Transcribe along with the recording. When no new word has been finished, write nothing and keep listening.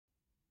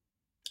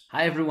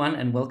Hi everyone,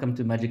 and welcome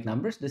to Magic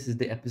Numbers. This is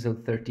the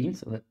episode 13,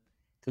 so that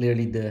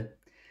clearly the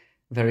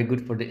very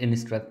good for the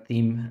Innistrad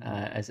theme,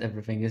 as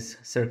everything is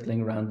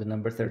circling around the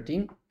number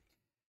 13.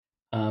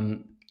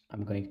 I'm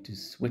going to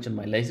switch on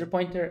my laser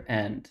pointer,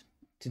 and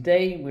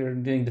today we're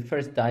doing the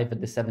first dive at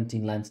the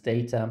 17 lands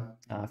data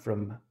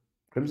from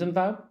Crimson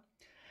Vow.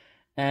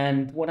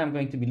 And what I'm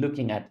going to be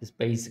looking at is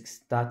basic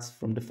stats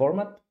from the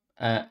format,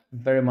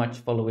 very much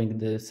following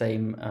the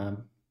same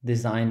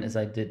design as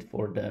I did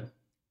for the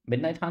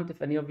Midnight Hunt,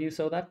 if any of you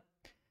saw that.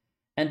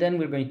 And then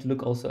we're going to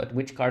look also at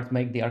which cards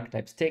make the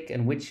archetypes tick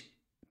and which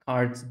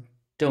cards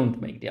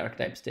don't make the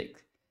archetypes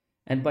tick.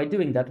 And by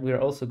doing that, we're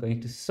also going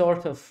to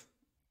sort of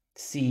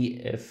see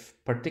if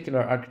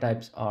particular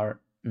archetypes are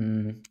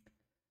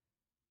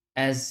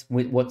as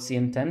with what's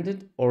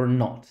intended or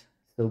not.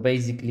 So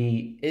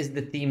basically, is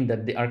the theme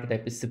that the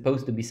archetype is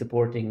supposed to be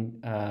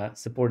supported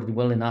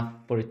well enough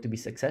for it to be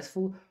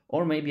successful,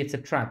 or maybe it's a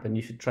trap and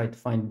you should try to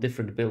find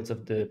different builds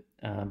of this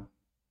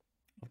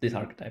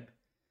archetype.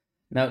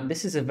 Now,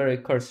 this is a very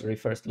cursory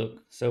first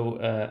look, so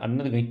I'm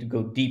not going to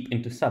go deep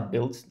into sub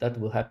builds. That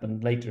will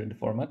happen later in the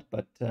format,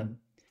 but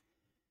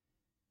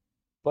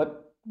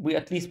we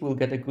at least will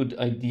get a good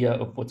idea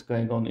of what's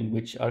going on in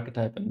which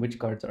archetype and which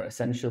cards are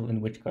essential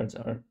and which cards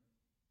are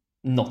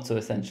not so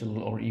essential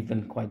or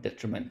even quite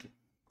detrimental.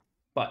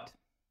 But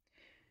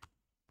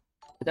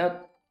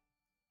without,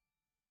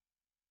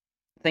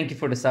 thank you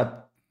for the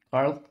sub,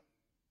 Carl.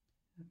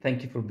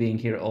 Thank you for being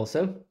here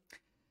also.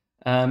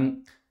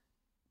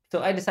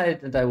 So I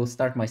decided that I will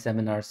start my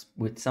seminars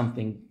with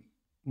something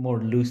more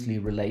loosely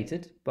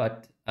related,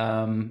 but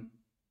that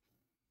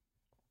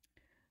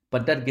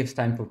gives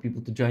time for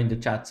people to join the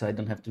chat, so I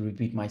don't have to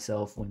repeat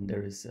myself when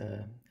there is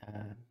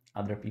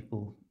other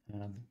people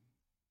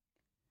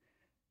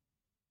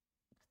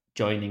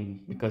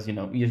joining, because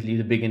usually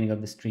the beginning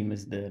of the stream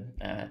is the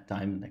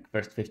time, like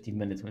first 15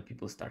 minutes when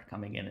people start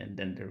coming in, and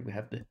then we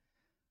have the,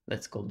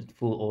 let's call it,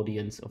 full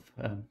audience of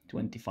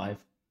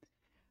 25.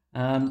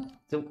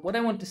 So what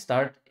I want to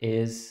start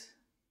with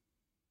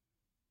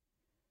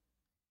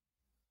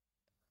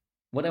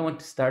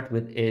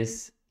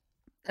is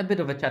a bit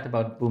of a chat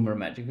about boomer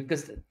magic,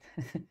 because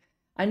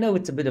I know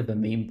it's a bit of a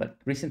meme, but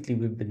recently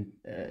we've been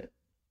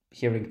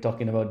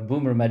talking about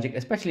boomer magic,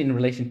 especially in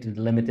relation to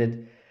the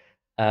limited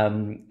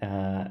and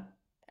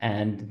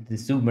the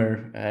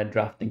zoomer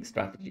drafting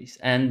strategies.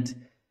 And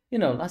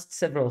last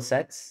several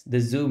sets, the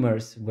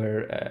zoomers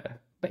were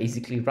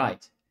basically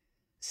right.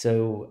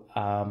 So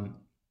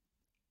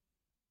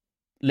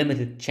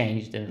limited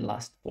changed in the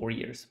last 4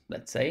 years,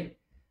 let's say.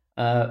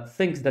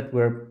 Things that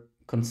were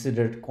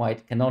considered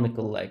quite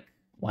canonical, like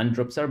one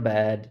drops are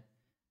bad,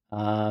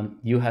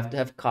 you have to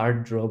have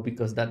card draw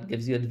because that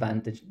gives you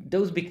advantage,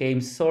 those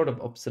became sort of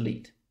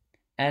obsolete.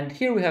 And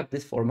here we have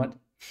this format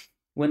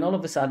when all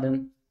of a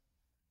sudden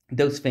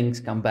those things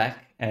come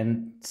back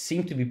and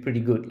seem to be pretty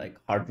good, like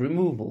hard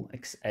removal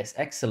as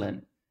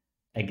excellent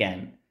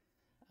again.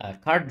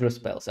 Card draw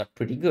spells are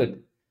pretty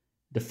good.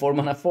 The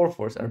 4-mana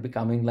 4/4s are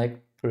becoming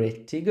like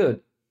pretty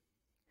good.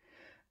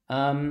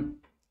 And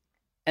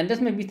this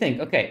made me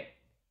think, okay,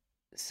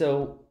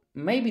 so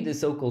maybe the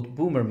so-called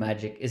boomer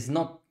magic is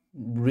not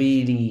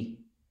really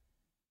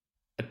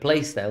a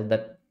playstyle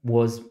that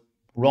was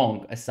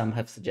wrong, as some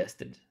have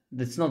suggested.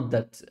 It's not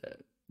that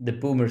the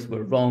boomers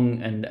were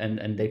wrong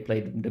and they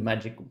played the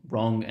magic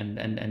wrong, and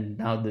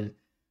now the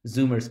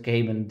zoomers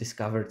came and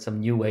discovered some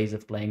new ways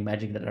of playing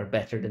magic that are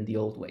better than the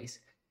old ways.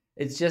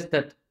 It's just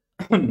that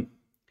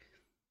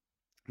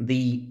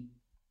the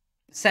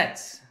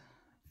sets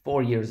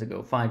 4 years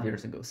ago, 5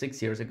 years ago,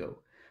 6 years ago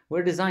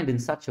were designed in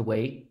such a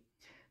way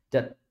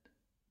that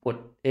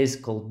what is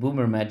called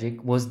boomer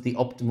magic was the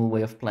optimal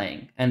way of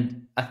playing.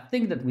 And I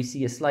think that we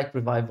see a slight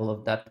revival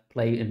of that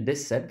play in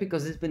this set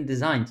because it's been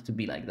designed to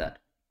be like that.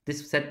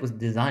 This set was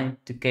designed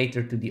to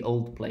cater to the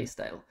old play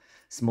style.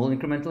 Small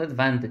incremental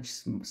advantage,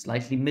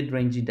 slightly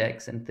mid-rangey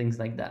decks, and things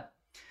like that.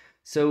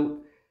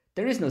 So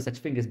there is no such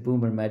thing as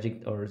boomer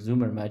magic or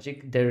zoomer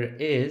magic. There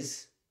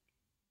is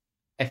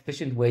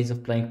efficient ways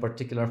of playing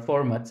particular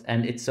formats,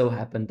 and it so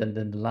happened that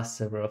in the last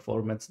several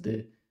formats,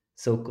 the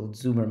so-called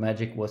zoomer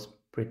magic was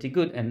pretty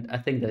good. And I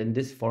think that in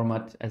this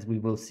format, as we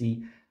will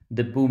see,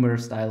 the boomer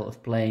style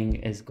of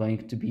playing is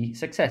going to be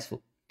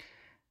successful,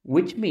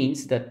 which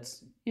means that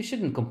you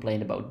shouldn't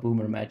complain about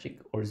boomer magic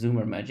or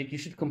zoomer magic. You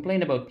should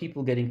complain about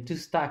people getting too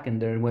stuck in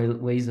their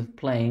ways of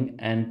playing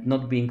and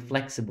not being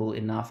flexible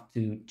enough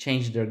to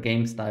change their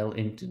game style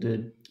into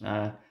the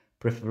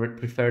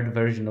preferred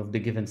version of the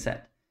given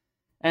set.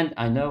 And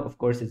I know, of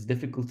course, it's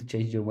difficult to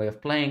change your way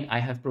of playing. I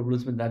have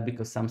problems with that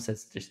because some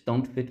sets just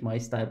don't fit my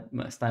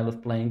style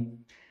of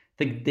playing. I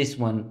think this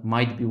one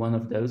might be one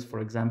of those, for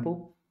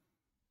example.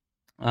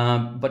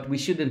 But we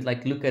shouldn't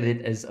look at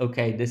it as,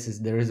 okay,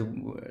 there is a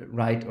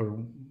right or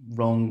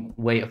wrong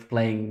way of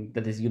playing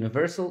that is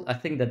universal. I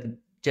think that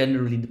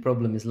generally the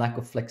problem is lack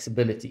of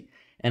flexibility.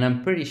 And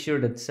I'm pretty sure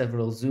that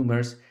several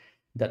Zoomers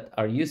that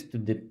are used to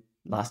the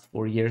last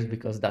 4 years,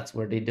 because that's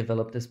where they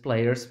developed as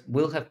players,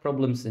 will have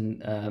problems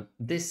in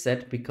this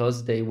set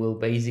because they will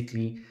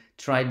basically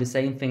try the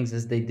same things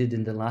as they did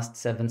in the last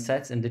 7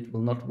 sets, and it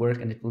will not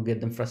work, and it will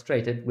get them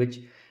frustrated,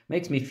 which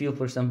makes me feel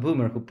for some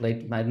boomer who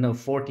played, I don't know,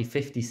 40,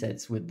 50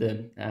 sets with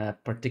the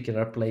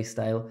particular play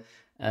style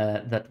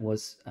that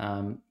was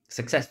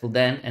successful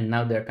then, and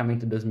now they're coming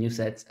to those new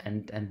sets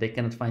and they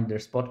cannot find their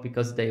spot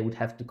because they would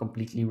have to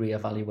completely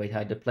reevaluate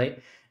how they play.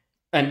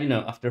 And, you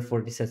know, after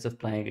 40 sets of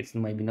playing, it's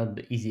maybe not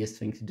the easiest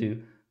thing to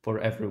do for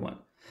everyone.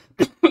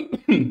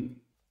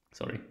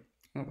 Sorry,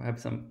 I have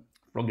some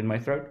frog in my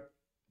throat.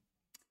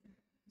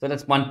 So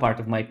that's one part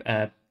of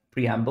my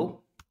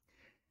preamble.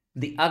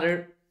 The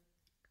other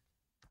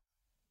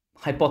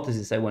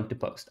hypothesis I want to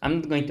post.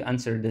 I'm not going to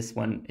answer this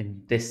one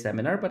in this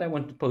seminar, but I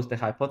want to post a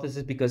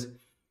hypothesis because,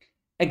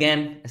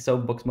 again, a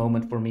soapbox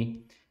moment for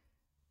me.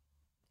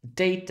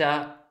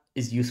 Data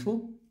is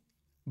useful,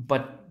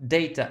 but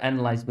data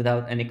analyzed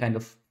without any kind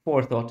of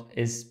forethought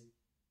is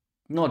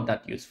not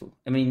that useful.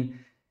 I mean,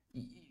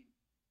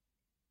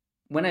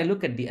 when I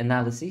look at the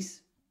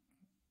analyses,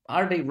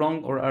 are they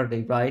wrong or are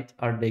they right?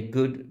 Are they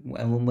good,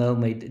 well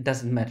made? It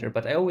doesn't matter.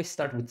 But I always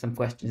start with some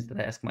questions that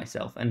I ask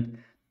myself, and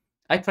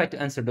I try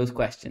to answer those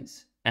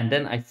questions. And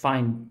then I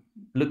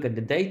look at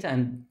the data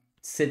and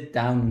sit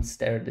down and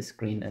stare at the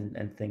screen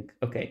and think,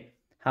 okay,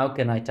 how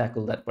can I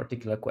tackle that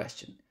particular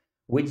question?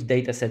 Which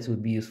data sets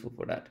would be useful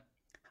for that?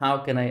 How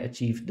can I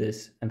achieve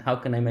this? And how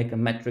can I make a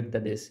metric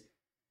that is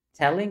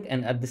telling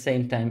and at the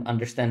same time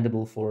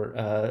understandable for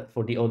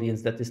the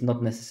audience that is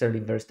not necessarily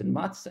versed in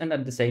maths, and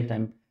at the same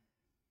time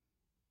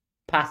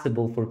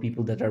passable for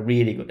people that are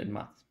really good at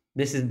maths?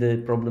 This is the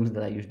problems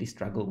that I usually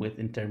struggle with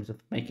in terms of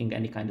making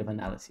any kind of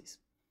analysis.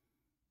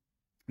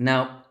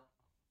 Now,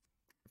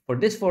 for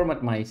this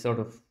format, my sort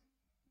of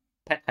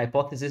pet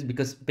hypothesis,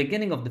 because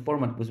beginning of the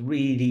format was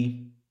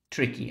really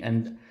tricky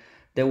and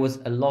there was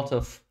a lot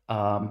of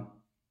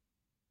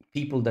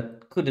people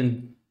that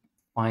couldn't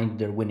find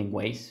their winning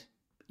ways,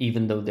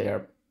 even though they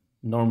are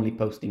normally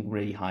posting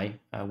really high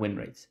win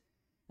rates.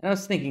 And I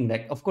was thinking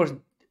that, of course,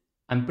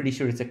 I'm pretty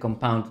sure it's a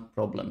compound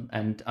problem,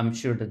 and I'm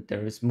sure that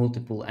there is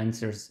multiple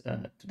answers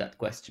to that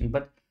question.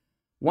 But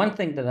one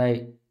thing that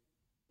I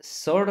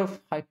sort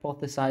of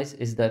hypothesize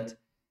is that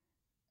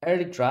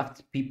early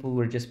draft people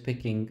were just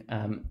picking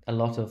a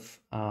lot of,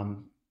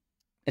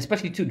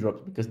 especially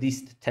 2-drops, because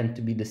these tend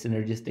to be the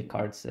synergistic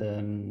cards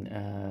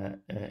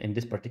in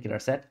this particular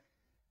set.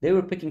 They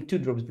were picking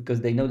 2-drops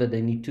because they know that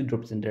they need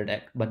 2-drops in their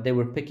deck, but they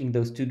were picking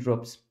those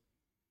 2-drops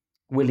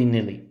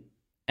willy-nilly.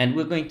 And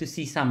we're going to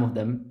see some of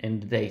them in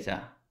the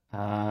data,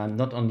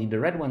 not only the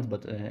red ones,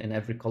 but in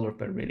every color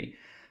pair, really.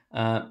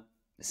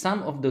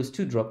 Some of those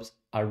 2-drops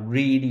are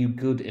really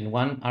good in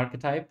one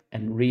archetype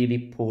and really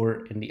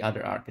poor in the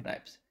other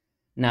archetypes.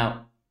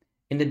 Now,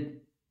 in the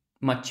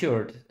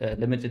matured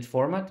limited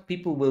format,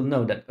 people will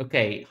know that,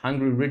 okay,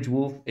 Hungry Ridge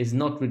Wolf is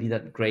not really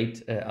that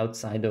great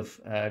outside of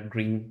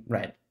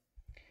green-red.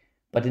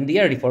 But in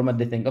the early format,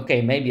 they think,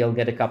 okay, maybe I'll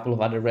get a couple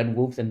of other red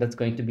wolves and that's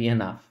going to be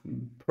enough.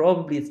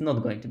 Probably it's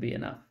not going to be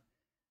enough.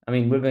 I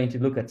mean, we're going to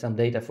look at some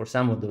data for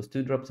some of those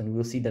 2-drops, and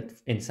we'll see that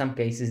in some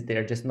cases,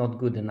 they're just not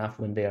good enough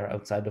when they are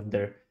outside of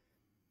their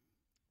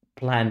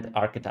planned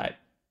archetype.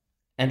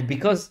 And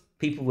because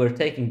people were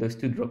taking those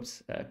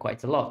 2-drops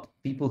quite a lot,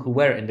 people who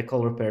were in the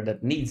color pair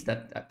that needs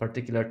that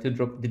particular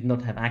 2-drop did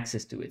not have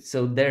access to it.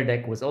 So their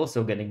deck was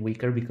also getting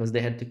weaker because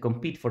they had to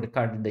compete for the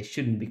card that they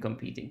shouldn't be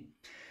competing.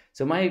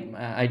 So my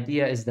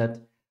idea is that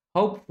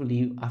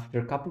hopefully after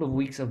a couple of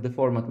weeks of the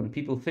format, when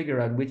people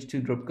figure out which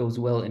 2-drop goes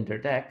well in their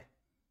deck,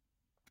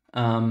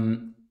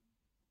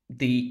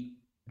 the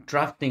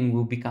drafting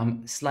will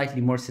become slightly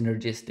more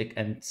synergistic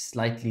and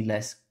slightly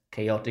less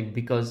chaotic,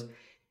 because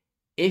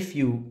if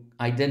you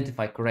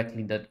identify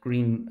correctly that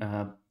green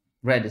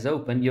red is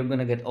open, you're going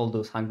to get all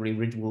those Hungry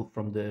Ridge Wolf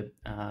from the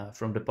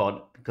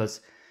pod, because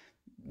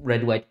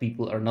red-white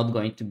people are not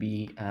going to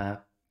be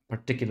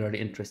particularly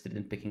interested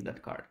in picking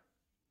that card.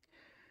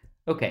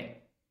 Okay.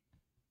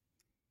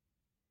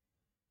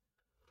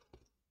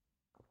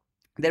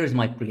 There is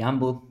my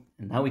preamble,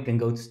 and now we can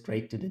go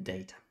straight to the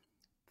data.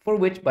 For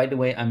which, by the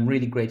way, I'm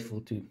really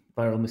grateful to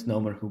Viral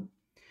Misnomer, who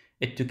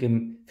it took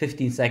him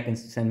 15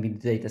 seconds to send me the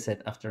data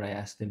set after I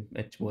asked him.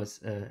 It was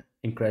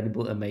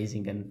incredible,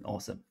 amazing, and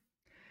awesome.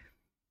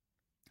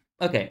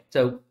 Okay,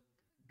 so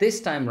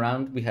this time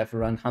around, we have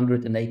around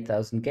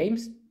 108,000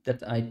 games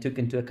that I took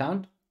into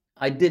account.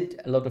 I did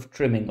a lot of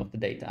trimming of the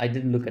data. I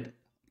didn't look at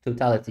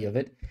totality of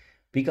it,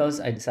 because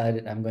I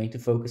decided I'm going to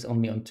focus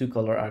only on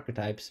 2-color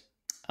archetypes.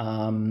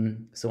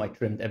 So I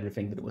trimmed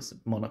everything that was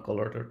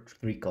monocolored or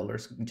 3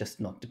 colors,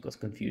 just not to cause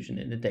confusion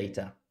in the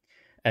data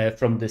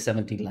from the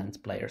 17 lands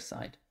player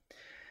side.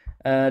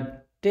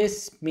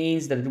 This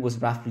means that it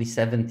was roughly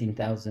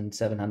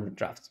 17,700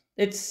 drafts.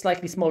 It's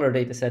slightly smaller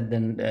data set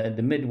than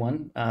the mid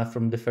one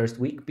from the first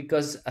week,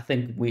 because I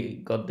think we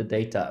got the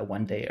data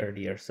one day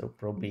earlier. So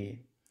probably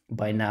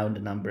by now the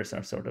numbers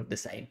are sort of the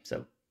same.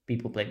 So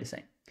people play the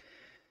same.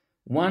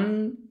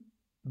 One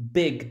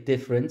big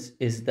difference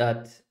is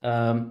that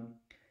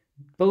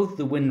both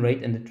the win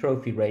rate and the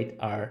trophy rate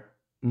are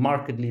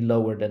markedly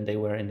lower than they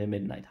were in the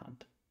Midnight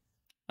Hunt.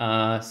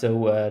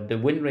 So the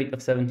win rate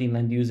of 17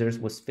 land users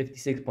was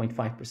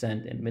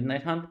 56.5% in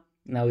Midnight Hunt.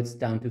 Now it's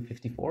down to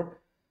 54.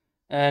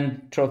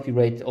 And trophy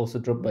rate also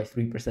dropped by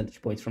 3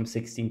 percentage points from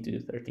 16 to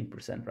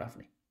 13%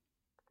 roughly.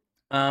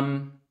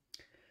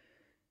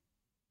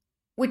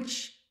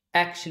 Which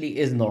actually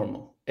is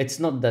normal. It's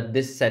not that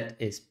this set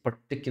is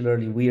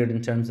particularly weird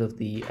in terms of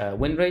the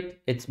win rate.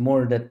 It's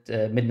more that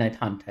Midnight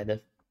Hunt had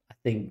I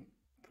think,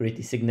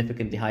 pretty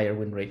significantly higher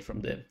win rate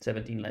from the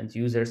 17 lands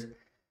users.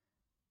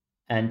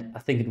 And I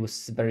think it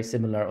was very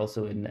similar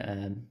also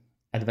in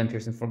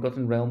Adventures in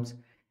Forgotten Realms.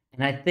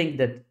 And I think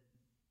that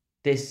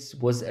this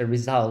was a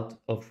result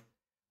of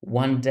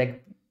one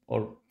deck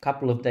or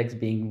couple of decks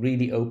being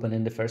really open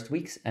in the first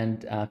weeks,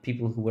 and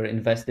people who were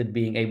invested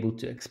being able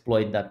to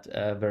exploit that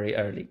very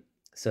early.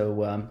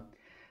 So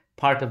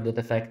part of that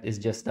effect is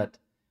just that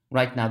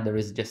right now there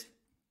is just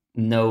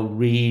no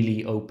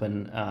really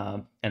open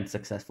and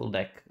successful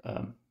deck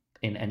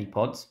in any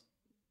pods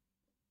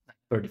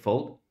per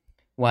default.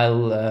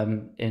 While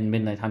in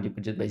Midnight Hunt, you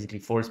could just basically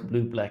force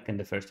blue black in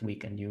the first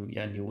week, and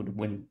you would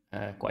win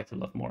quite a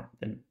lot more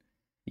than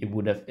you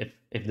would have if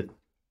the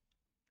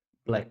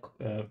black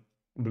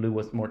blue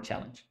was more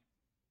challenged.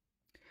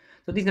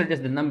 So these are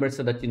just the numbers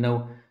so that you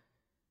know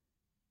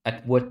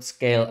at what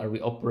scale are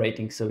we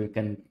operating, so you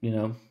can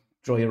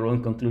draw your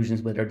own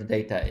conclusions whether the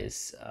data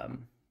is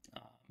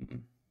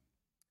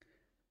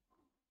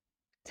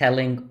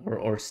telling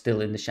or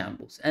still in the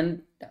shambles.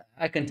 And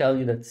I can tell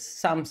you that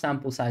some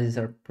sample sizes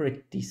are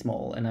pretty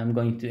small, and I'm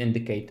going to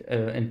indicate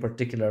in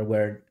particular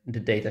where the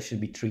data should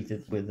be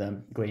treated with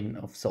a grain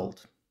of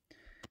salt.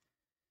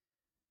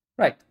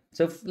 Right,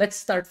 so let's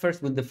start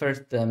first with the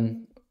first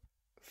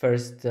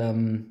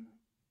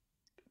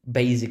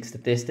basic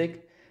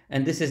statistic,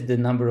 and this is the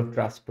number of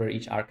drafts per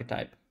each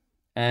archetype.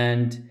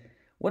 And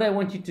what I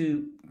want you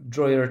to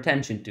draw your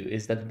attention to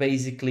is that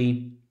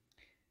basically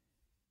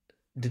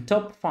the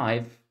top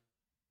 5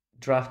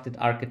 drafted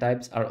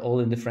archetypes are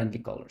all in the friendly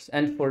colors.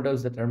 And for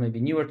those that are maybe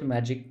newer to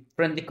Magic,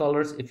 friendly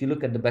colors, if you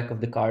look at the back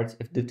of the cards,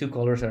 if the two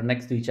colors are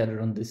next to each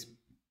other on this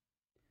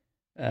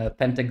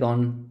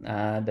pentagon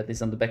that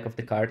is on the back of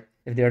the card,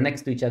 if they are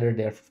next to each other,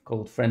 they're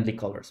called friendly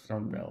colors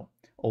from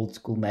old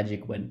school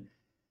Magic, when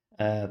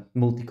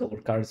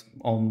multicolor cards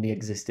only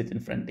existed in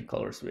friendly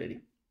colors, really.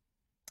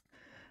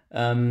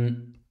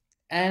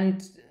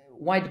 And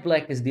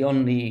white-black is the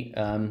only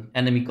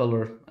enemy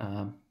color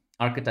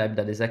archetype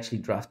that is actually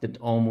drafted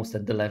almost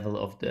at the level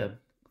of the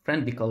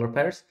friendly color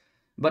pairs,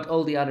 but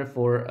all the other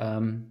 4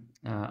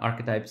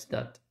 archetypes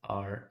that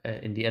are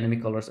in the enemy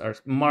colors are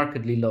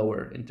markedly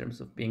lower in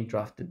terms of being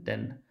drafted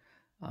than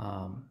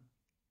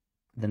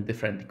the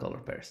friendly color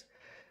pairs.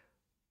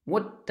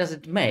 What does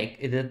it make?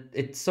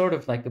 It's sort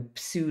of like a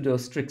pseudo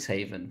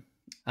Strixhaven.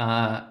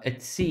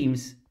 It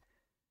seems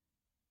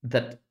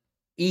that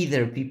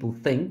either people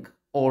think,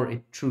 or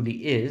it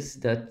truly is,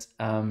 that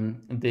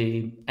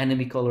the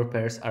enemy color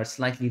pairs are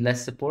slightly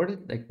less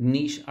supported, like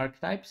niche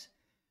archetypes.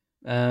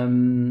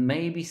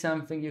 Maybe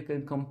something you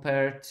can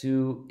compare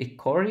to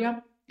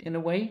Ikoria in a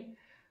way,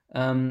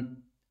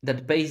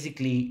 that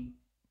basically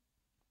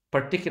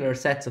particular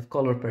sets of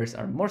color pairs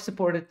are more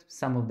supported,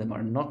 some of them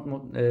are not,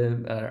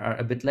 are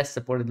a bit less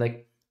supported.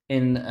 Like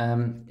in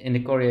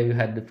Ikoria, you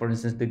had, for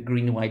instance, the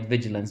green-white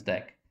vigilance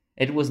deck.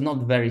 It was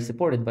not very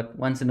supported, but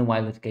once in a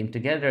while it came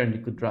together and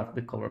you could draft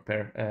the color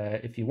pair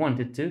if you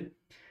wanted to,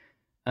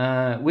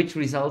 which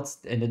results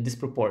in a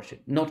disproportion.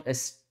 Not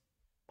as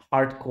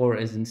hardcore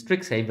as in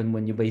Strixhaven,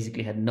 when you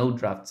basically had no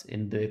drafts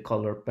in the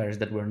color pairs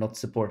that were not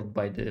supported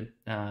by the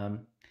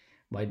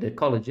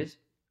colleges,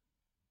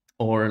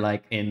 or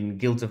like in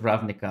Guilds of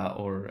Ravnica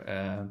or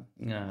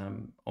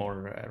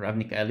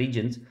Ravnica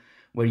Allegiance,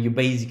 where you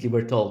basically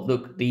were told,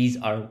 look, these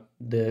are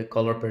the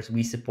color pairs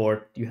we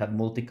support, you have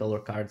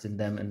multicolor cards in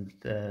them, and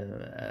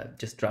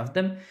just draft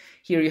them.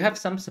 Here you have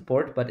some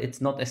support, but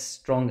it's not as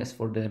strong as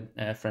for the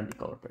friendly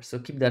color pairs. So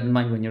keep that in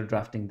mind when you're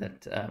drafting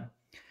that.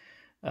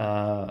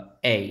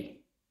 A,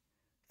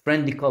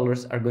 friendly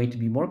colors are going to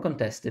be more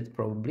contested,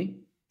 probably.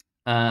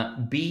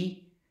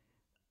 B,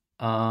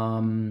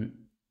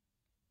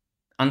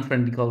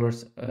 unfriendly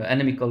colors,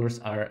 enemy colors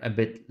are a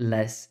bit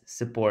less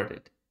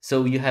supported.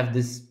 So you have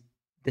this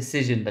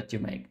decision that you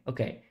make.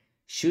 Okay,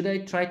 should I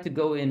try to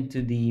go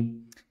into the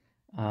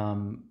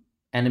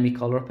enemy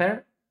color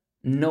pair,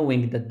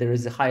 knowing that there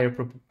is a higher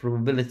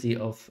probability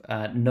of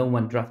no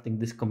one drafting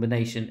this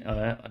combination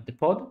at the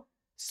pod?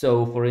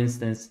 So, for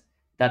instance,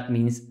 that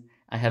means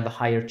I have a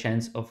higher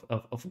chance of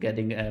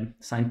getting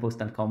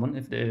Signpost Uncommon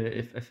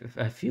if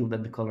I feel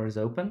that the color is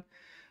open.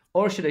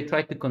 Or should I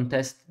try to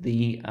contest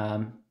the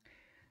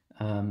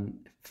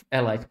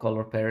allied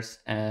color pairs,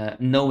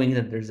 knowing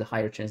that there's a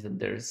higher chance that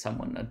there is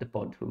someone at the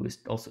pod who is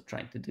also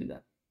trying to do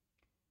that?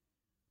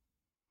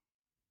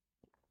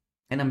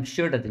 And I'm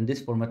sure that in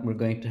this format, we're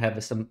going to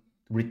have some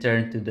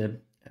return to the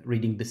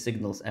reading the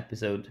signals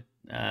episode,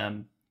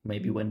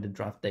 maybe when the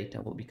draft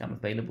data will become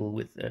available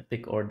with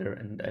pick order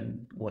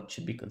and what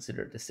should be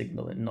considered a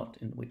signal and not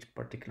in which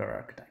particular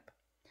archetype.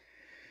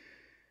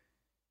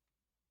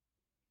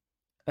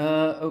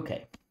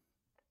 Okay.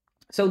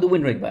 So the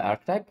win rate by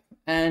archetype,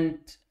 and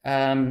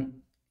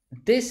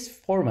this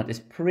format is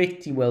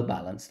pretty well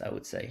balanced, I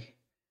would say.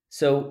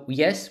 So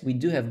yes, we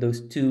do have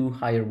those two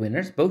higher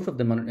winners, both of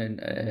them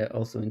are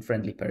also in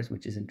friendly pairs,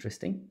 which is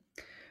interesting.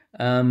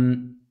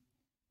 Um,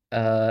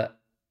 uh,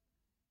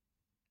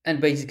 and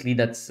basically,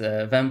 that's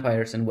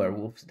vampires and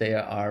werewolves. They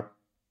are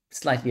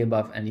slightly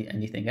above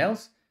anything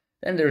else.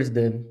 Then there's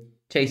the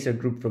chaser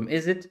group from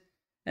Izzet,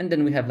 and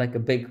then we have like a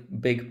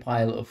big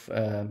pile of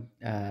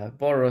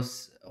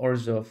Boros,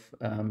 Orzhov,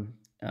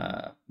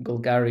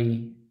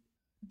 Golgari,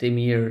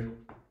 Demir,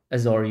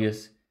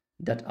 Azorius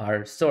that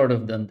are sort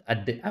of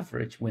at the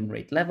average win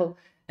rate level,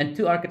 and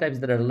two archetypes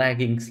that are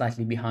lagging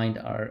slightly behind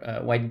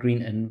are white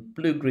green and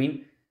blue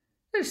green.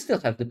 They still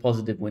have the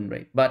positive win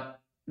rate,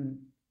 but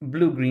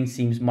blue green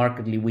seems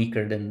markedly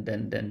weaker than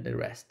the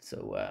rest.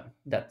 So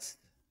that's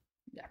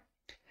yeah.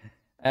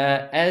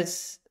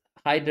 As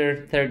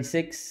Hyder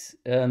 36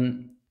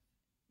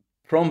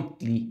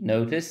 promptly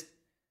noticed,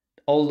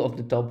 all of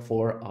the top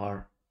four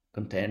are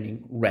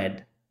containing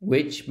red,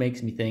 which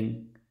makes me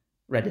think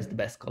red is the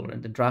best color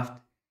in the draft.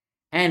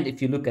 And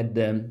if you look at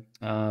the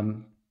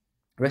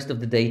rest of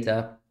the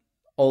data,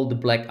 all the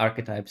black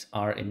archetypes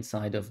are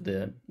inside of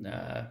the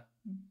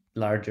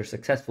larger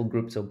successful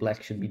group. So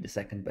black should be the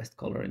second best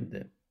color in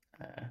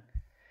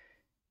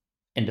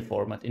the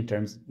format in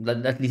terms.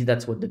 At least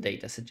that's what the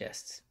data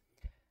suggests.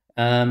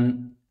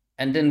 And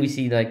then we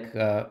see like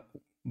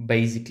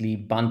basically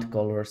bunt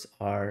colors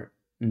are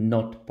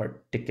not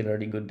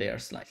particularly good. They are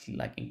slightly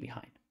lagging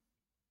behind.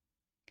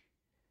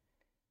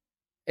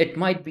 It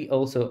might be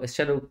also, as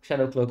Shadow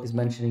Cloak is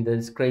mentioning, that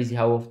it's crazy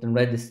how often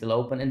red is still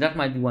open, and that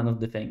might be one of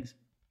the things.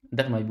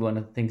 That might be one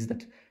of the things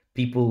that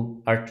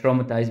people are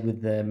traumatized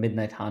with the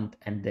Midnight Hunt,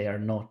 and they are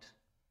not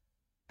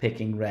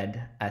picking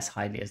red as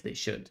highly as they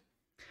should.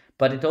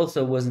 But it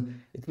also wasn't.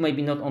 It might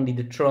be not only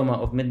the trauma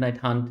of Midnight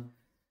Hunt.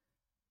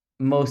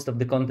 Most of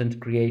the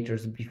content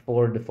creators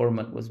before the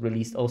format was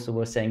released also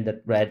were saying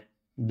that red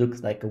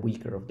looks like a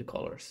weaker of the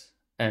colors,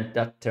 and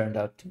that turned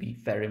out to be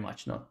very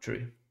much not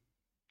true.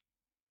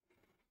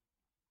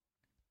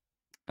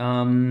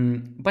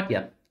 But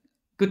yeah,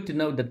 good to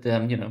know that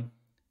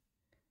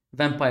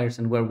vampires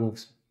and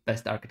werewolves,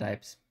 best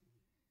archetypes,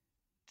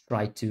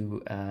 try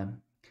to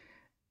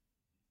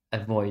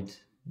avoid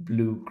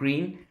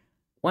blue-green.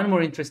 One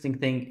more interesting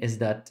thing is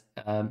that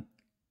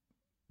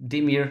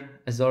Dimir,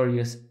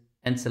 Azorius,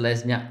 and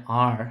Selesnya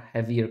are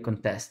heavier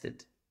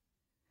contested,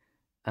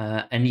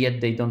 and yet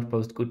they don't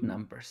post good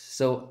numbers.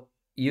 So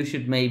you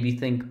should maybe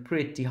think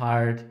pretty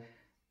hard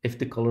if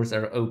the colors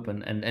are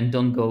open, and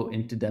don't go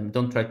into them.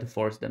 Don't try to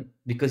force them,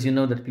 because you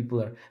know that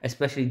people are,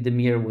 especially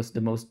Demir was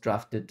the most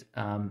drafted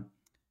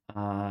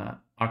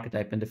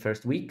archetype in the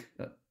first week,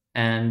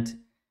 and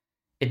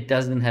it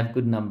doesn't have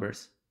good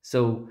numbers.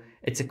 So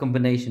it's a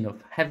combination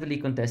of heavily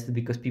contested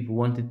because people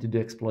wanted to do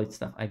exploit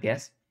stuff, I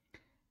guess,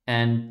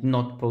 and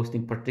not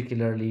posting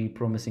particularly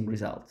promising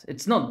results.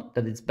 It's not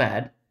that it's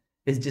bad,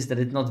 it's just that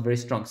it's not very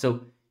strong.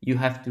 So you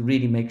have to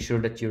really make sure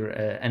that you're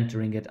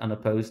entering it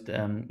unopposed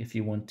if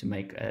you want to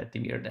make a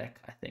Dimir deck,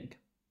 I think.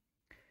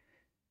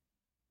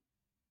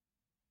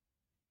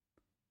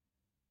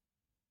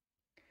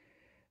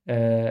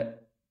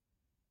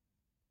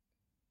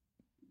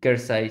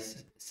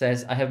 Gersai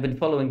says, I have been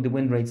following the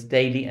win rates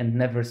daily and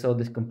never saw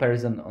this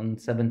comparison on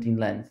 17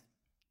 lens.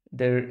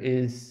 There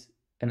is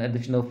an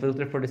additional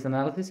filter for this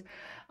analysis.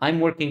 I'm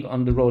working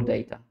on the raw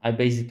data. I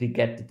basically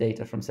get the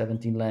data from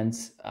 17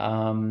 lens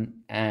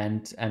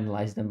and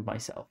analyze them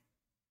myself.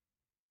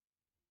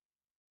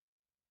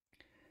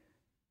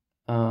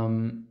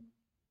 And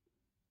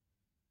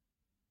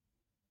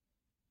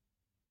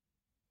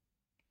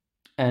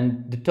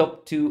the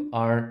top two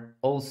are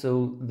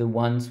also the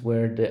ones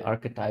where the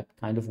archetype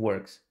kind of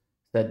works.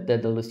 That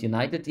Daedalus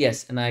United,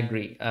 yes, and I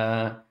agree.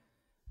 I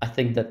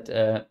think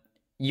that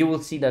you will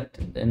see that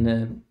in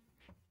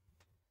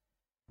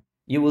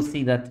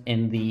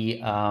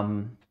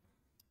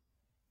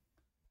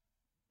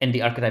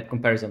the archetype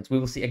comparisons. We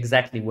will see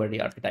exactly where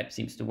the archetype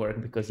seems to work,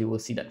 because you will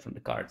see that from the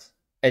cards.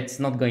 It's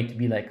not going to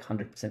be like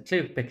 100%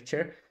 clear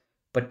picture,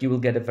 but you will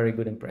get a very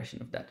good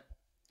impression of that.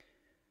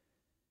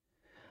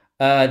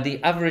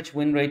 The average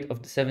win rate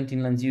of the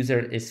 17 lens user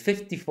is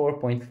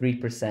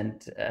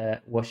 54.3%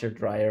 washer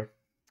dryer.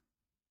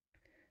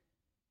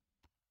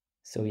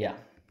 So yeah,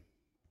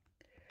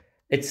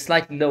 it's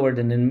slightly lower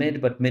than in mid,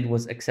 but mid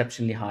was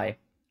exceptionally high.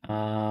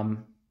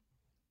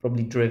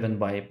 Probably driven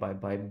by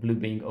blue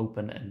being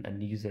open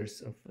and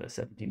users of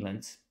 17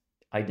 lens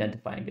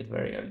identifying it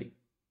very early.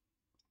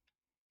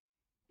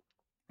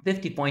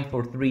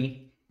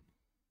 50.43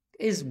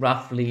 is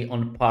roughly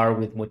on par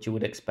with what you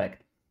would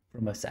expect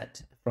from a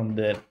set from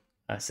the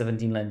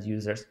 17 lens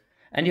users.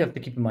 And you have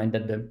to keep in mind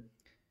that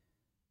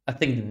I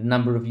think the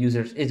number of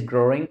users is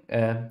growing.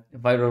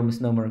 Viral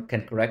Misnomer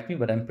can correct me,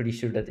 but I'm pretty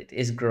sure that it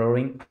is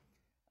growing.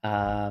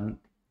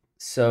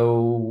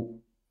 So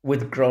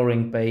with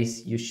growing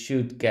pace, you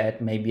should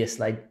get maybe a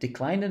slight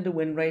decline in the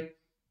win rate.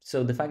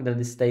 So the fact that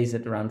it stays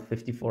at around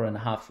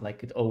 54.5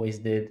 like it always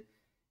did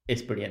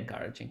is pretty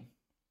encouraging.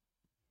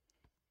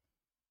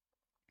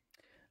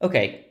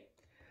 Okay,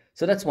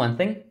 so that's one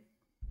thing.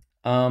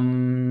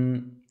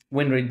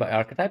 Win rate by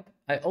archetype.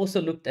 I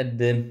also looked at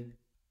the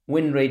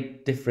win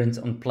rate difference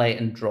on play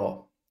and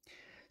draw.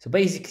 So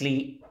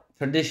basically,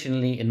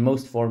 traditionally in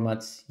most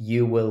formats,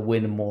 you will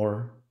win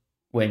more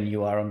when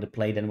you are on the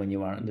play than when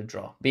you are on the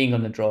draw. Being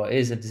on the draw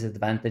is a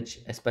disadvantage,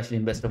 especially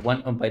in best of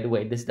one. Oh, by the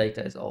way, this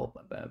data is all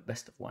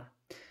best of one.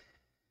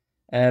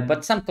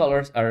 But some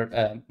colors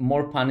are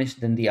more punished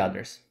than the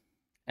others.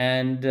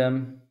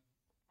 And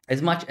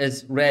as much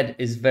as red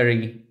is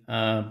very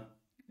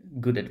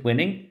good at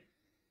winning,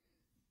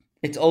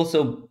 it's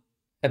also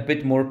a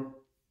bit more,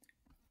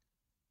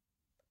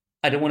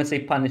 I don't want to say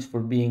punished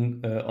for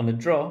being on a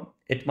draw.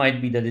 It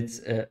might be that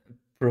it's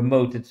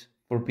promoted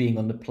for being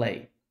on the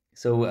play.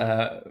 So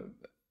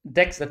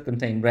decks that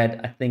contain red,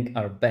 I think,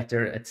 are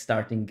better at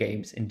starting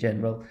games in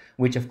general,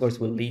 which of course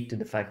will lead to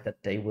the fact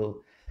that they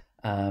will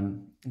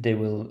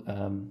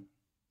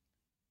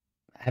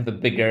have a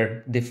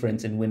bigger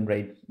difference in win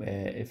rate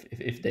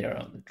if they are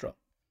on the draw.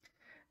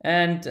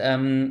 And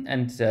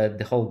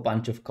the whole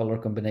bunch of color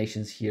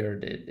combinations here,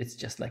 it's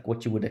just like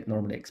what you would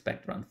normally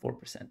expect, around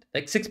 4%.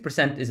 Like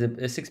 6% is a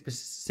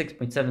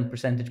 6.7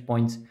 percentage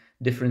points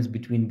difference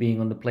between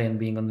being on the play and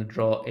being on the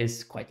draw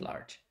is quite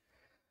large.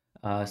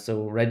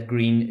 So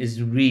red-green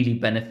is really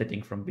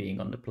benefiting from being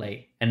on the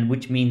play, and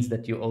which means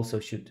that you also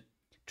should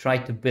try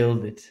to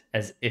build it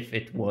as if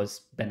it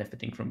was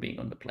benefiting from being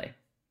on the play.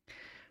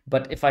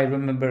 But if I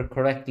remember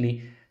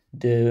correctly,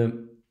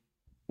 the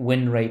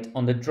win rate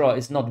on the draw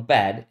is not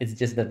bad. It's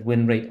just that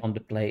win rate on the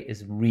play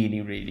is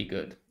really, really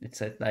good.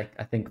 It's at like,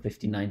 I think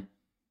 59%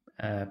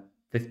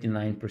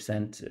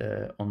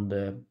 on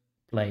the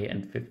play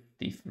and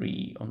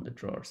 53 on the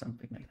draw or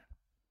something like that.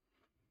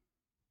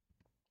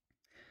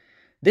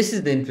 This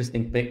is the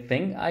interesting big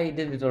thing. I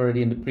did it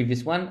already in the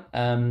previous one.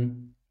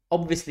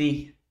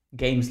 Obviously,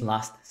 games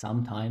last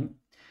some time,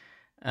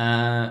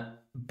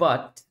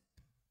 but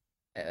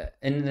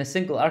in a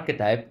single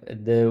archetype,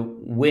 the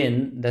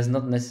win does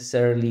not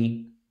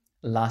necessarily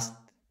last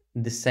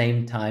the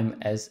same time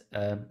as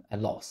a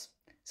loss.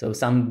 So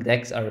some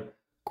decks are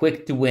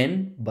quick to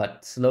win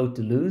but slow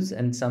to lose,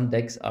 and some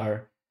decks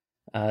are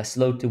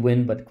slow to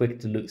win but quick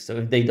to lose. So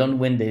if they don't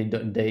win,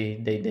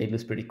 they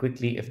lose pretty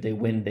quickly. If they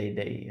win,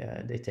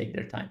 they take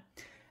their time.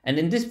 And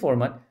in this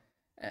format,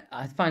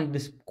 I find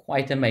this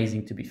quite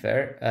amazing, to be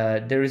fair.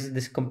 There is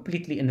this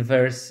completely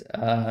inverse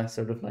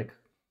sort of like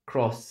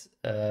cross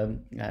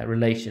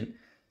relation.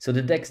 So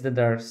the decks that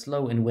are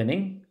slow in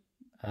winning,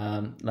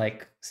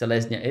 like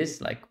Selesnya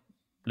is, like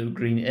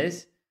blue-green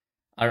is,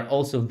 are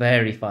also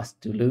very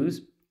fast to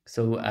lose.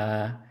 So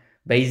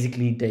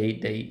basically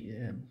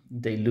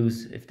they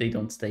lose if they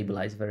don't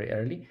stabilize very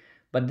early.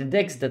 But the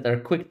decks that are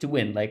quick to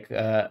win, like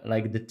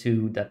the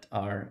two that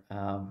are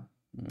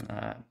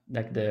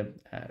like the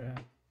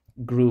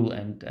Gruul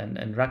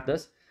and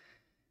Rakdos,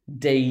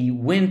 they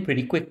win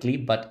pretty quickly,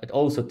 but it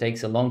also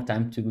takes a long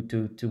time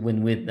to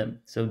win with them.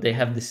 So they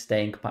have this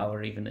staying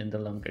power even in the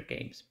longer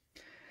games.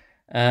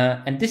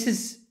 And this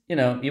is,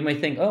 you may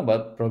think, oh,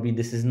 but probably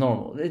this is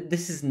normal.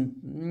 This is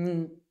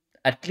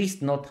at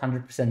least not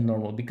 100%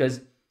 normal,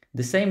 because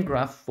the same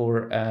graph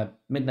for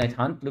Midnight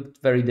Hunt looked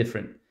very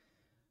different.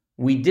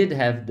 We did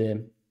have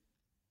the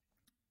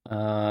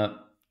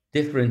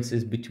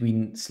differences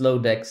between slow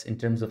decks in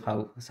terms of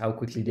how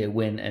quickly they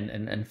win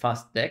and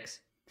fast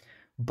decks.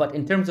 But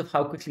in terms of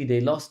how quickly they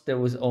lost, there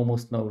was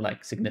almost no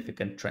like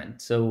significant trend.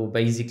 So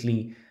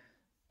basically,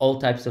 all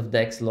types of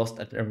decks lost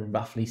at a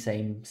roughly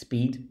same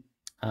speed,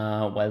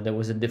 while there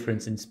was a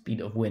difference in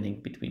speed of winning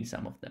between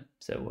some of them.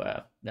 So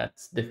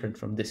that's different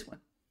from this one.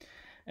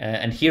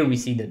 And here we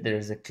see that there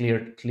is a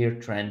clear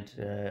trend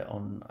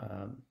on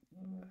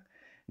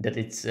that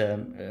it's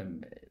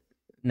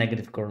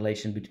negative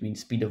correlation between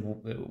speed of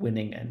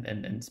winning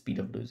and speed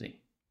of losing.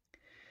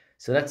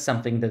 So that's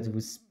something that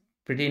was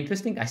pretty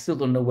interesting. I still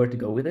don't know where to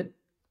go with it,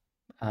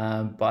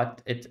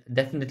 but it's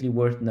definitely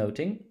worth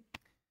noting.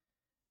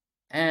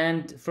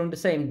 And from the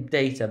same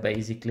data,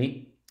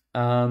 basically,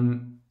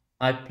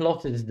 I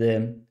plotted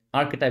the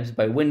archetypes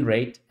by win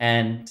rate,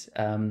 and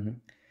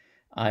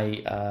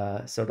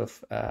I sort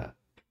of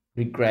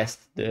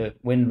regressed the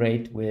win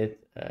rate with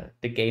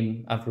the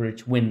game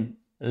average win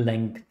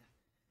length.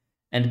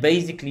 And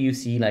basically, you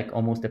see like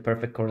almost a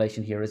perfect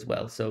correlation here as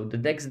well. So the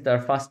decks that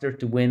are faster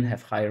to win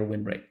have higher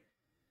win rate,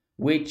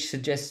 which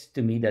suggests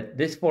to me that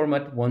this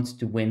format wants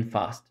to win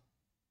fast.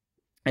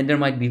 And there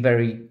might be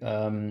very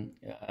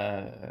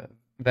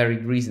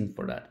varied reasons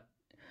for that.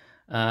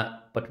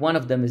 But one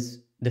of them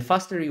is the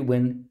faster you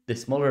win, the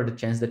smaller the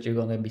chance that you're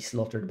going to be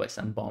slaughtered by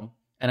some bomb.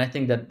 And I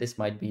think that this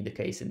might be the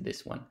case in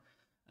this one.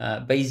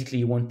 Basically,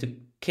 you want to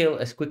kill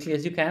as quickly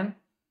as you can,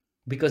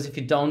 because if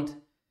you don't,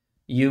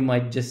 you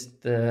might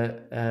just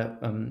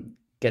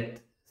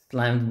get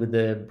slammed with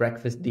the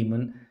breakfast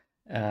demon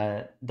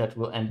that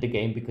will end the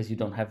game, because you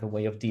don't have a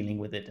way of dealing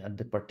with it at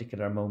the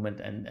particular moment,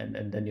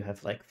 and then you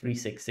have like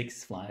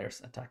 3/6/6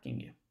 flyers attacking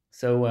you.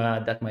 So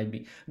that might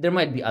be, there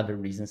might be other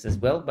reasons as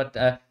well, but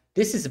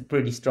This is a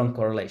pretty strong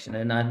correlation,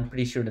 and I'm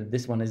pretty sure that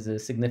this one is a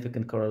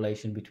significant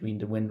correlation between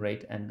the win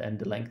rate and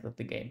the length of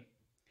the game.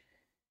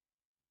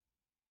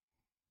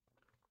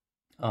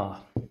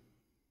 Ah.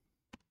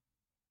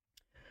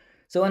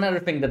 So another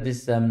thing that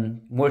is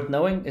worth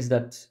knowing is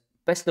that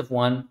best of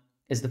one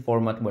is the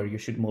format where you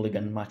should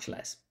mulligan much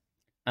less.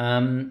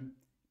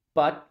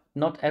 But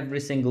not every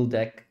single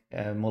deck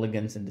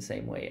mulligans in the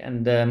same way.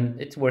 And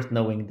it's worth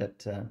knowing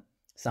that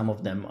some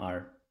of them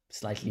are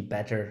slightly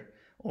better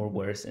or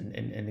worse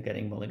in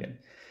getting mulligan.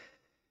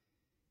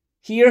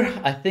 Here,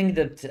 I think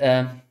that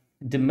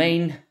the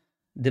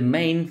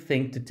main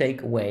thing to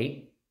take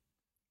away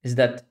is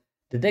that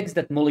the decks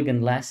that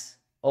mulligan less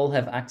all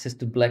have access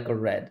to black or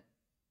red,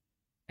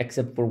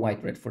 except for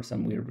white-red for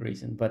some weird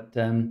reason. But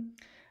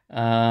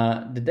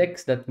the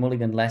decks that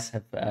mulligan less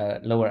have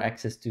lower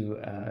access to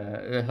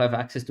have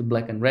access to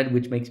black and red,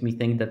 which makes me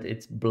think that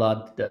it's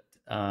blood that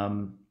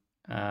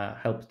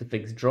helps to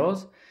fix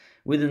draws,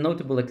 with a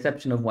notable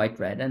exception of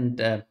white-red.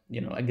 And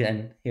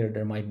again, here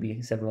there might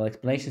be several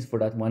explanations for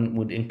that. One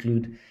would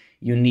include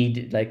you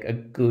need like a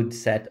good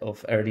set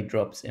of early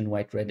drops in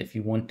white-red if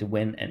you want to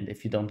win, and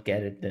if you don't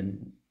get it,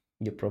 then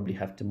you probably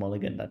have to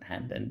mulligan that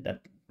hand, and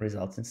that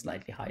results in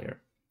slightly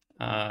higher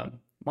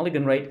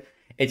mulligan rate.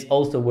 It's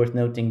also worth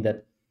noting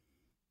that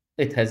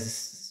it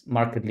has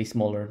markedly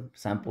smaller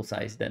sample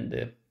size than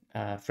the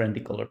friendly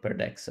color per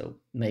deck, so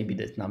maybe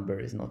this number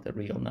is not a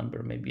real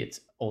number. Maybe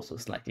it's also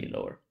slightly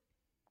lower.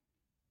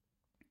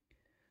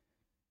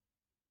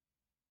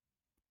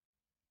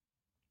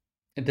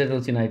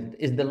 Devils United,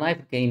 is the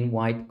life gain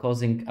white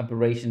causing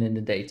aberration in the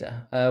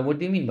data? What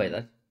do you mean by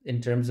that? In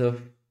terms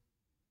of,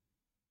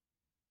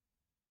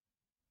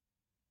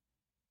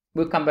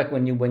 we'll come back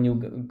when you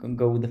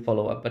go with the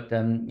follow up. But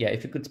yeah,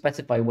 if you could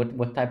specify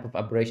what type of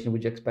aberration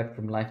would you expect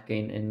from life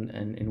gain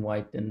in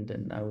white,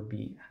 then I would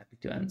be happy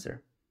to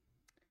answer.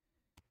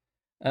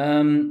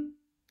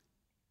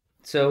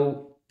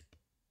 So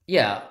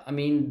yeah, I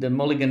mean the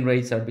mulligan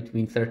rates are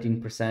between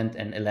 13%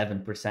 and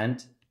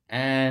 11%,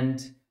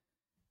 and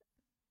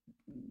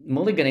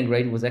mulliganing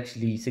rate was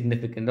actually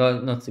significant.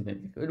 Well, not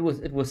significant.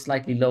 It was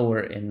slightly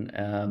lower in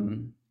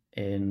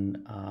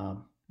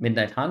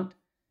Midnight Hunt,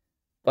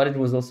 but it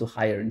was also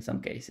higher in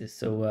some cases.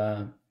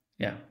 So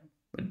yeah,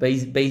 but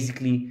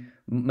basically,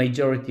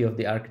 majority of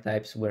the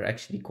archetypes were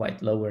actually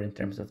quite lower in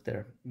terms of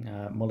their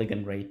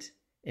mulligan rate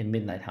in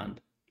Midnight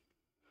Hunt.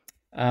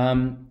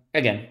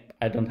 Again,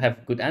 I don't have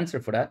a good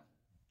answer for that,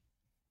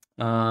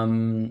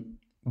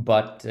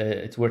 but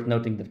it's worth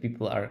noting that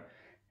people are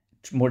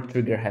more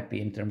trigger happy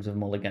in terms of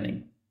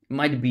mulliganing.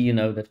 Might be,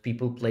 that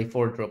people play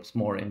 4-drops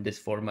more in this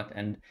format,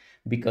 and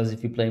because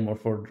if you play more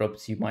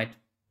 4-drops, you might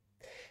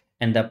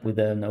end up with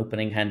an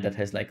opening hand that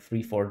has like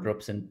 3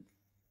 4-drops and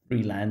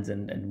 3 lands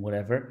and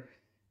whatever.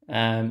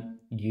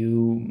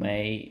 You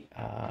may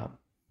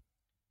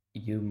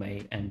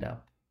end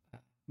up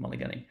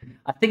mulliganing.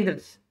 I think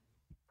that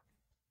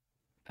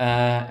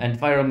and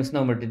Viral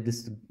Misnomer did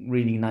this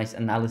really nice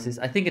analysis.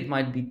 I think it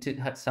might be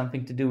had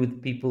something to do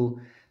with people.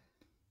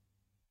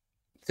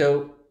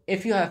 So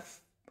if you have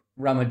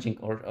rummaging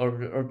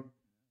or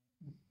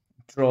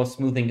draw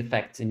smoothing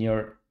effects in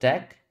your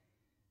deck,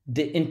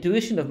 the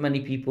intuition of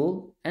many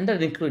people, and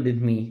that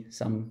included me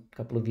some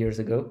couple of years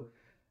ago,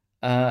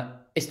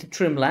 is to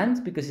trim lands,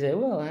 because you say,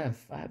 well, I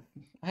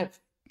have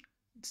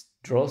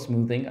draw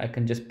smoothing. I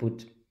can just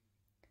put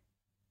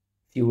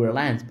fewer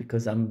lands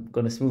because I'm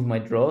going to smooth my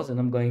draws and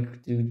I'm going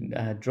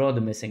to draw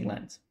the missing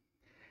lands.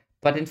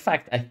 But in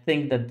fact, I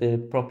think that the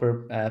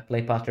proper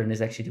play pattern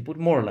is actually to put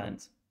more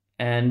lands.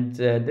 And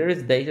there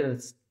is data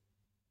that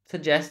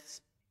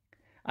suggests,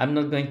 I'm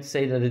not going to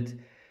say that it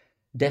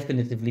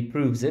definitively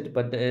proves it,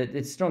 but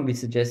it strongly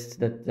suggests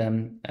that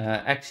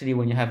actually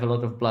when you have a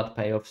lot of blood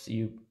payoffs,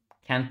 you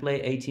can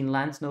play 18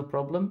 lands, no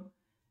problem.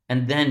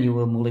 And then you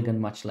will mulligan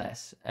much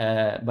less.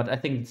 But I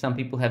think that some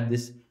people have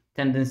this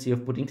tendency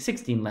of putting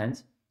 16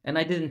 lands, and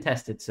I didn't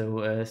test it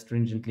so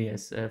stringently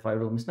as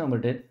Viral Misnomer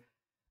did.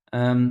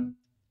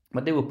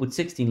 But they will put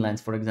 16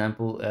 lands, for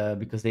example,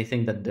 because they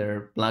think that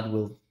their blood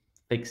will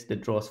fix the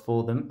draws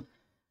for them.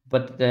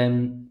 But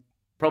the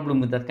problem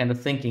with that kind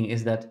of thinking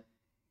is that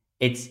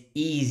it's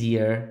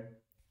easier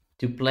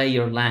to play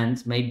your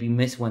lands, maybe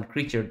miss one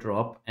creature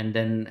drop, and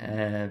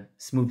then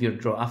smooth your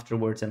draw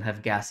afterwards and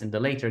have gas in the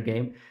later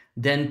game,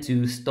 than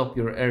to stop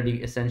your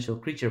early essential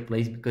creature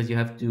plays, because you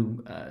have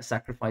to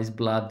sacrifice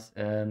blood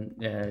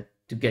to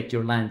get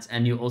your lands,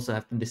 and you also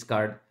have to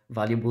discard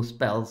valuable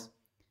spells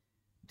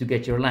to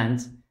get your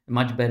lands.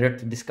 Much better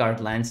to discard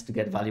lands to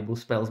get valuable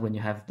spells when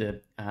you have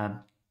the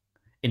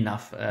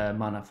enough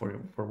mana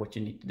for what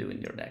you need to do in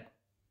your deck.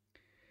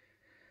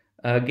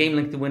 Game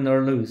length to win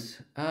or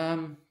lose.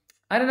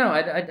 I don't know.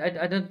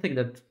 I don't think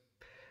that.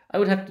 I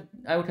would have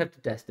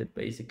to test it,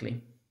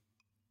 basically.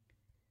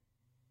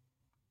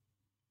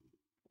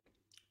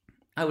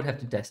 I would have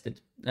to test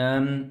it.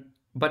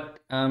 But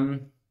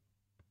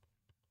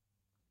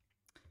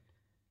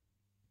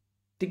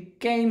the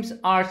games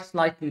are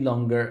slightly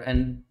longer,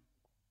 and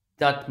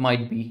that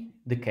might be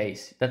the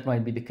case.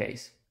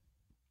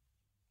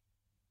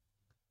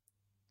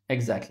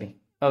 Exactly.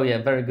 Oh yeah,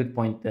 very good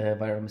point,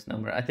 Vira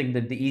Misnomer. I think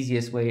that the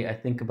easiest way I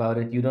think about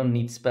it, you don't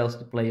need spells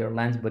to play your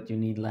lands, but you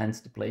need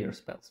lands to play your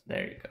spells.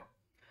 There you go.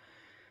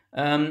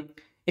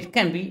 It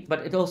can be,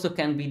 but it also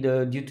can be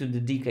due to the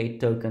decay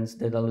tokens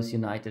that are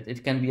united.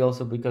 It can be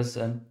also because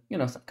a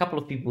couple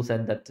of people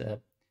said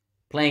that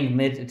playing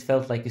mid, it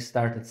felt like you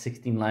start at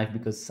 16 life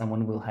because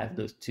someone will have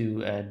those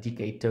two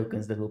decay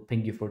tokens that will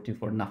ping you for 2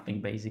 for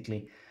nothing,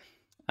 basically.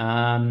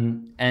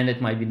 And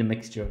it might be the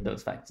mixture of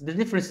those facts. The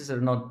differences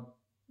are not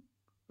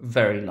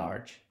very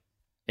large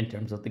in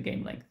terms of the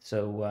game length,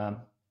 so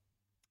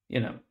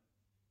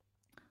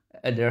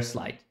they're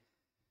slight,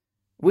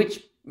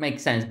 which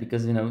makes sense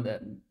because the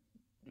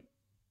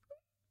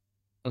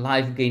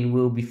life gain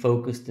will be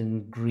focused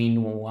in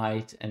green,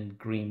 white, and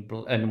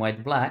and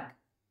white, black.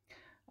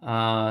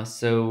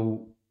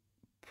 So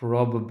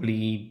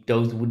probably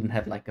those wouldn't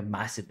have like a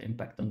massive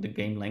impact on the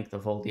game length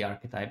of all the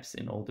archetypes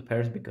in all the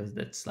pairs because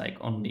that's like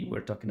only we're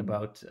talking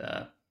about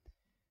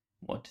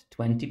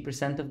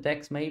 20% of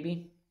decks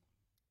maybe.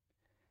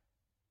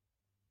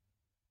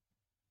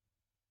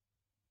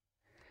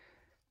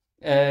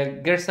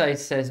 Gersai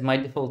says my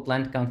default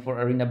land count for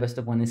Arena Best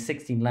of One is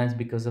 16 lands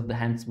because of the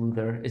hand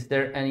smoother. Is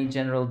there any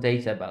general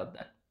data about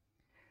that?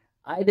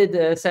 I did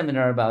a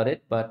seminar about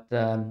it, but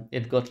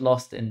it got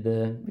lost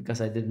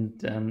because I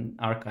didn't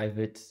archive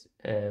it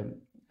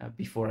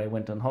before I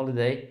went on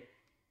holiday.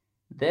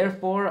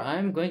 Therefore,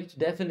 I'm going to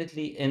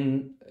definitely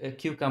in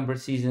Cucumber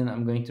season,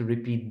 I'm going to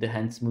repeat the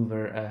hand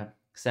smoother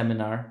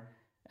seminar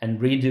and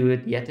redo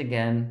it yet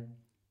again.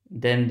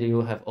 Then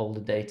you have all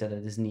the data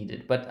that is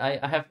needed. But I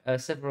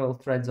have several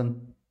threads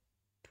on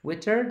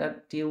Twitter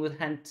that deal with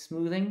hand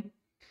smoothing.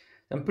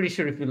 I'm pretty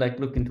sure if you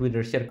look in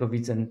Twitter,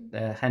 Sierkowicz and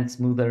hand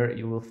smoother,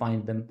 you will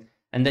find them.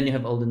 And then you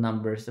have all the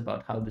numbers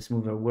about how the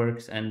smoother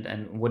works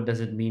and what does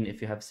it mean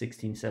if you have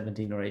 16,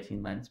 17, or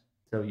 18 lands.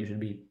 So you should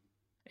be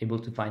able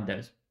to find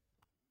those.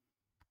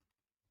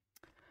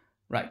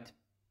 Right.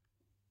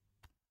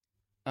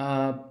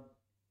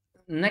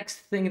 Next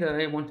thing that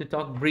I want to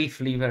talk very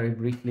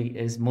briefly,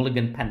 is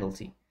mulligan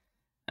penalty.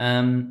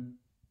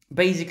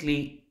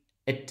 Basically,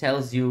 it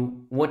tells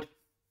you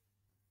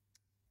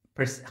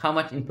how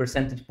much in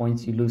percentage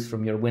points you lose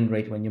from your win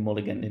rate when you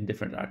mulligan in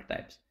different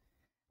archetypes.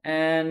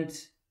 And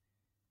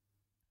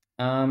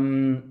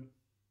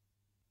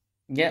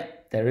yeah,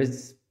 there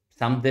is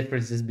some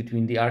differences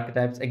between the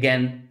archetypes.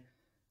 Again,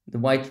 the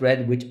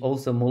white-red, which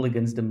also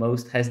mulligans the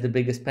most, has the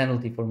biggest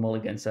penalty for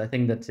mulligan. So I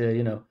think that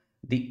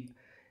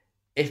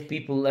if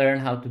people learn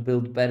how to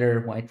build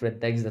better white-red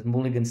decks that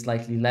mulligan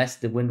slightly less,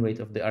 the win rate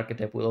of the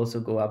archetype will also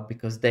go up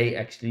because they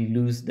actually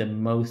lose the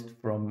most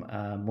from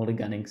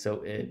mulliganing.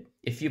 So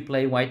if you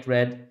play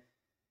white-red,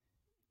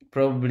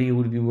 probably it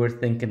would be worth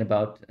thinking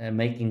about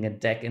making a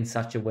deck in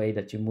such a way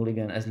that you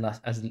mulligan as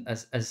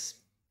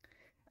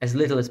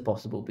little as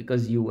possible,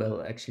 because you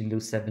will actually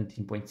lose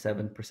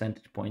 17.7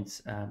 percentage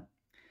points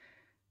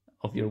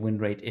of your win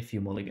rate if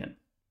you mulligan.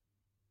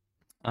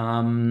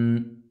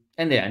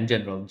 And yeah, in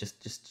general,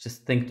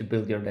 just think to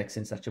build your decks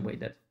in such a way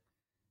that,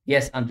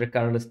 yes, Andre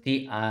Carlos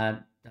T,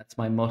 that's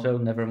my motto,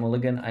 never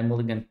mulligan. I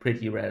mulligan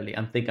pretty rarely.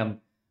 I think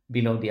I'm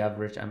below the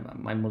average.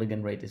 My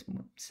mulligan rate is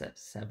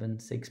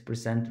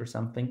 6% or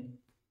something.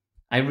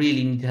 I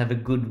really need to have a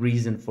good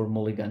reason for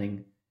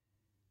mulliganing,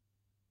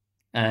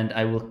 and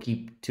I will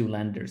keep 2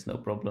 landers, no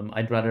problem.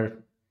 I'd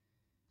rather.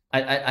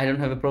 I don't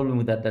have a problem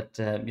with that. That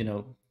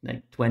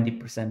like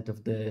 20%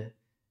 of the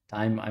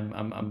time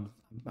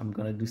I'm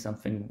gonna do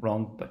something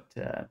wrong, but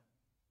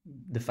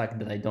the fact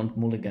that I don't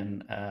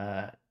mulligan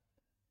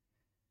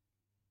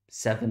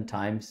 7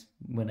 times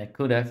when I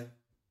could have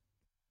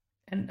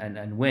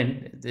and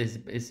win is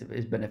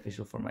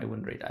beneficial for my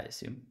win rate, I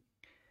assume.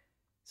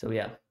 So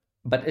yeah,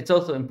 but it's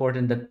also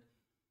important that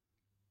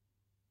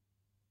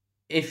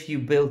if you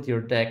build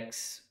your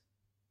decks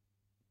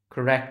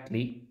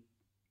correctly,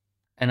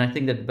 and I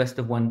think that best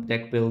of one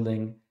deck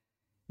building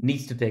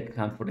needs to take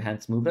account for the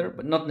hand smoother,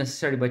 but not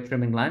necessarily by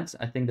trimming lands.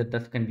 I think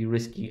that can be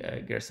risky.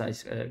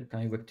 Gersize,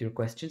 coming back to your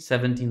question,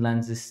 17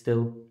 lands is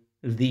still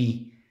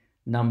the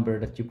number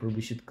that you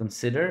probably should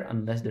consider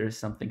unless there is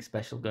something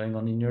special going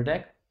on in your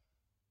deck.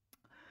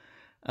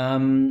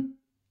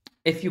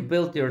 If you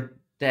build your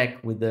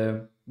deck with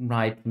the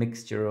right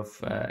mixture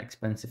of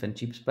expensive and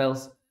cheap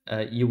spells,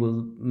 you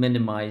will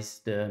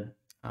minimize the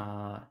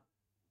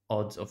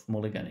odds of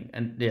mulliganing.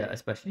 And yeah,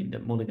 especially the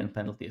mulligan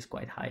penalty is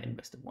quite high in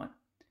best of one,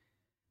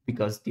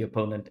 because the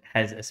opponent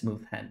has a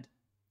smooth hand.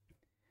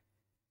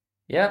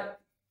 Yeah.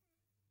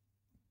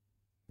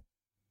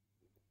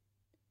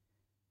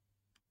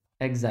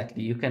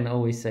 Exactly. You can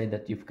always say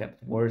that you've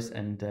kept worse,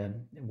 and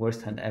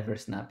worst hand ever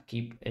snap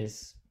keep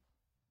is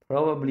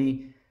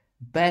probably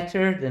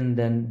better than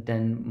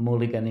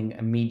mulliganing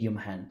a medium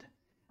hand.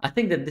 I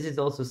think that this is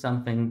also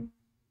something.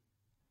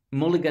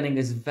 Mulliganing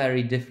is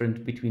very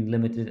different between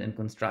limited and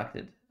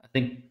constructed. I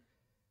think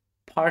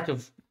part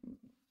of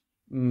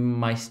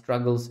my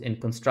struggles in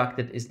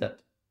constructed is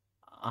that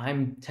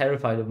I'm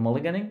terrified of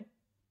mulliganing.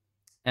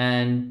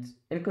 And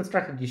in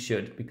constructed, you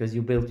should, because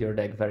you build your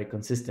deck very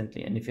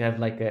consistently. And if you have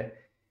like a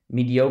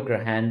mediocre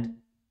hand,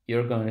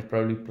 you're going to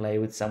probably play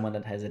with someone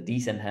that has a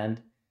decent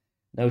hand.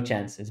 No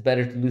chance. It's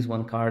better to lose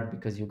one card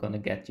because you're going to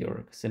get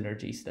your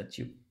synergies that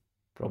you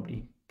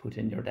probably put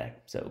in your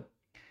deck. So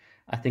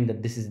I think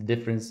that this is the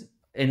difference.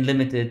 In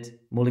limited,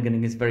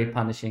 mulliganing is very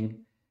punishing,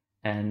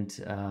 and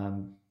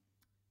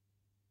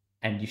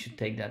you should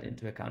take that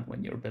into account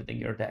when you're building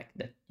your deck,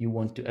 that you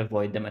want to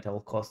avoid them at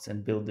all costs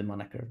and build them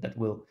on a curve that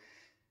will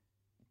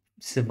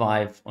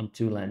survive on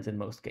 2 lands in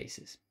most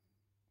cases.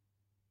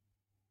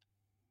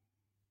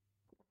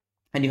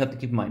 And you have to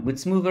keep in mind, with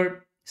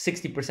Smoother,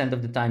 60%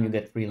 of the time you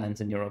get 3 lands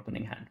in your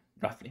opening hand,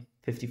 roughly.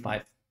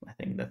 55, I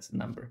think that's the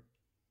number.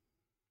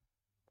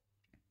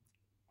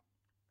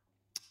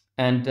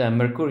 And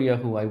Mercuria,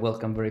 who I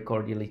welcome very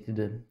cordially to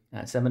the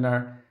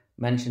seminar,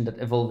 mentioned that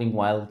evolving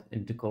wild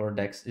into color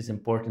decks is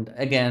important.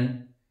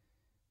 Again,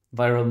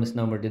 Viral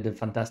Misnomer did a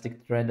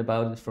fantastic thread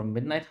about it from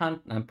Midnight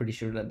Hunt, and I'm pretty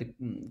sure that the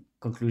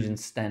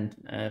conclusions stand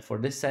for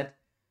this set.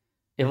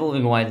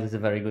 Evolving Wild is a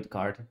very good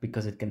card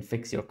because it can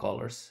fix your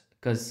colors.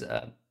 Because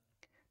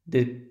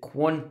the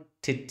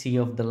quantity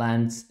of the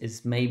lands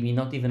is maybe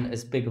not even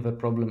as big of a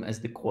problem as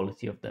the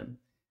quality of them.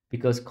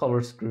 Because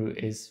color screw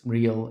is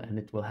real and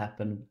it will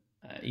happen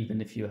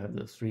even if you have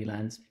those 3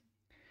 lands.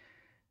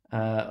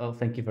 Oh,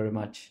 thank you very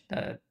much.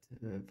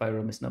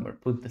 Viral Misnomer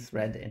put the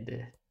thread in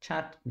the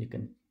chat. You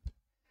can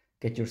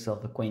get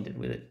yourself acquainted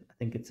with it. I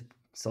think it's a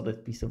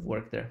solid piece of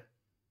work there.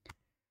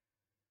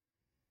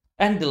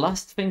 And the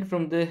last thing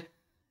from the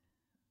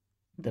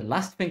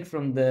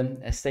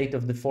state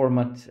of the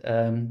format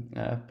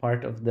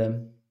part of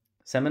the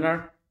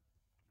seminar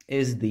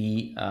is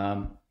the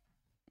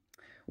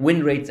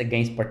win rates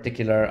against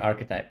particular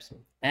archetypes.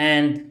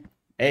 And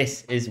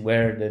this is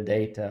where the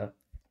data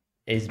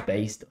is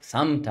based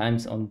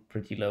sometimes on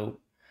pretty low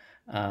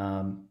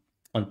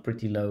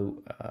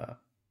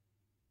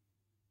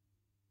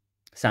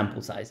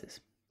sample sizes.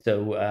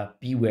 So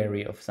be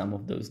wary of some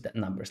of those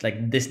numbers.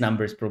 Like this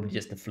number is probably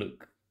just a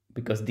fluke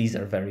because these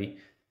are very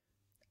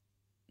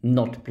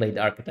not played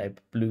archetype,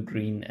 blue,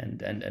 green,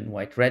 and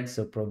white, red.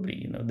 So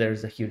probably,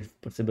 there's a huge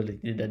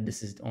possibility that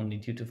this is only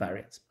due to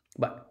variance.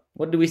 But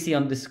what do we see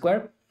on this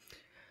square?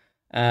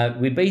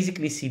 We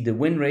basically see the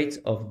win rates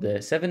of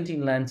the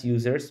 17 lands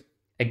users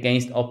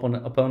against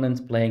opponents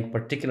playing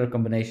particular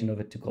combination of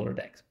a 2-color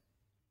decks.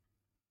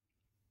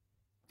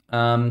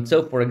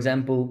 So for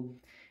example,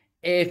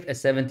 if a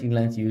 17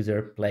 lands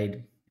user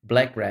played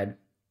black-red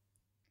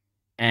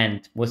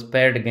and was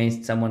paired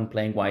against someone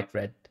playing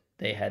white-red,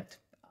 they had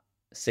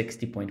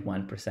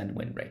 60.1%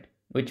 win rate,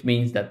 which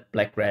means that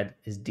black-red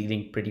is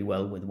dealing pretty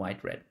well with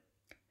white-red.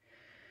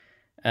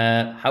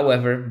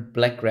 However,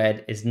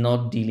 black-red is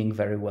not dealing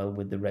very well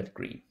with the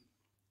red-green.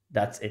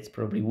 That's its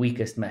probably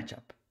weakest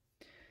matchup.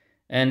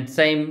 And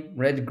same,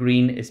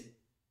 red-green is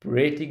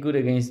pretty good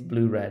against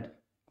blue-red,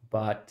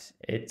 but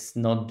it's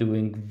not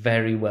doing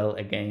very well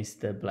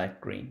against the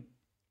black-green.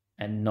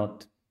 And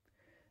not,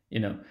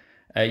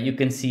 you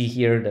can see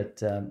here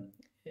that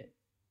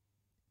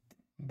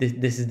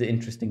this is the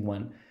interesting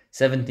one.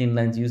 17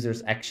 lands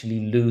users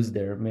actually lose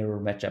their mirror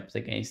matchups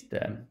against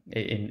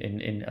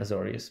in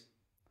Azorius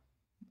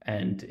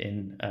and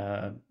in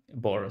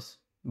Boros,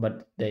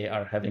 but they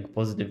are having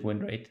positive win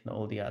rate in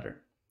all the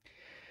other.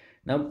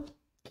 Now,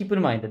 keep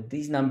in mind that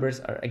these numbers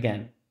are,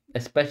 again,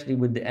 especially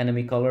with the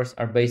enemy colors,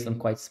 are based on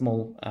quite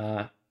small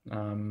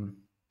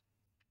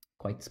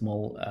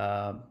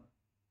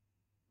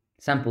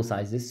sample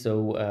sizes.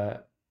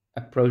 So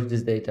approach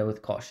this data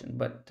with caution.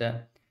 But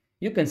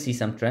you can see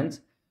some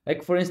trends.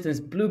 Like for instance,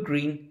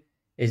 blue-green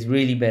is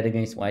really bad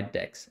against white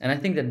decks, and I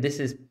think that this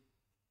is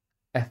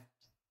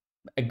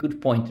a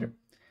good pointer.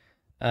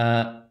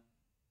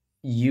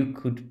 You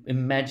could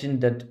imagine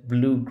that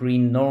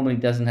blue-green normally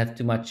doesn't have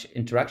too much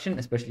interaction,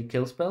 especially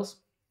kill spells.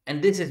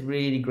 And this is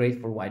really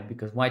great for white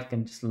because white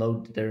can just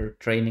load their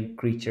training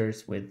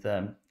creatures with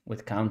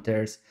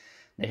counters.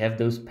 They have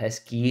those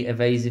pesky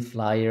evasive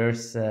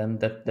flyers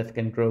that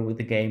can grow with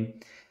the game.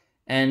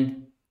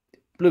 And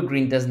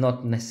blue-green does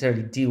not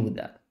necessarily deal with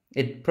that.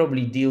 It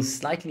probably deals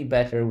slightly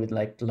better with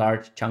like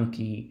large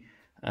chunky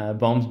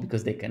bombs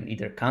because they can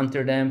either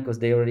counter them because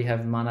they already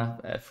have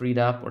mana freed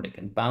up, or they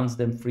can bounce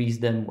them, freeze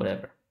them,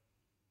 whatever.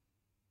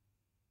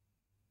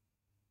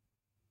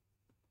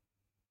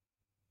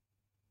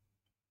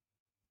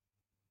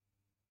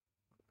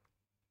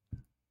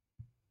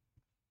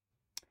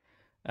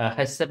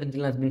 Has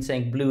 17 Lands been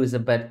saying blue is a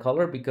bad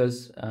color?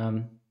 Because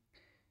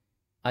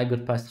I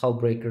got past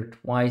Hullbreaker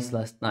twice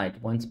last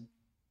night. Once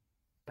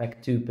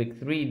pack 2, pick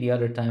 3, the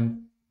other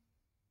time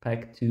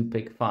pack 2,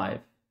 pick 5.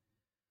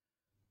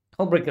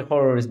 Hullbreaker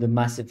Horror is the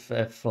massive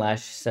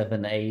flash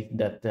 7/8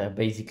 that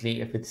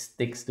basically, if it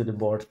sticks to the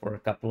board for a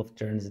couple of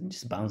turns, it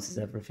just bounces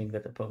everything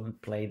that the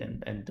opponent played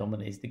and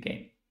dominates the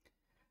game.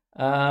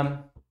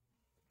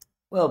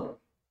 Well,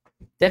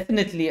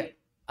 definitely.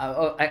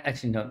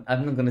 Actually, no,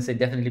 I'm not going to say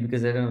definitely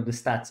because I don't know the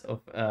stats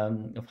of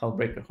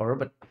Hullbreaker Horror,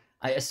 but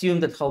I assume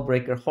that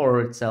Hullbreaker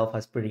Horror itself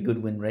has pretty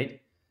good win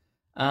rate.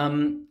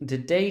 The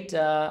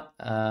data,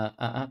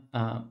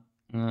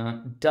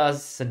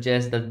 does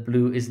suggest that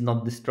blue is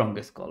not the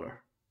strongest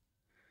color.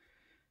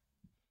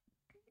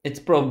 It's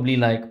probably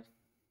like,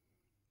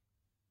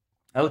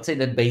 I would say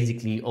that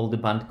basically all the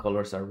band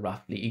colors are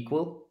roughly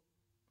equal,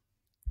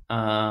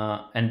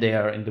 and they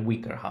are in the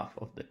weaker half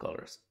of the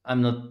colors.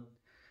 I'm not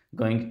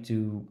going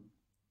to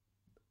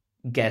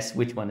guess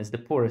which one is the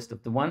poorest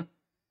of the one.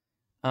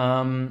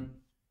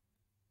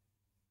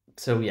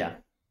 So yeah,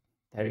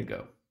 there you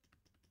go.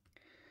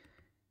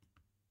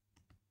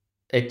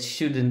 It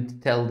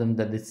shouldn't tell them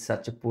that it's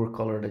such a poor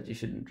color that you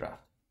shouldn't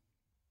draft.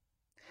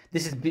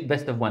 This is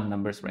best of one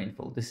numbers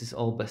rainfall. This is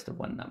all best of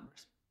one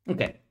numbers.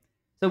 Okay,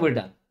 so we're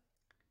done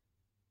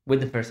with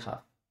the first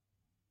half,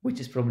 which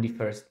is probably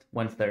first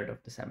 1/3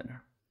 of the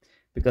seminar,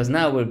 because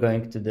now we're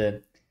going to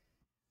the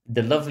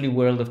lovely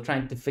world of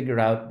trying to figure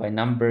out by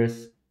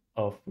numbers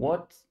of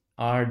what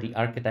are the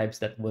archetypes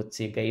that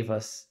WotC gave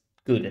us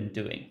good in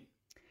doing.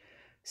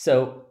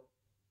 So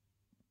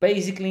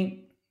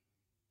basically,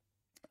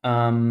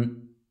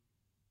 I'm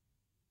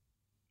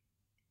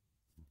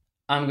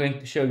going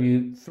to show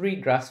you 3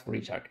 graphs for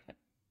each archetype.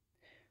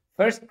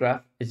 First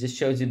graph, it just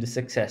shows you the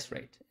success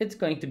rate. It's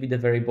going to be the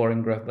very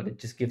boring graph, but it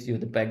just gives you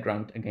the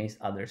background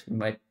against others. We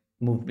might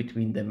move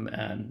between them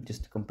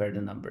just to compare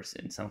the numbers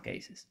in some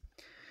cases.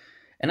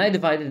 And I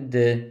divided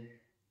the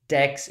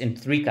decks in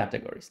 3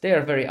 categories. They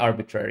are very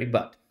arbitrary,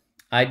 but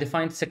I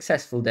defined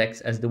successful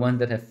decks as the ones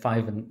that have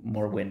 5 and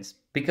more wins,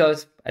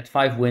 because at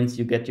 5 wins,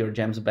 you get your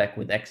gems back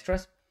with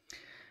extras.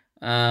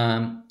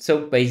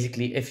 So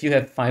basically, if you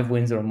have 5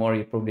 wins or more,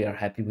 you probably are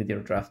happy with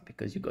your draft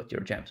because you got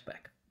your gems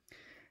back.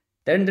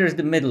 Then there's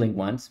the middling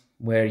ones,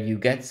 where you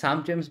get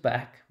some gems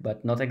back,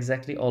 but not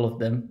exactly all of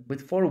them.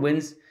 With 4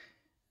 wins,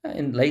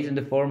 late in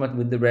the format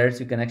with the rares,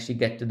 you can actually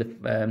get to the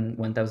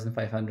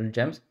 1,500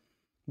 gems,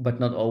 but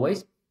not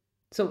always.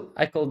 So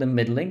I call them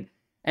middling.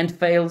 And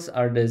fails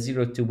are the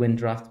 0 to win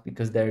draft,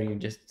 because there you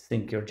just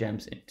sink your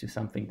gems into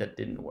something that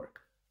didn't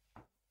work.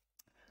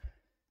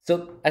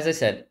 So as I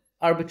said,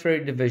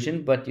 arbitrary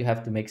division, but you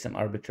have to make some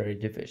arbitrary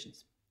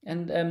divisions.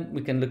 And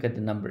we can look at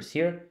the numbers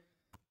here.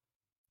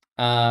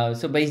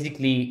 So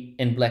basically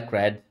in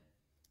black-red,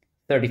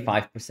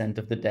 35%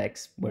 of the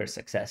decks were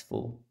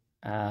successful.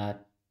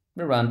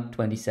 Around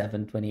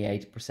 27,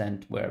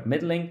 28% were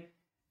middling,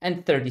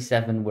 and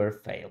 37 were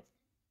failed.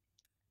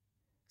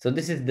 So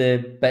this is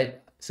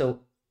so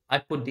I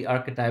put the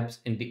archetypes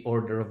in the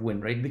order of win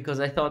rate, because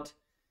I thought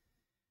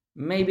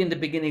maybe in the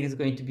beginning it's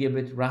going to be a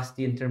bit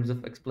rusty in terms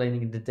of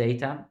explaining the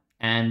data,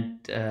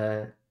 and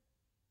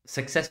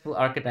successful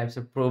archetypes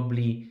are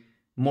probably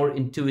more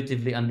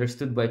intuitively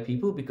understood by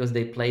people because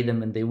they play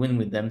them and they win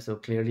with them. So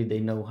clearly they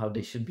know how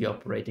they should be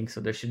operating.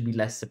 So there should be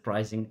less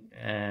surprising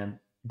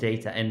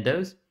data in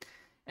those.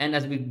 And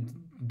as we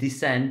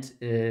descend,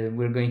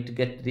 we're going to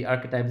get to the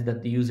archetypes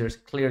that the users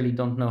clearly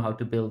don't know how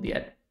to build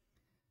yet.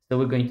 So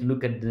we're going to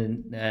look at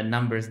the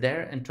numbers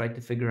there and try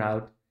to figure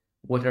out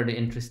what are the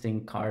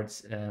interesting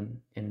cards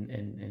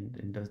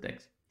in those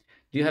decks.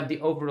 Do you have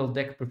the overall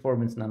deck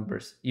performance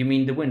numbers? You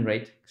mean the win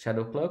rate,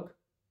 Shadow Cloak?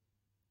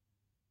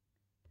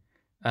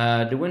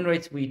 The win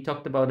rates, we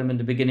talked about them in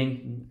the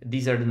beginning.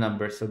 These are the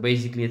numbers. So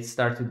basically it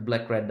starts with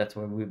black-red. That's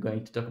why we're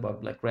going to talk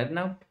about black-red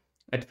now,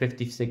 at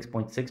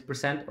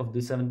 56.6% of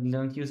the 7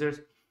 million users.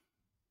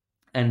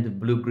 And the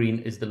blue-green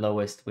is the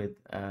lowest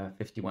with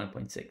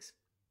 51.6.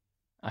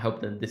 I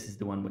hope that this is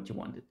the one what you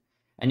wanted.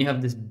 And you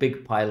have this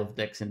big pile of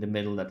decks in the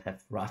middle that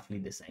have roughly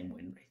the same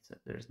win rate. So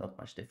there's not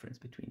much difference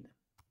between them.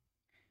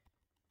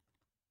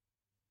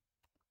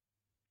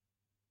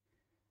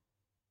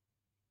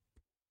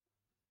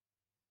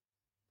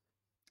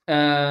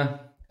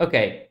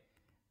 Okay.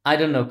 I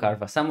don't know,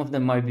 Carva. Some of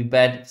them might be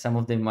bad. Some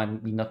of them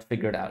might be not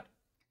figured out.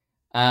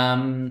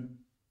 I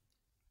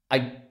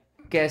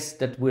guess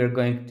that we're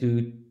going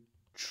to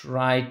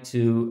try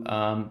to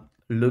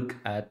look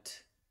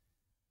at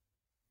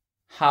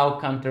how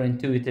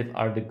counterintuitive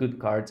are the good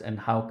cards and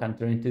how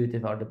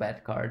counterintuitive are the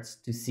bad cards,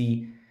 to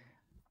see.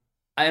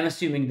 I'm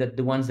assuming that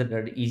the ones that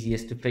are the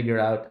easiest to figure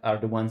out are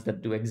the ones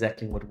that do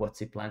exactly what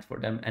WotC planned for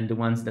them, and the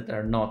ones that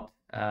are not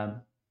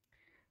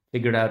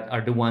figured out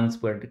are the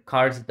ones where the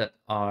cards that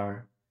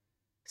are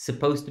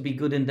supposed to be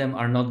good in them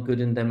are not good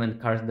in them, and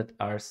cards that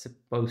are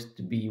supposed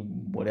to be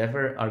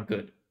whatever are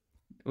good.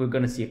 We're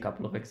going to see a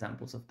couple of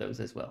examples of those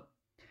as well.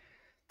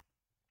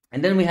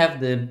 And then we have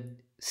the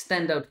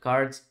standout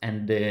cards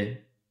and the,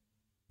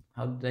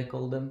 how did I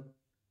call them?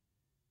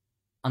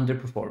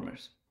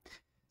 Underperformers.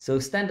 So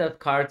standout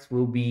cards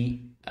will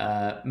be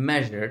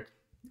measured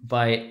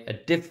by a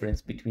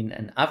difference between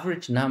an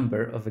average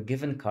number of a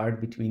given card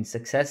between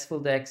successful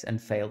decks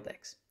and failed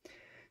decks.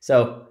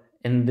 So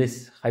in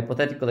this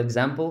hypothetical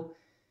example,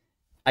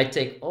 I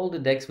take all the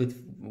decks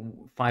with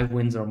 5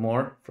 wins or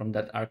more from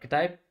that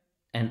archetype,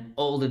 and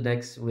all the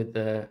decks with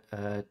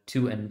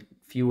 2 and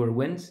fewer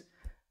wins,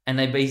 and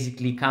I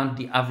basically count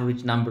the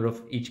average number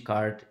of each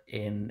card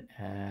in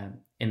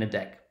a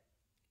deck,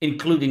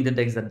 including the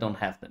decks that don't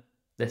have them.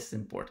 This is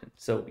important.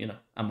 So, you know,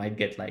 I might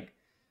get like,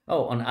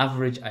 oh, on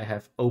average, I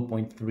have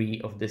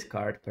 0.3 of this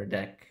card per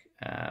deck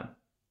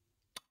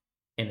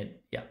in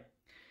it. Yeah.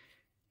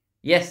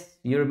 Yes,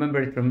 you remember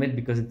it from mid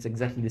because it's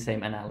exactly the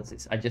same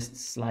analysis. I just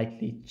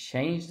slightly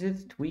changed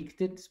it,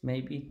 tweaked it,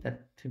 maybe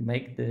that to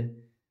make the,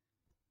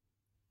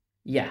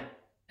 yeah,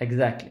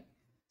 exactly.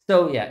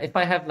 So yeah, if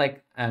I have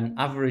like an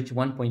average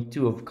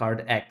 1.2 of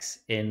card X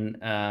in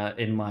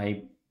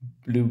my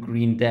blue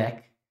green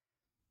deck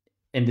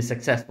in the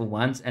successful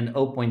ones, and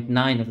zero point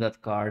 0.9 of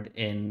that card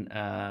in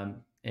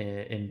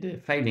the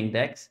failing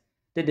decks,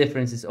 the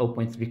difference is zero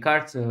point 0.3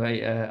 cards. So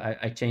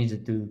I changed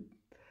it to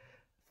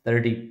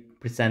 30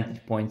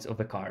 percentage points of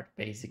a card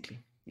basically,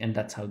 and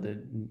that's how the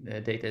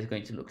data is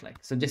going to look like.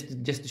 So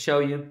just to show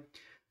you,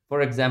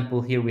 for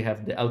example, here we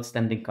have the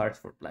outstanding cards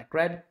for black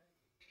red.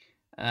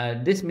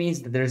 This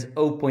means that there's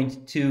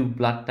 0.2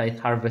 Blood Tithe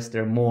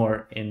Harvester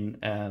more in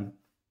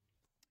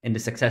the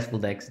successful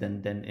decks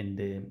than in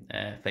the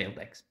failed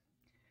decks.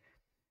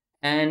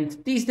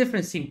 And these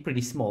differences seem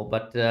pretty small,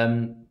 but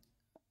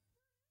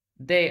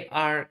they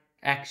are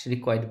actually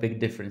quite big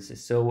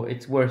differences. So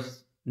it's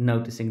worth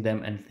noticing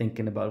them and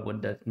thinking about what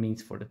that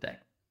means for the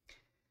deck.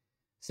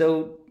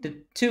 So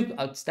the two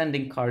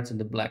outstanding cards in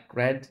the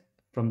black-red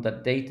from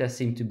that data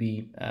seem to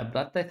be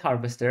Blood Tithe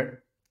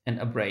Harvester and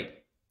Abrade.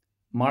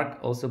 Mark,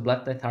 also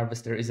Blood Tithe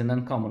Harvester is an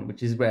uncommon,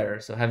 which is rarer.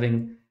 So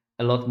having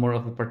a lot more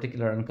of a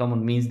particular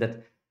uncommon means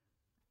that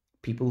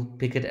people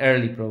pick it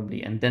early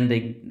probably, and then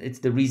it's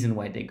the reason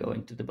why they go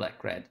into the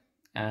black-red.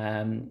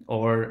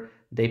 Or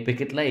they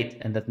pick it late,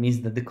 and that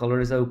means that the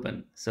color is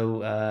open.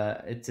 So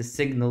it's a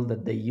signal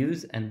that they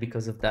use, and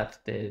because of that,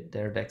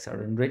 their decks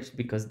are enriched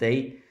because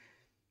they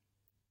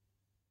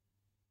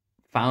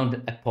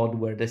found a pod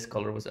where this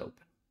color was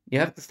open. You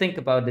have to think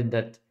about it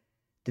that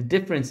the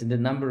difference in the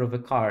number of a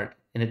card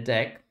in a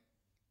deck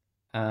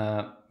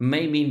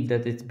may mean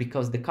that it's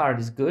because the card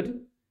is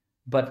good,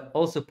 but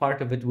also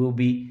part of it will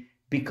be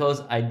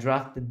because I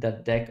drafted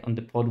that deck on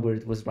the pod where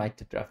it was right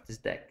to draft this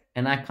deck.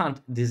 And I can't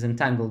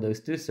disentangle those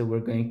two, so we're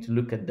going to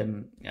look at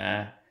them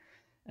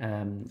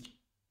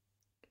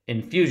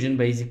in fusion,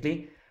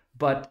 basically.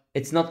 But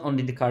it's not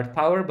only the card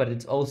power, but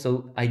it's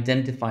also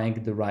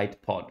identifying the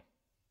right pod.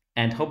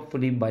 And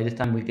hopefully by the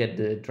time we get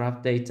the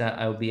draft data,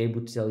 I'll be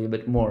able to tell you a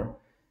bit more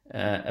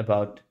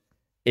about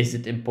is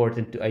it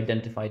important to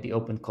identify the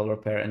open color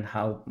pair and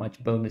how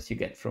much bonus you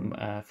get from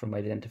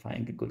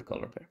identifying a good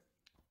color pair.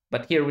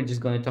 But here we're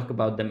just going to talk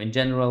about them in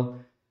general.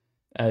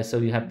 So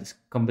you have this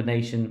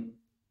combination.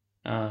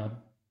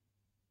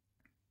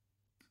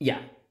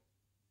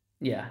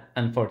 Yeah,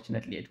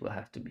 unfortunately it will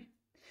have to be.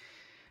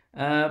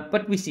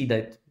 But we see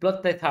that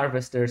Blood Tithe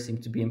Harvester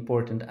seems to be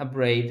important.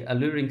 Abrade,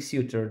 Alluring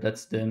Suitor,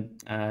 that's the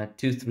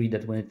 2/3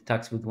 that when it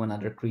attacks with one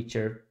other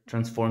creature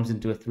transforms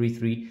into a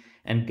 3/3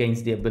 and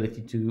gains the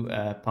ability to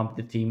pump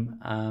the team.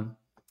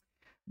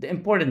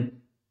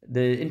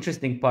 The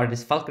interesting part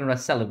is Falconrat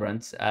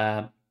Celebrants.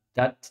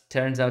 That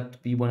turns out to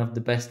be one of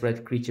the best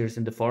red creatures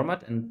in the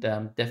format, and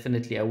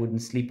definitely I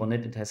wouldn't sleep on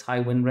it. It has high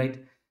win rate.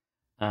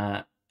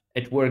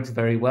 It works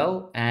very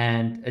well,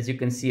 and as you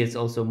can see, it's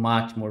also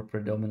much more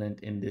predominant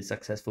in the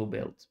successful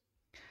builds.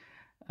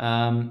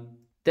 Then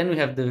we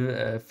have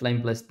the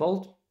Flame Blessed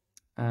Bolt,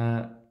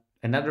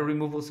 another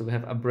removal. So we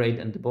have Abrade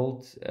and the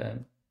Bolt.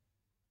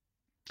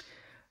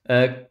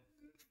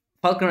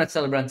 Falconrat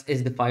Celebrants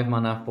is the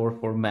 5-mana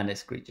 4/4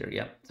 menace creature.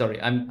 Yeah,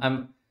 sorry,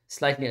 I'm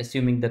slightly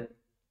assuming that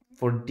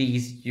for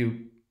these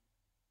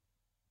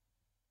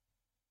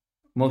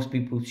most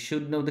people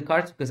should know the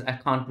cards because I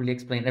can't really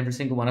explain every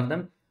single one of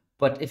them.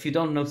 But if you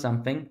don't know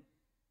something,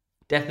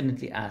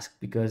 definitely ask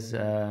because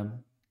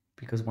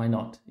why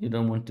not? You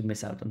don't want to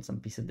miss out on some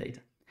piece of data.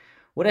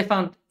 What I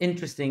found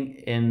interesting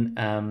in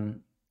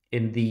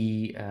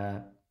the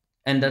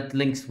and that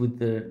links with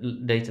the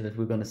data that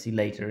we're going to see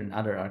later in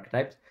other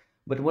archetypes.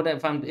 But what I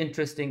found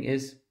interesting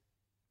is,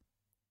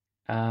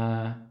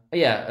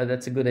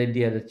 that's a good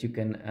idea that you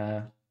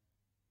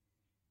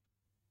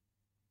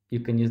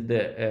can use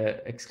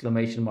the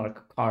exclamation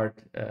mark card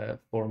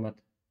format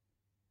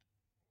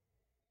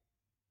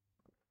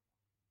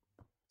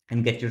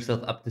and get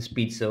yourself up to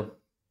speed, so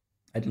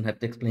I don't have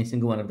to explain a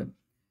single one of them.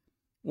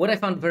 What I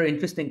found very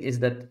interesting is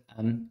that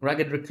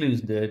Ragged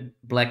Recluse, the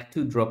black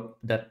 2-drop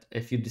that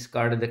if you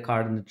discarded a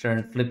card on the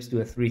turn flips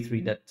to a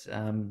 3/3 that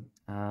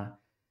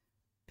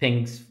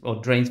pings or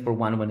drains for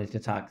 1 when it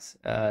attacks.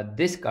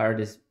 This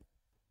card is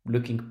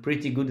looking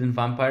pretty good in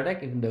Vampire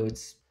deck, even though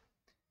it's,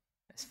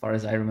 as far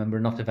as I remember,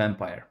 not a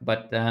vampire.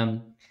 But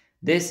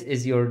this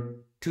is your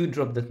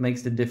 2-drop that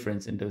makes the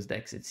difference in those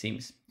decks, it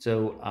seems.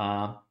 So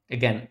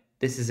again,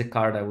 this is a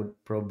card I would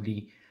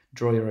probably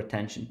draw your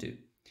attention to.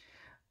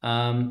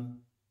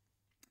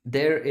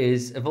 There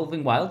is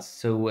Evolving Wilds,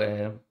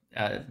 so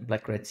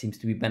Black-Red seems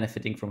to be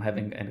benefiting from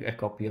having a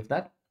copy of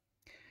that.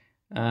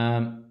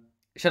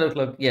 Shadow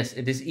Cloak, yes,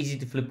 it is easy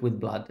to flip with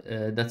blood.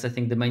 That's, I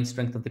think, the main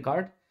strength of the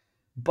card.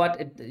 But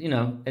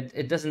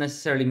it doesn't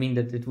necessarily mean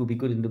that it will be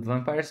good in the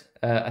vampires.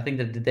 I think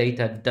that the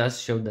data does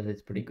show that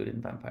it's pretty good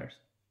in vampires.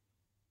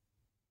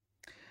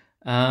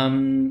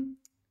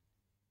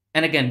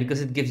 And again,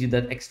 because it gives you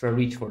that extra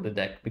reach for the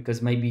deck,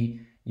 because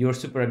maybe you're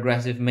super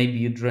aggressive, maybe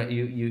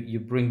you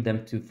bring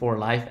them to 4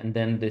 life, and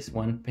then this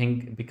one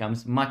ping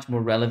becomes much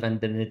more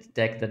relevant than a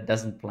deck that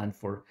doesn't plan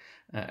for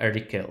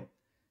early kill.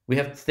 We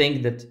have to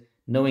think that,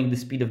 knowing the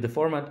speed of the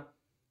format,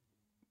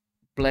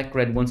 black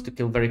red wants to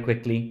kill very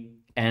quickly,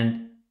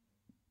 and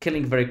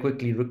killing very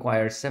quickly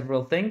requires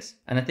several things,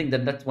 and I think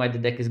that that's why the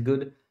deck is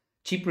good.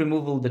 Cheap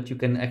removal that you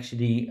can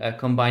actually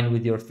combine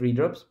with your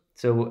 3-drops.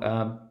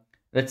 So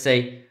let's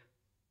say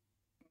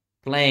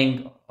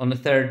playing on the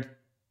third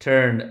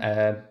turn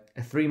a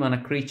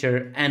 3-mana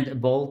creature and a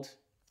bolt,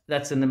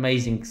 that's an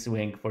amazing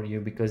swing for you,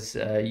 because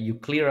you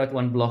clear out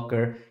one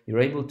blocker, you're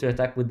able to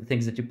attack with the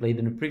things that you played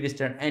in the previous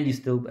turn, and you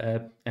still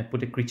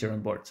put a creature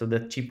on board. So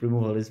that cheap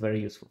removal is very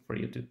useful for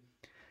you to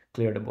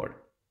clear the board.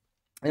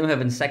 Then we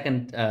have in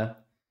second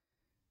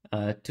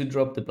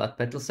 2-drop the Blood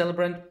Petal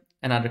Celebrant,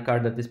 another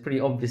card that is pretty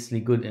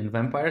obviously good in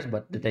Vampires,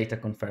 but the data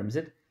confirms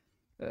it.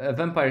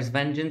 Vampire's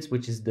Vengeance,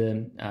 which is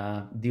the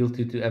deal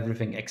 2 to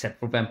everything except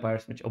for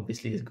vampires, which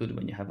obviously is good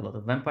when you have a lot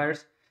of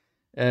vampires.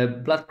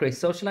 Bloodcraze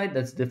Socialite,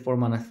 that's the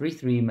 4-mana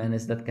 3/3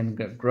 menace that can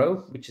grow,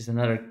 which is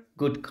another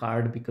good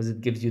card because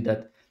it gives you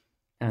that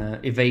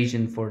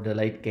evasion for the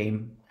late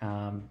game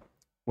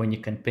when you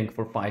can ping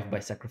for 5 by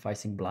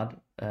sacrificing blood,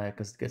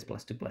 because it gets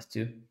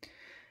 +2/+2.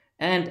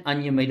 And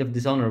Anya Made of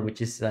Dishonor,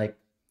 which is like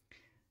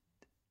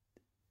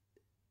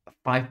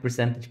 5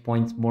 percentage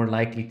points more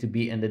likely to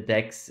be in the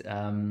decks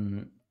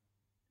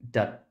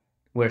that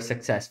were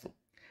successful,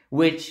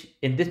 which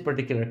in this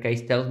particular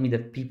case tells me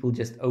that people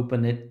just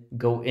open it,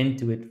 go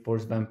into it,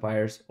 force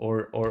vampires,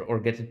 or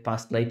get it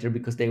passed later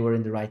because they were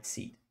in the right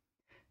seat.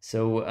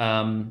 So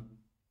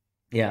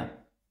yeah,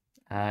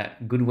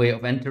 good way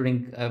of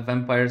entering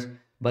vampires,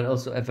 but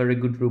also a very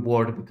good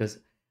reward, because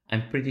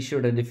I'm pretty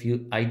sure that if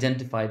you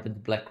identify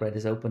that black red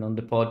is open on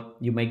the pod,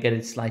 you may get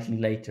it slightly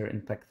later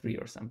in pack 3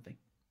 or something.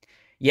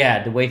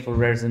 Yeah, the way for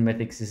rares and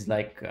mythics is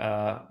like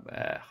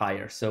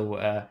higher.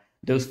 So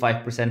those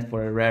 5%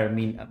 for a rare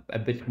mean a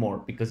bit more,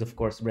 because of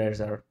course rares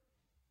are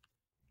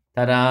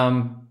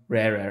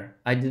rarer.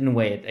 I didn't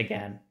weigh it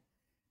again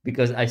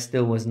because I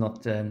still was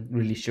not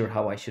really sure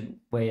how I should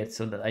weigh it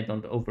so that I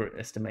don't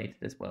overestimate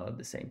it as well at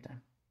the same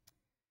time.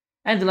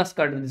 And the last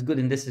card that is good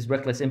in this is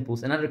Reckless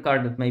Impulse, another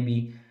card that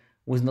maybe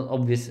was not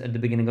obvious at the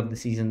beginning of the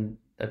season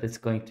that it's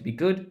going to be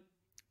good.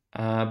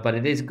 But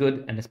it is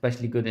good, and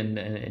especially good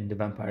in the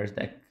vampires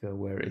deck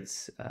where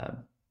it's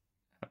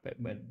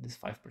this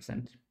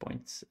 5%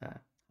 points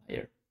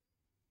higher,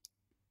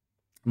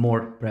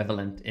 more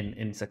prevalent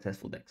in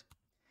successful decks.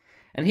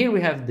 And here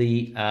we have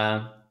the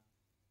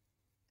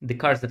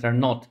cards that are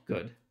not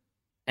good,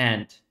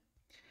 and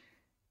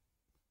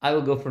I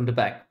will go from the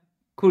back.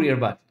 Courier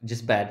Butt,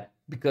 just bad,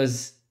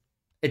 because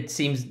it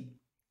seems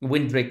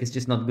Windbreak is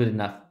just not good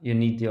enough. You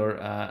need your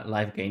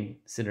life gain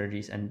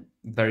synergies, and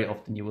very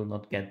often you will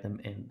not get them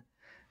in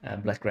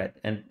Black Red.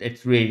 And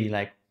it's really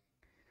like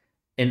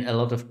in a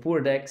lot of poor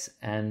decks,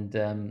 and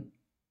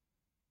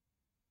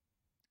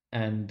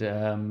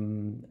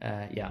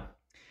yeah.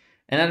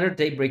 Another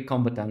Daybreak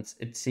Combatants,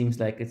 it seems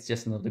like it's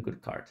just not a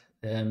good card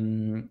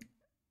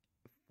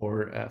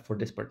for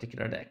this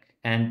particular deck.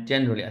 And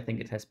generally, I think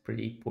it has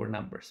pretty poor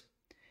numbers.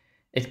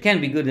 It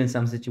can be good in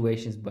some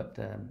situations, but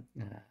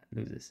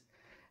loses.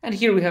 And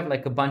here we have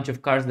like a bunch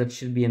of cards that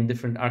should be in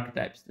different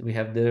archetypes. We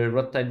have the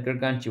Rot-Tide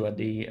Gargantua,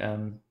 the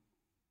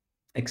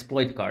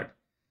exploit card.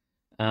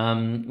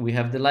 We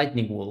have the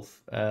Lightning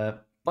Wolf,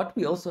 but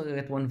we also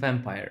get one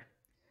vampire.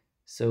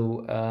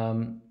 So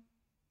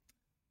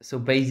so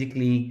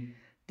basically,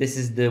 this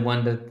is the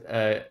one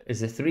that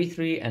is a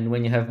 3/3, and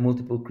when you have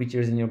multiple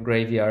creatures in your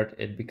graveyard,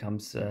 it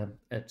becomes a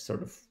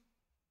sort of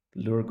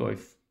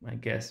Lurgoyf, I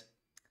guess.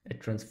 It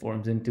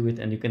transforms into it,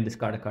 and you can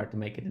discard a card to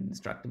make it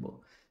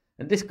indestructible.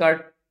 And this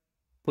card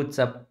puts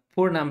up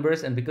poor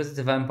numbers, and because it's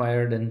a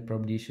vampire, then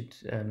probably you should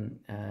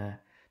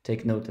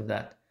take note of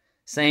that.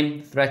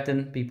 Same,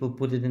 Threaten. People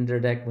put it in their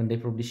deck when they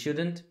probably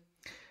shouldn't.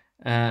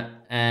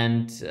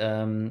 And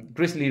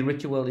Grisly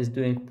Ritual is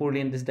doing poorly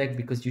in this deck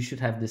because you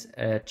should have this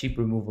cheap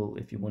removal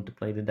if you want to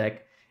play the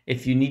deck.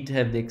 If you need to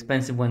have the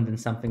expensive one, then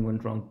something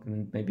went wrong,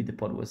 and maybe the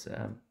pod was...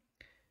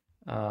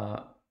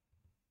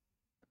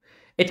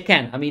 it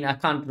can. I mean, I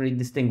can't really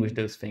distinguish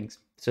those things,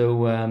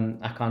 so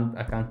I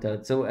can't tell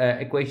it. So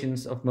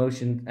Equations of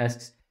Motion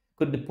asks,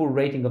 could the poor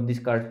rating of these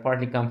cards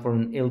partly come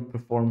from an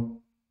ill-performed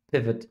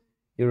pivot?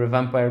 You're a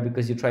vampire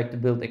because you tried to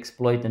build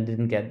exploit and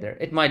didn't get there.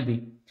 It might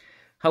be.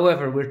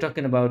 However, we're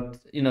talking about,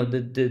 you know,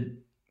 the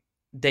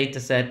data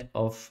set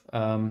of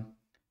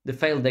the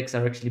failed decks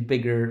are actually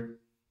bigger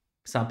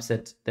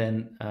subset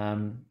than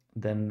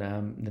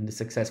the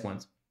success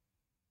ones.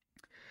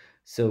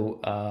 So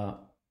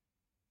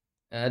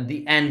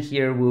the N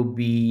here will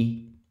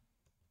be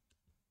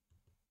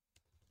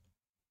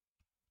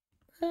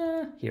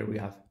here we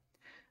have.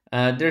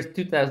 There's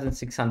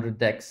 2,600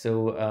 decks,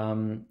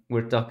 so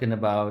we're talking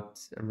about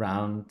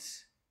around,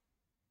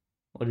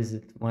 what is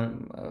it?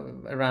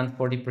 Around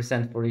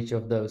 40% for each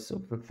of those, so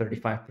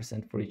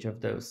 35% for each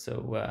of those.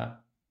 So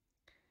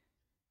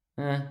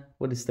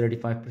What is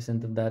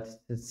 35% of that?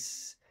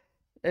 It's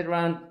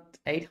around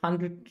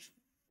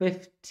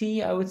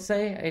 850, I would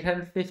say.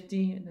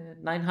 850,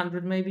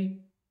 900 maybe.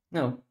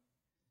 No,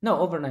 no,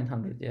 over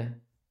 900. Yeah,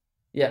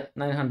 yeah,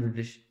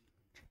 900ish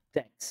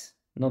decks,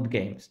 not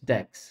games,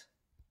 decks,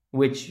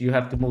 which you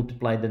have to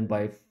multiply then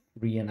by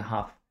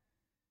 3.5.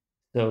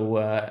 So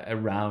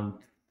around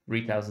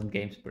 3,000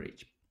 games per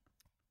each.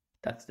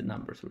 That's the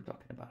numbers we're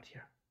talking about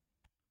here.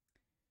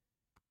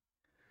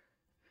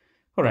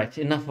 All right,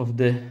 enough of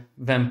the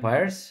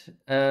vampires.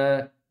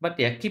 But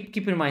yeah,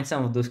 keep in mind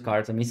some of those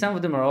cards. I mean, some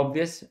of them are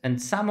obvious,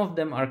 and some of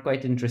them are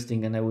quite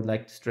interesting. And I would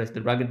like to stress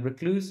the Rugged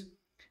Recluse,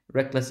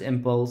 Reckless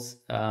Impulse,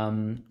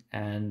 and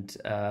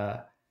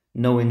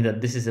knowing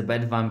that this is a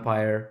bad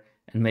vampire,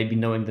 and maybe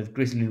knowing that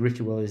Grisly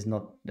Ritual is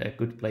not a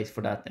good place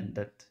for that, and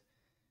that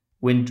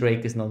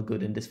Windrake is not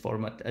good in this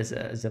format as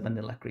a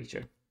vanilla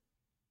creature.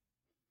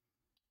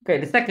 Okay,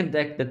 the second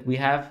deck that we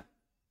have,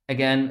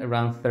 again,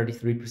 around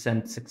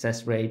 33%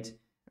 success rate,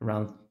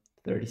 around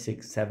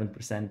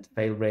 36.7%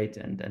 fail rate,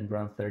 and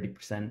around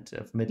 30%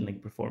 of middling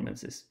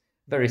performances.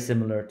 Very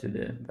similar to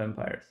the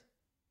vampires.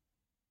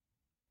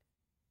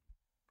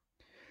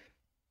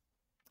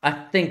 I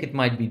think it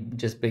might be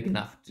just big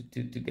enough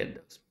to get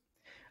those.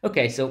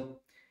 Okay, so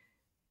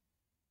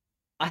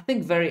I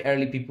think very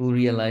early people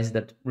realized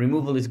that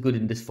removal is good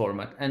in this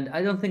format, and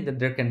I don't think that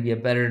there can be a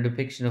better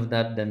depiction of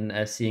that than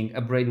seeing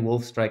Abrade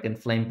Wolfstrike and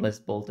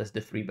Flameblessed Bolt as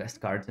the three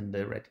best cards in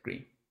the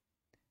red-green.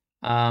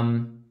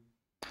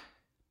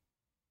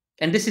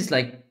 And this is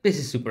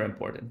super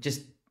important.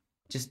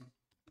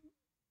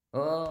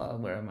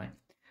 Where am I?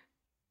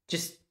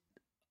 Just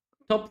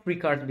top three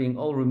cards being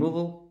all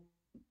removal.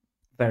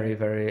 Very,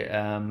 very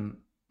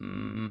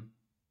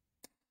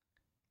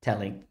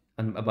telling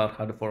about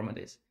how the format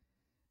is.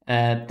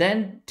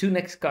 Then two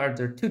next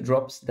cards are two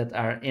drops that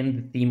are in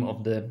the theme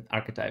of the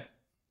archetype,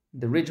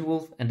 the Ridge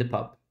Wolf and the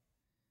Pup.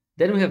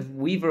 Then we have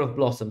Weaver of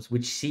Blossoms,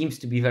 which seems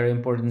to be very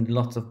important in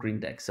lots of green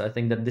decks. So I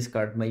think that this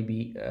card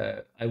maybe,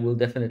 I will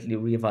definitely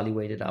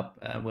reevaluate it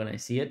up when I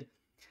see it.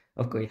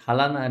 Okay,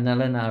 Halana and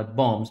Alena are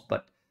bombs,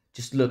 but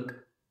just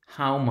look,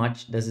 how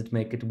much does it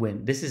make it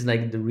win? This is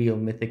like the real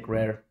mythic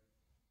rare.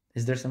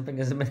 Is there something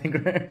as a mythic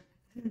rare?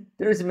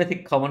 There is a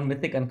mythic common,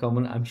 mythic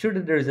uncommon. I'm sure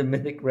that there is a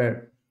mythic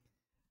rare.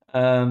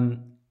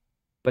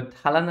 But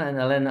Halana and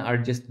Alena are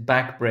just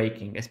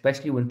backbreaking,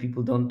 especially when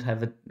people don't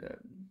have a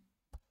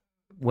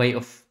way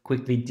of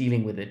quickly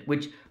dealing with it,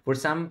 which for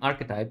some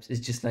archetypes is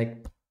just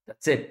like,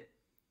 that's it.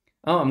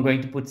 Oh, I'm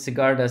going to put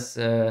Sigarda's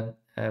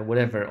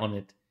whatever on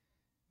it.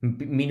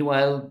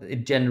 Meanwhile,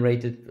 it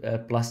generated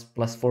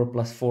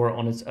 +4/+4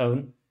 on its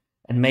own,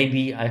 and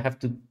maybe I have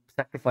to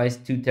sacrifice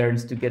 2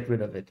 turns to get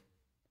rid of it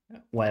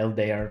while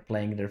they are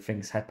playing their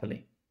things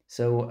happily.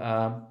 So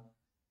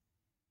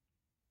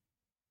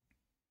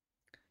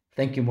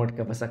thank you, Mort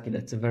Kawasaki.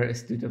 That's a very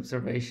astute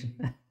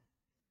observation.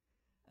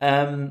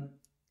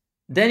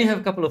 Then you have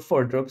a couple of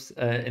 4-drops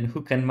in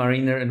Hookan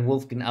Mariner and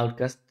Wolfkin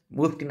Outcast.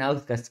 Wolfkin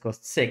Outcast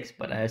costs 6,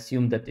 but I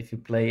assume that if you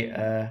play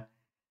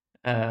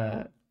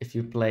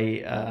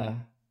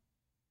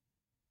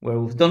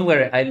Werewolf, don't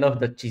worry. I love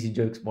that cheesy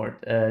jokes,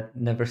 Mort.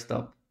 Never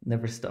stop,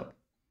 never stop.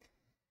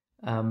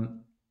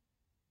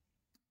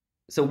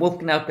 So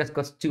Wolfkin Outcast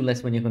costs 2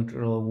 less when you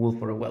control a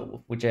wolf or a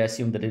werewolf, which I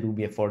assume that it will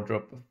be a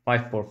 4-drop,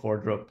 5/4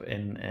 4-drop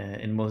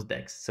in most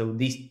decks. So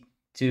these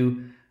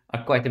two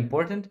are quite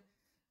important.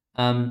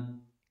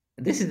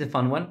 This is the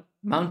fun one.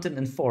 Mountain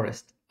and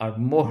Forest are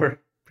more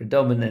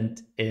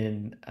predominant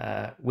in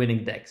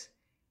winning decks,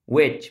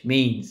 which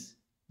means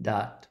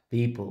that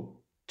people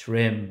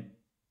trim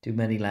too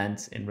many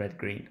lands in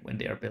red-green when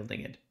they are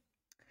building it.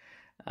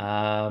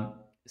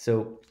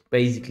 So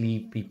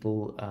basically,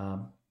 people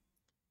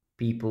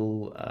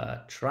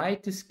try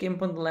to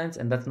skimp on the lands,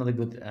 and that's not a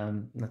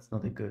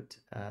good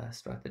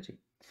strategy.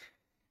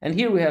 And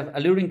here we have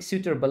Alluring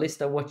Suitor,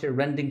 Ballista Watcher,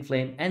 Rending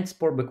Flame, and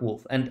Sporbeck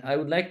Wolf. And I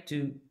would like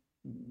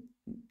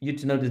you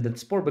to notice that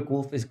Sporbeck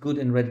Wolf is good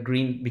in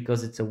red-green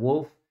because it's a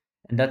wolf,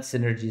 and that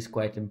synergy is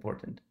quite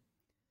important.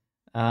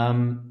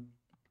 Well,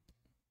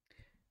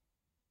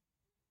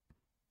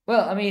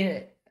 I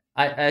mean,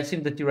 I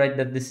assume that you're right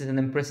that this is an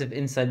impressive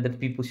insight that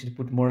people should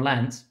put more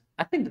lands.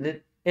 I think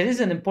that it is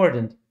an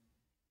important.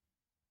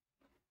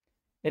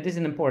 It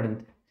isn't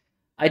important.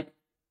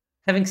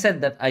 Having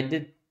said that, I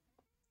did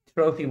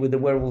trophy with the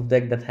werewolf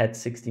deck that had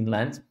 16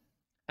 lands,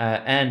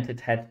 and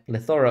it had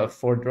plethora of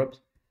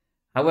 4-drops.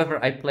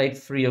 However, I played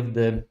 3 of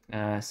the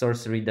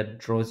sorcery that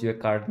draws you a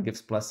card and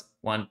gives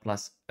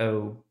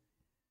 +1/+0.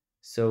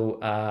 So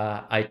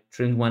I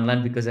trimmed 1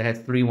 land because I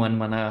had 3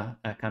 1-mana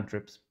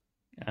cantrips,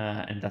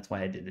 and that's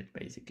why I did it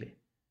basically.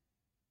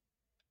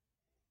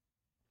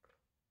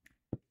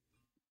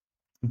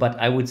 But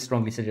I would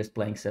strongly suggest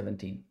playing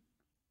 17.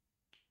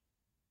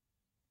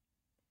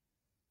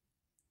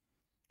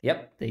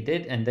 Yep, they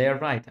did, and they are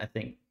right, I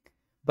think.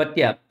 But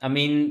yeah, I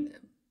mean,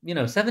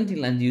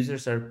 17 land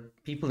users are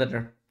people that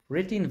are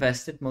pretty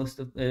invested. Most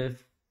of them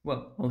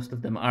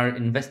are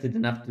invested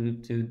enough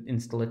to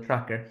install a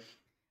tracker.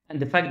 And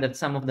the fact that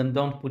some of them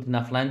don't put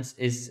enough lands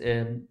is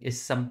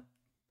some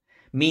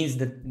means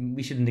that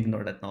we shouldn't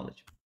ignore that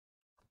knowledge.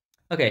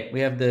 Okay, we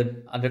have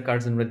the other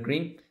cards in red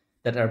green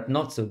that are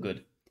not so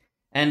good.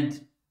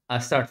 And I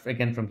start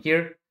again from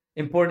here.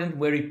 Important,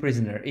 Wary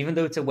Prisoner. Even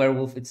though it's a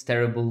werewolf, it's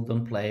terrible.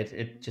 Don't play it.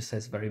 It just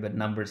has very bad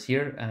numbers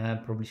here.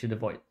 Probably should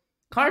avoid.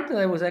 Card that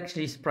I was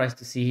actually surprised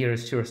to see here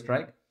is Sure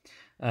Strike.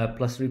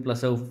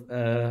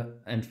 +3/+0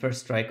 and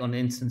first strike on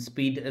instant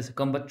speed as a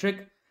combat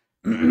trick.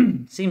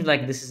 Seems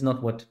like this is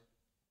not what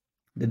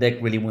the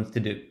deck really wants to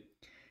do.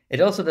 It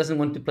also doesn't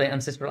want to play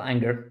Ancestral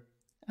Anger.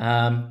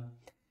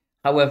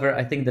 However,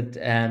 I think that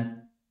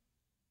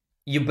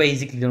you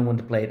basically don't want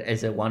to play it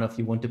as a one-off,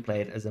 you want to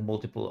play it as a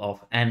multiple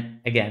of. And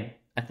again,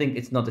 I think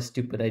it's not a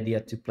stupid idea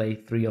to play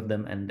 3 of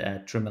them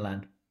and trim a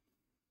land,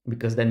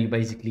 because then you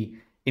basically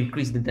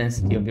increase the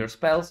density of your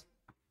spells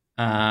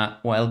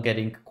while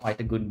getting quite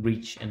a good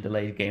reach in the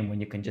late game when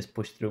you can just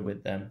push through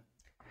with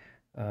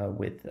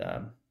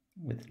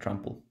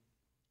trample.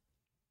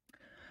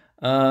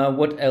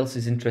 What else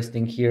is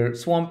interesting here?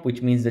 Swamp,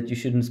 which means that you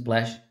shouldn't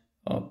splash.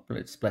 Oh,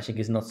 splashing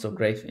is not so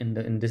great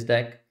in this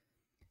deck.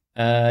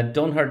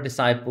 Dawnheart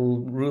Disciple,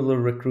 Ruler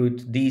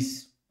Recruit,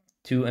 these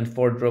 2 and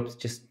 4 drops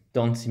just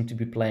don't seem to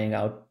be playing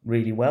out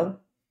really well.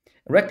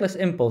 Reckless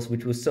Impulse,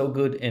 which was so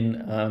good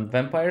in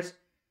Vampires.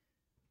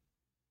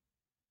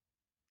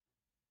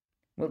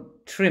 Well,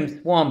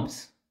 Trim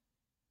Swamps.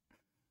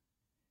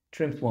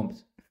 Trim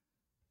Swamps.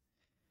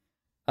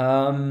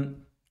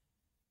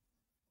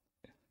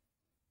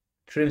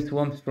 Trim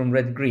Swamps from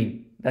red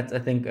green. That's, I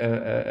think,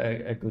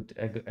 a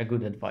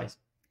good advice.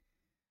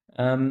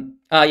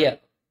 Yeah.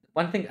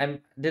 One thing I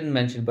didn't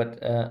mention, but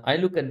I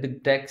look at the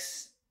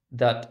decks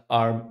that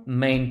are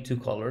main 2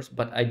 colors,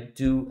 but I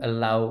do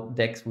allow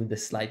decks with a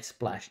slight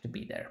splash to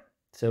be there.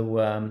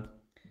 So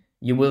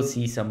you will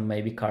see some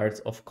maybe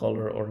cards off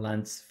color or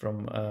lands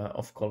from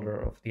off color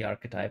of the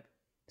archetype.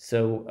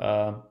 So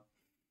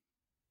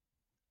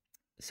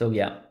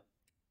yeah.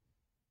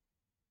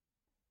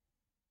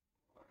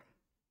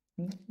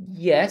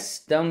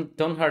 Yes,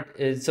 Dawnheart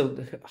is, so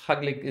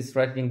Haglik is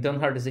writing,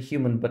 Dawnheart is a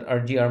human, but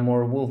RG are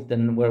more wolf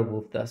than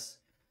werewolf does.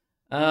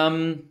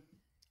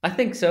 I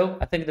think so.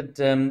 I think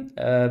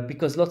that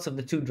because lots of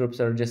the 2 drops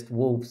are just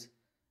wolves,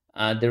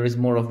 there is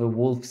more of a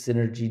wolf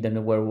synergy than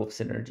a werewolf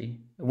synergy.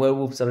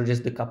 Werewolves are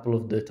just a couple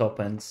of the top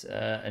ends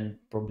and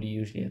probably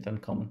usually at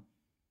uncommon.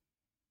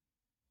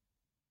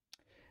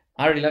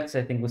 Arilux,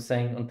 I think, was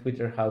saying on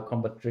Twitter how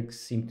combat tricks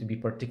seem to be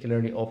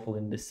particularly awful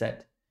in this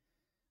set.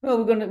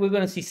 Well, we're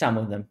gonna see some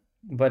of them,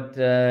 but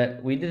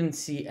we didn't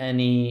see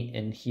any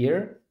in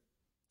here,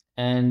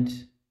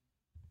 and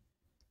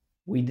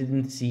we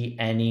didn't see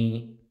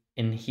any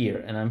in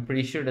here. And I'm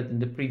pretty sure that in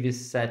the previous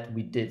set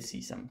we did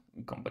see some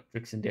combat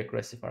tricks in the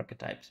aggressive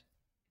archetypes.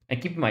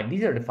 And keep in mind,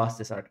 these are the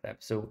fastest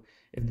archetypes. So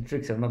if the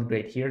tricks are not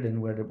great here,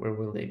 then where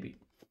will they be?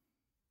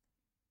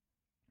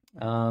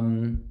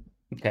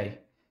 Okay,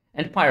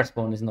 and Fire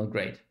Spawn is not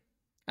great.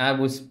 I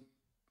was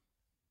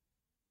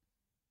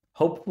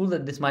hopeful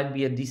that this might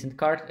be a decent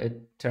card.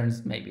 It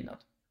turns maybe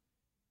not.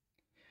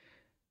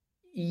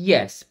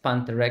 Yes,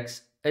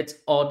 Pantherex. It's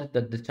odd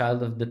that the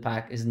Child of the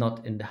Pack is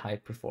not in the high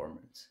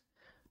performance.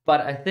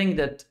 But I think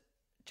that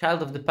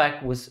Child of the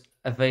Pack was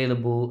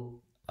available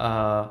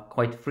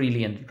quite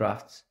freely in the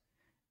drafts.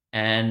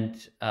 And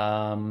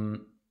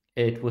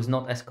it was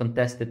not as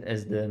contested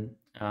as the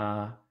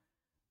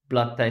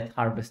Blood Tithe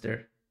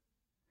Harvester.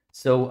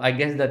 So I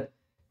guess that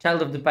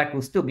Child of the Pack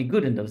will still be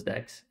good in those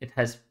decks. It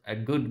has a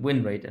good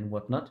win rate and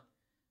whatnot.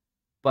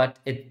 But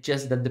it's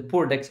just that the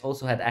poor decks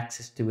also had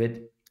access to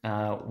it,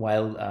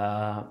 while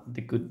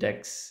the good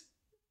decks,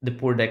 the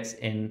poor decks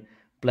in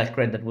Black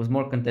Red that was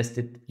more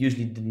contested,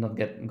 usually did not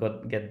get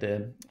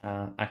the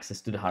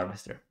access to the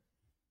Harvester.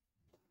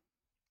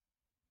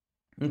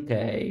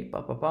 Okay,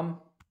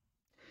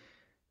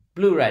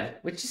 Blue Red,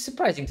 which is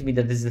surprising to me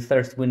that this is the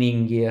 3rd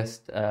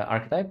winningest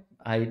archetype.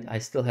 I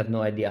still have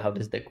no idea how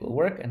this deck will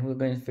work, and we're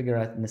going to figure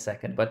out in a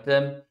second. But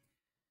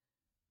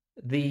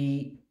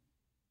the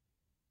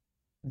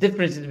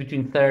differences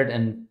between 3rd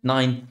and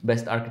 9th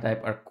best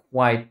archetype are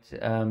quite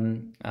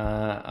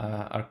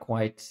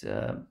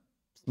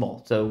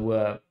small.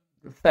 So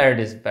 3rd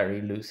is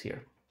very loose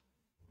here.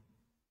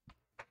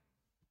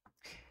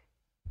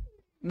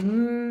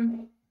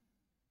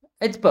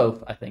 It's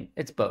both, I think.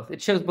 It's both.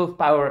 It shows both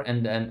power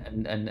and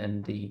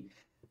the,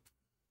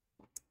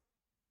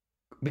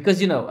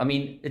 because, you know, I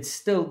mean, it's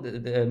still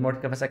the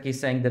Mort Kawasaki is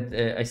saying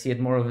that I see it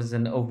more of as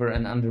an over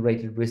and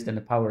underrated risk than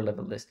a power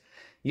level list.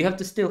 You have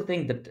to still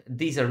think that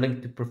these are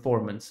linked to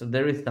performance, so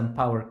there is some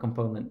power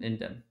component in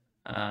them,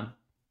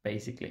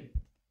 basically.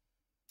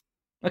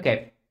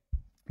 Okay,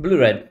 Blue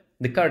Red.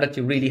 The card that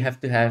you really have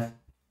to have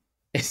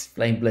is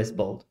Flame Bliss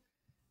Bolt.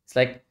 It's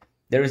like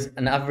there is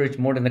an average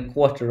more than a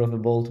quarter of a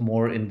bolt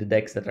more in the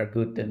decks that are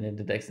good than in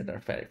the decks that are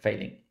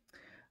failing.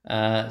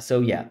 So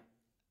yeah,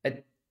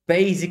 it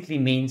basically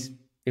means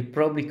you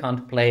probably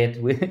can't play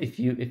it with if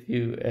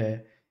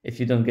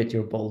you don't get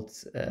your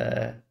bolts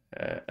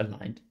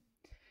aligned.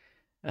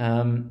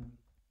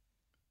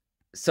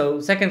 So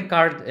second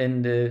card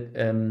in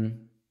the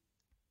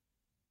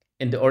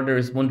order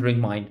is Wandering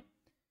Mind,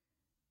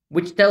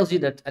 which tells you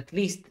that at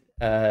least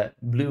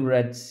blue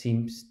red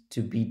seems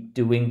to be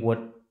doing what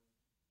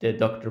the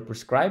doctor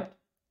prescribed.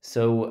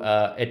 So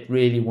it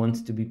really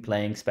wants to be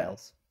playing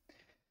spells.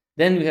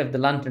 Then we have the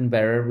Lantern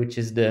Bearer, which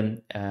is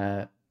the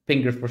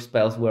Finger for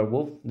Spells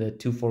Werewolf, the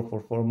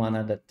 2/4/4/4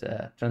 mana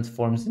that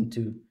transforms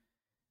into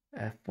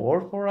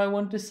 4/4, I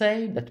want to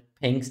say, that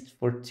pings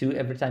for 2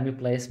 every time you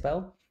play a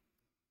spell.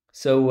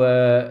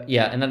 So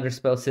yeah, another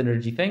spell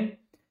synergy thing.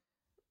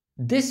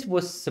 This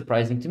was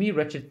surprising to me.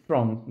 Wretched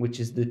Throng, which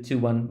is the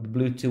 2/1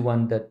 blue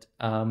 2/1 that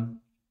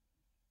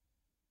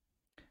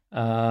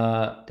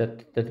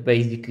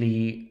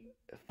basically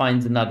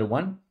finds another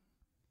one.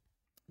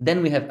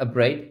 Then we have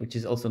Abrade, which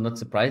is also not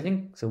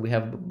surprising. So we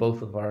have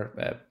both of our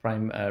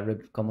prime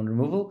common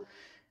removal.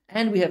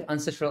 And we have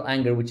Ancestral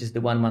Anger, which is the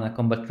 1 mana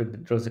combat trick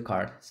that draws a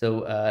card.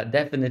 So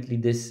definitely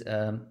this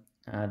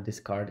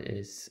card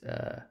is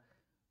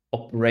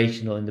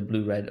operational in the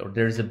blue-red, or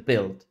there's a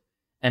build.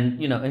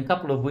 And, in a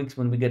couple of weeks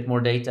when we get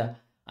more data,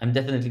 I'm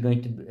definitely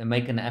going to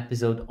make an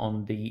episode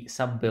on the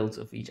sub-builds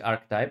of each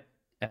archetype,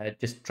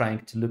 just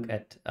trying to look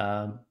at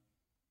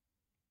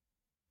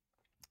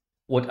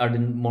what are the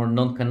more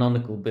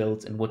non-canonical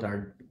builds and what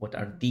are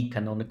the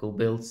canonical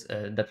builds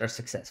that are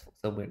successful.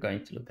 So we're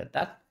going to look at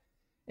that.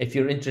 If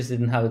you're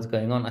interested in how it's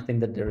going on, I think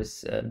that there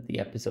is the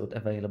episode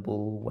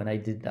available when I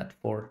did that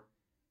for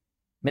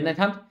Midnight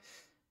Hunt.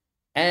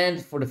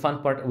 And for the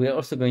fun part, we're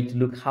also going to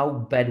look how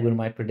bad were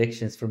my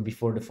predictions from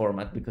before the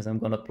format, because I'm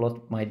going to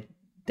plot my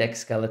deck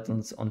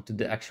skeletons onto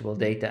the actual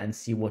data and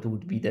see what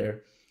would be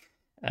their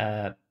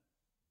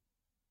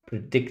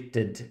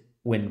predicted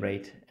win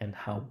rate and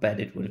how bad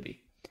it would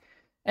be.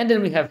 And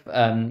then we have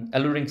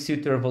Alluring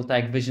Suitor,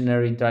 Voltaic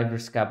Visionary,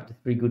 Diver's Scab, the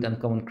 3 good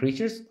uncommon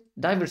creatures.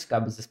 Diver's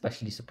Scab is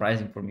especially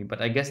surprising for me, but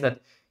I guess that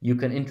you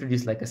can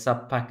introduce like a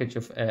sub package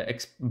of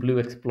blue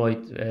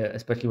exploit,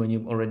 especially when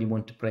you already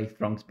want to play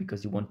Throngs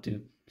because you want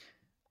to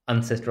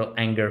Ancestral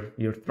Anger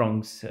your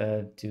Throngs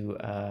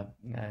to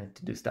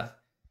do stuff.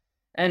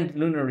 And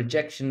Lunar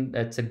Rejection,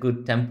 that's a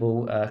good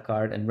tempo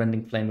card, and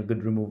Rending Flame, a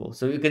good removal.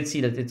 So you can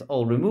see that it's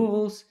all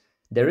removals.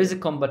 There is a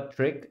combat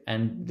trick,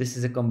 and this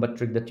is a combat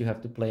trick that you have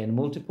to play in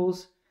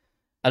multiples.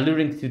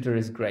 Alluring Tutor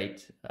is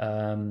great.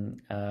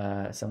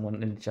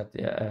 Someone in the chat,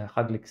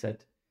 Haglik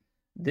said,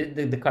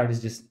 the card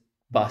is just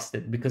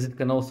busted because it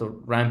can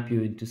also ramp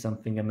you into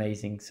something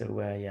amazing.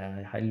 So yeah,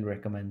 I highly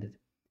recommend it.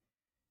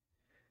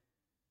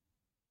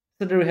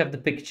 So there we have the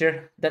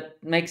picture.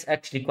 That makes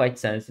actually quite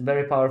sense.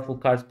 Very powerful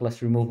cards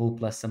plus removal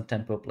plus some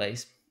tempo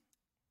plays.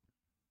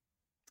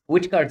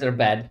 Which cards are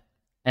bad?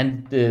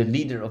 And the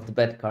leader of the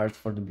bad cards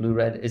for the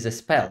blue-red is a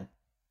spell.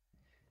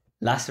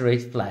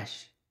 Lacerate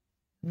Flash.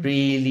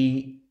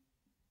 Really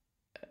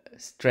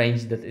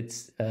strange that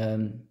it's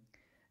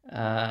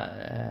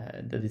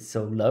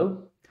so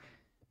low.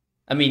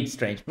 I mean,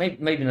 strange.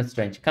 Maybe not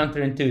strange.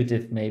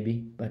 Counterintuitive,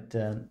 maybe, but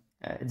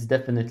it's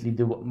definitely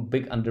the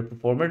big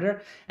underperformer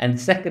there. And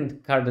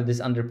second card that is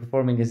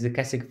underperforming is the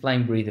Kessig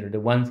Flame Breather, the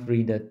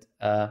 1/3 that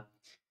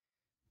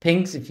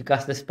pings if you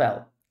cast a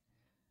spell.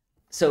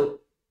 So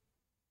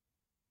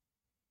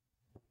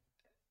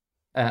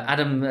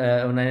Adam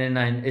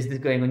 099, is this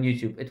going on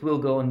YouTube? It will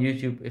go on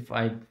YouTube if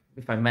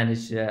I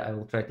manage. I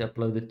will try to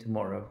upload it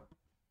tomorrow.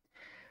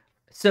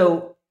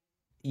 So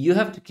you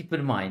have to keep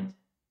in mind,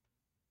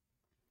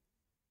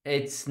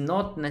 it's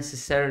not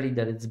necessarily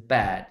that it's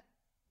bad.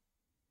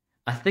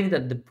 I think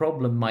that the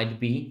problem might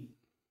be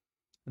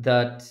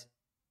that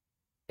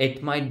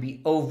it might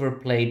be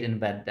overplayed in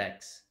bad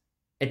decks.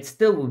 It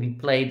still will be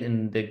played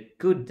in the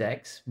good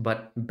decks,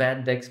 but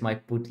bad decks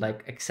might put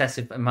like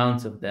excessive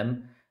amounts of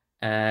them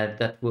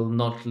that will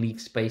not leave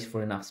space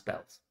for enough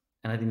spells.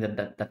 And I think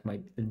that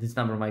might, this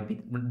number might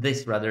be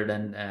this rather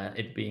than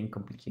it being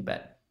completely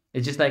bad.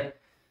 It's just like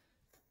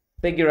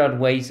figure out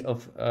ways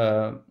of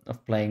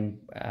playing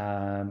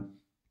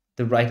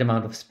the right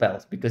amount of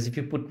spells. Because if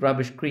you put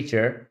rubbish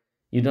creature,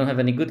 you don't have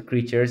any good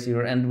creatures.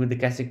 You end with the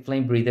Kessig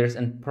Flame Breathers,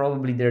 and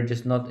probably they're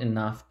just not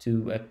enough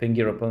to ping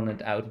your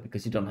opponent out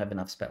because you don't have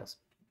enough spells.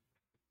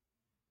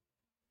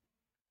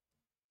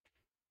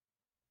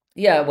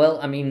 Yeah, well,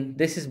 I mean,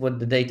 this is what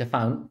the data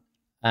found.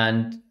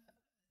 And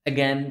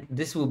again,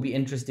 this will be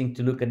interesting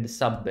to look at the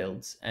sub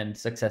builds and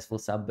successful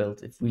sub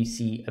builds. If we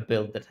see a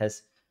build that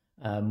has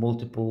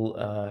multiple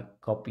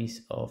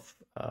copies of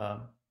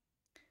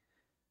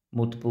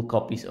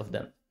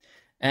them.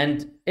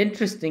 And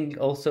interesting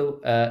also,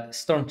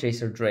 Storm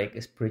Chaser Drake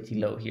is pretty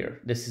low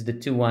here. This is the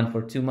 2/1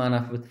 for 2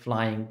 mana with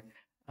flying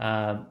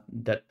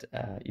that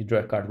you draw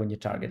a card when you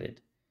target it.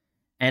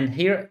 And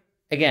here,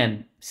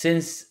 again,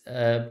 since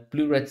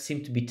blue-red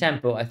seem to be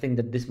tempo, I think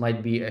that this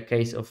might be a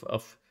case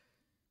of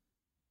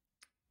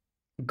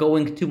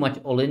going too much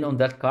all in on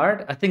that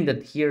card. I think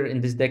that here in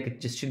this deck, it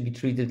just should be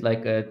treated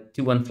like a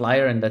 2/1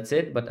 flyer and that's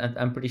it. But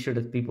I'm pretty sure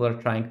that people are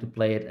trying to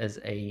play it as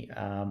a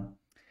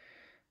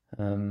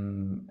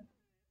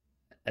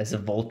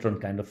Voltron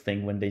kind of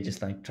thing when they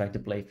just like try to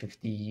play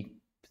 50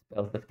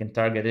 spells that can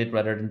target it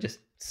rather than just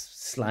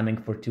slamming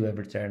for 2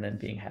 every turn and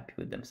being happy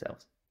with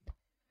themselves.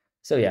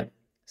 So yeah,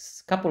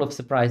 couple of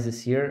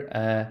surprises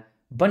here.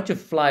 Bunch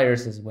of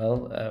flyers as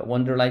well.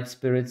 Wonderlight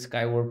Spirit,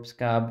 Skywarp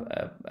Scab,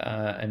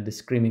 and the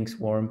Screaming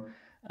Swarm.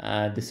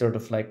 The sort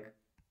of like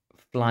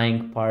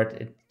flying part,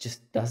 it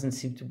just doesn't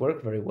seem to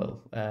work very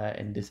well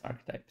in this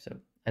archetype. So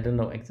I don't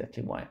know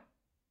exactly why.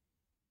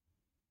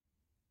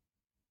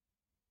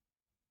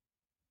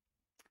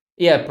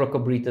 Yeah,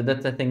 Procobrita.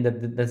 That's I think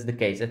that's the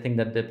case. I think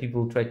that the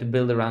people try to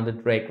build around the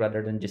Drake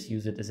rather than just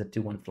use it as a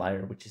 2/1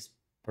 flyer, which is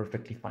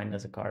perfectly fine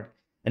as a card.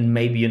 And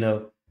maybe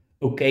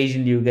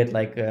occasionally you get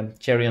like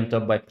cherry on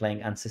top by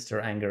playing Ancestor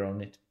Anger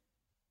on it.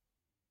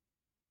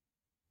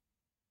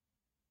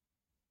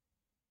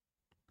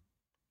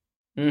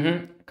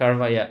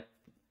 Carva, yeah.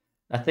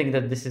 I think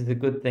that this is the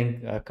good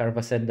thing.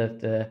 Carva said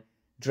that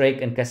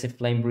Drake and Cassive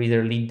Flame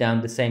Breather lead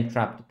down the same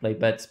trap to play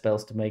bad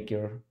spells to make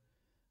your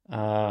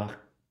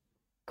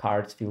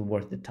cards feel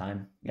worth the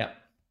time. Yeah.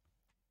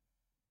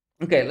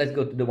 Okay, let's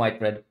go to the white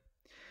red.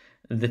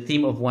 The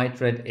theme of white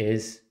red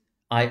is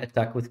I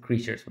attack with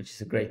creatures, which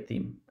is a great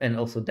theme, and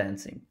also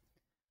dancing.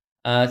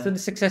 So the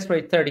success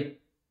rate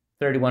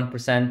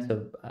 31%,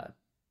 so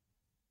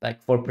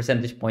like 4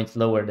 percentage points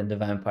lower than the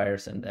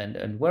vampires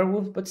and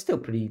werewolves, but still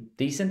pretty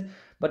decent.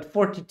 But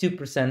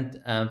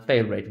 42%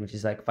 fail rate, which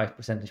is like 5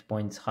 percentage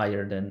points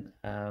higher than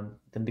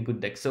the good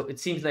deck. So it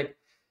seems like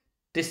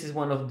this is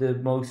one of the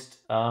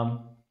most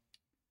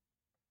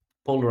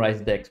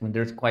polarized decks when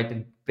there's quite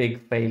a big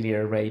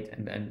failure rate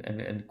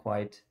and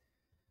quite.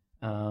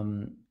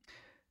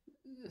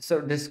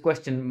 So this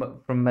question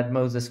from Matt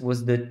Moses,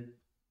 was the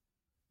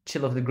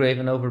Chill of the Grave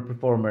an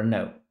overperformer?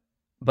 No,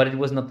 but it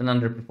was not an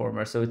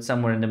underperformer, so it's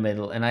somewhere in the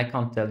middle, and I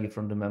can't tell you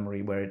from the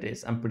memory where it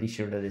is. I'm pretty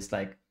sure that it's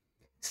like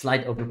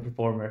slight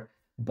overperformer,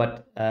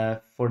 but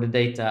for the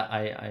data,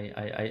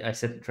 I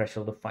set a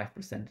threshold of 5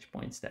 percentage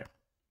points there.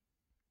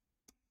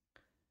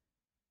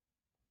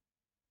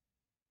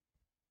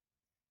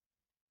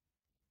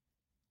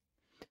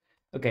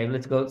 Okay,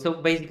 let's go. So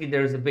basically,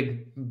 there's a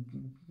big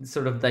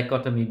sort of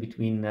dichotomy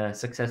between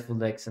successful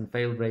decks and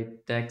failed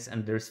rate decks,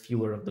 and there's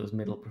fewer of those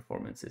middle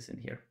performances in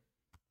here.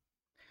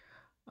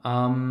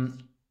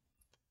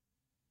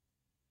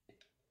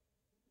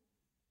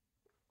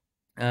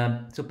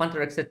 So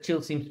Panther said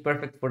chill seems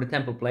perfect for the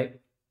tempo play,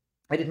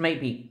 and it may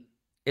be,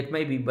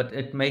 but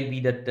it may be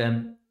that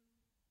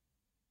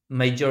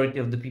majority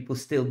of the people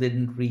still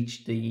didn't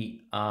reach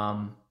the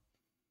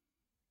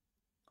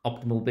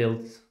optimal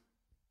builds,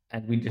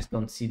 and we just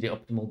don't see the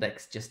optimal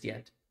decks just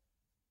yet.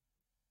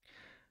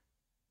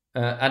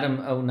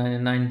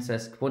 Adam099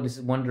 says, what is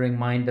Wandering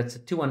Mind? That's a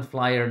 2/1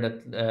 flyer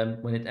that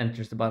when it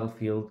enters the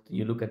battlefield,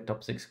 you look at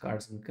top 6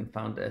 cards and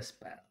confound a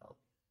spell.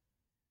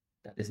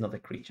 That is not a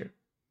creature.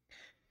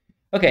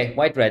 Okay,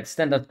 white-red,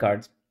 standout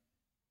cards.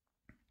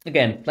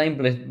 Again, Flame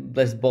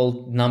Blessed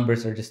Bolt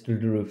numbers are just through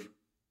the roof.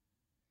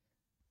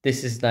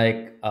 This is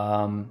like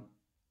a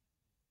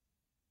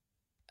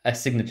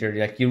signature.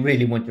 Like, you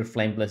really want your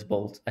Flame Blessed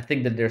Bolt. I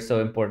think that they're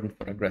so important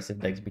for aggressive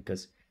decks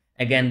because,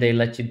 again, they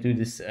let you do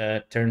this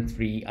turn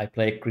 3, I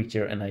play a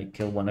creature and I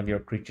kill one of your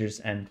creatures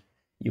and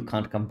you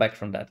can't come back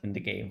from that in the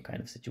game kind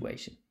of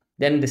situation.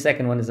 Then the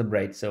second one is a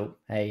Braid. So,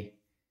 hey,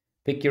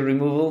 pick your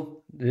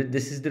removal.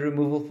 This is the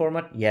removal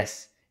format?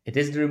 Yes, it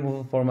is the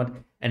removal format,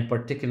 and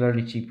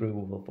particularly cheap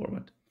removal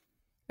format.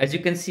 As you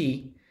can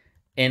see,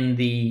 in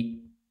the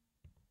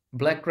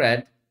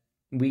black-red,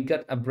 we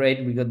got a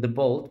Braid, we got the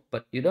Bolt,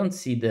 but you don't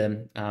see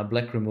the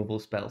black removal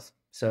spells.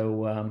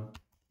 So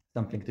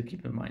something to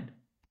keep in mind.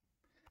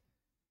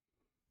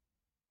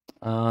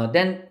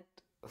 Then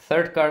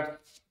third card,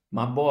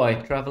 my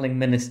boy, Traveling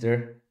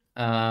Minister.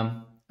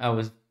 I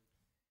was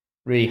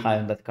really high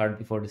on that card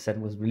before the set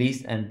was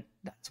released, and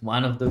that's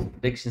one of those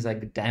predictions I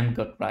damn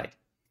got right.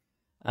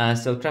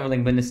 So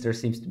Traveling Minister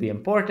seems to be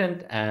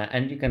important,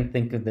 and you can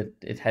think of that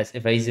it has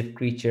evasive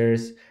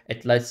creatures,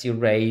 it lets you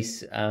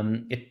race,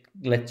 it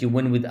lets you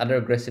win with other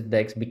aggressive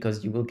decks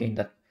because you will gain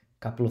that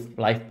couple of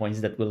life points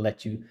that will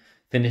let you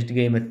finish the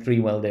game at 3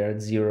 while they're at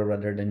 0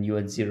 rather than you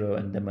at 0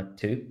 and them at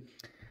 2.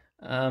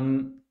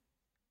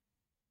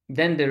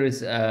 Then there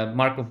is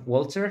Mark of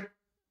Walter,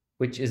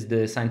 which is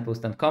the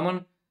signpost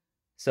uncommon.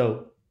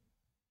 So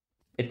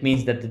it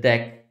means that the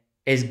deck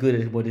is good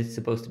at what it's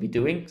supposed to be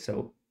doing,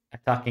 so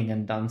attacking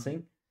and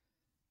dancing.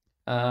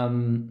 But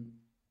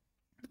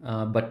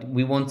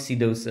we won't see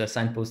those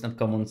signpost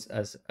uncommons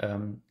as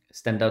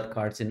standout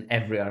cards in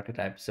every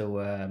archetype, so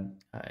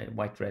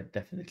white-red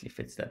definitely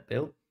fits that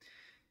bill.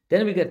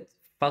 Then we get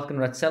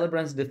Falconrat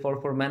Celebrants, the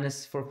 4/4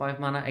 Menace for 5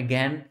 mana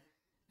again,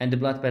 and the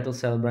Blood Petal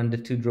Celebrant, the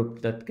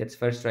 2-drop that gets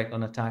first strike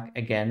on attack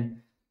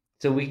again.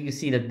 So you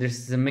see that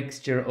there's a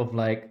mixture of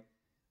like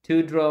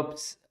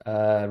 2-drops,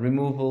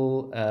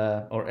 removal,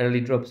 or early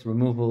drops,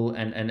 removal,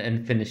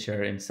 and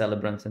finisher in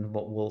Celebrants and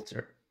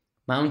Walter.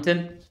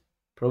 Mountain,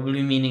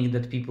 probably meaning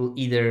that people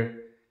either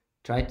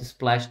try to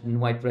splash in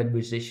white-red,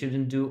 which they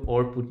shouldn't do,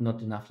 or put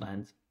not enough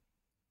lands.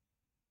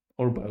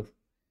 Or both.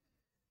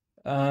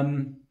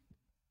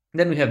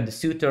 Then we have the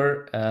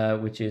Suitor,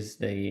 which is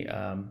the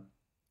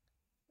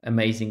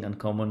amazing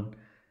uncommon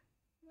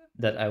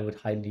that I would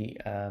highly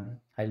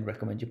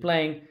recommend you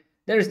playing.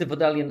 There is the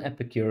Vodalian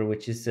Epicure,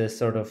 which is a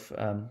sort of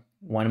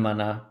 1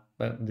 mana.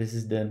 But this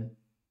is the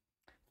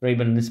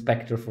Raven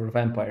Inspector for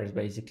vampires,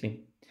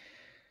 basically.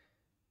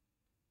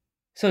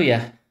 So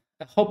yeah,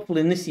 Hopeful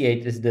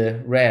Initiate is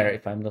the rare,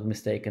 if I'm not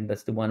mistaken.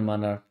 That's the 1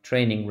 mana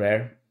training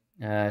rare.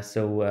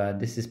 So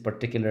this is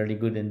particularly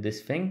good in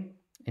this thing,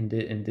 in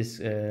this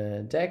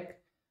deck.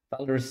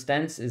 Valorous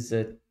Stance is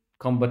a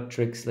combat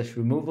trick /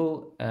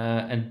 removal,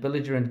 and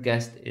Belligerent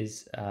Guest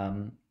is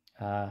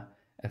a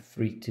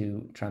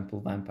 3/2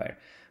 trample vampire.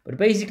 But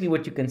basically,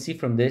 what you can see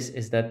from this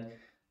is that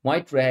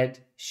white-red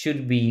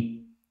should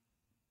be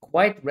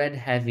quite red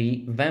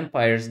heavy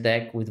vampires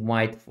deck with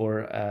white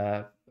for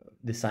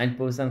the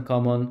signpost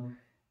uncommon,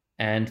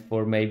 and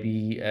for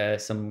maybe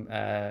some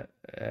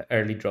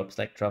early drops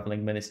like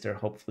Traveling Minister,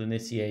 Hopeful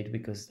Initiate,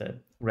 because the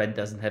red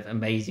doesn't have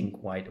amazing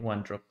white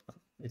 1-drop.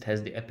 It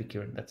has the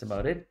Epicure, and that's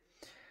about it.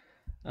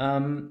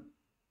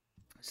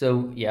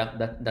 So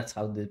yeah, that's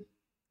how the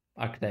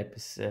archetype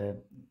is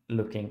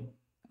looking.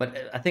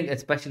 But I think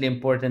especially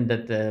important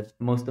that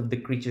most of the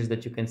creatures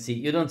that you can see,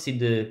 you don't see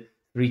the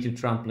 3/2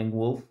 Trampling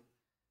Wolf,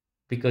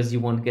 because you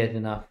won't get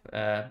enough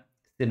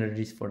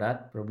synergies for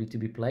that probably to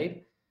be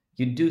played.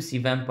 You do see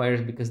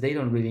vampires because they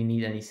don't really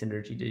need any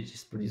synergy. They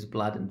just produce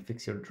blood and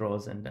fix your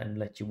draws and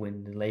let you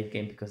win the late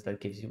game, because that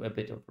gives you a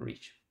bit of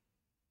reach.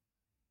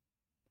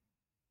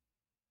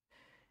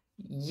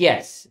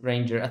 Yes,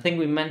 Ranger. I think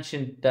we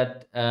mentioned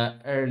that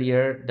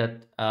earlier,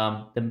 that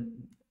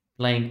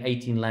playing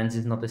 18 lands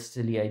is not a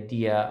silly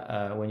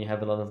idea when you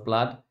have a lot of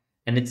blood.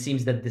 And it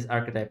seems that this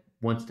archetype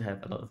wants to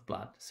have a lot of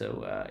blood.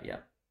 So yeah.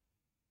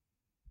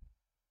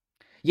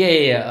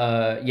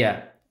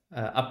 Yeah.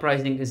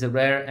 Uprising is a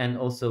rare, and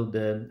also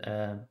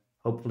the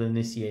Hopeful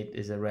Initiate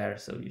is a rare.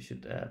 So you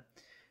should.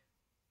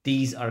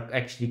 These are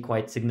actually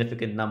quite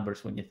significant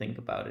numbers when you think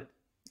about it.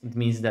 It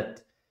means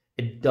that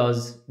it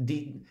does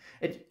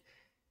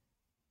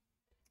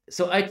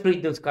so I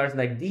treat those cards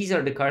like these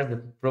are the cards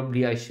that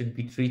probably I should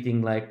be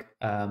treating like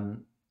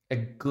a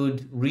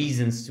good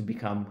reasons to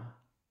become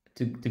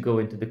to go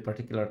into the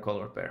particular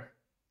color pair.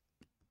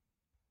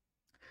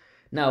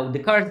 Now the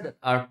cards that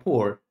are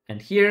poor,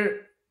 and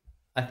here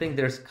I think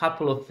there's a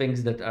couple of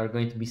things that are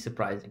going to be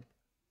surprising.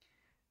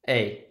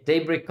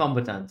 Daybreak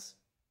Combatants.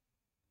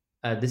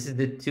 This is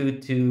the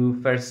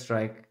 2/2 first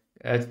strike,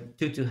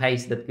 2/2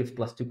 haste that gives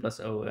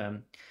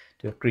 +2/+0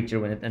 to a creature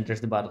when it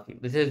enters the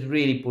battlefield. This has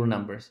really poor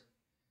numbers.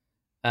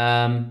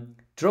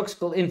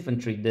 Drogskull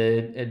Infantry,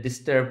 the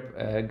disturb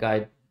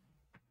guide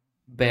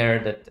bear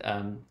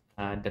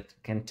that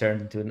can turn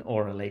into an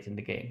aura late in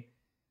the game.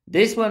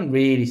 This one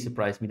really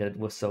surprised me that it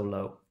was so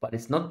low, but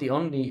it's not the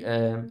only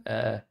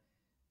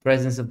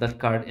presence of that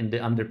card in the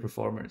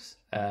underperformers.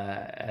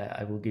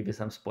 I will give you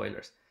some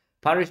spoilers.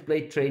 Parish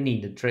Blade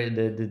Trainee,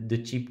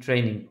 the cheap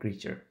training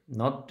creature,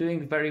 not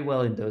doing very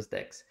well in those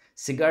decks.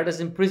 Sigarda's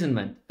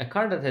Imprisonment, a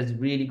card that has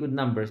really good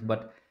numbers,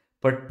 but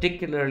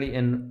particularly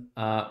in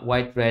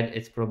white-red,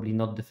 it's probably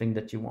not the thing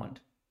that you want.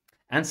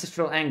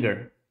 Ancestral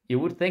Anger. You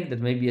would think that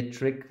maybe a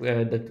trick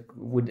that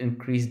would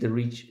increase the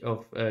reach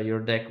of your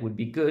deck would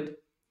be good,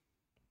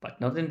 but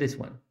not in this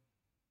one.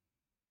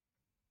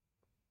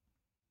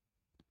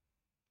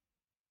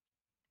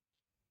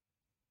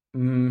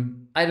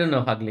 I don't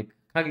know, Haglik.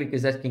 Haglik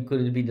is asking,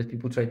 could it be that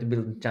people try to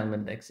build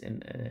enchantment decks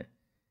in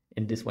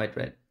this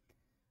white-red?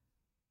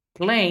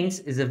 Plains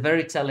is a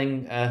very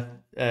telling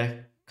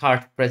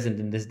card present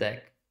in this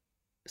deck.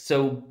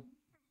 So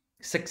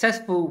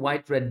successful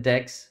white-red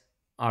decks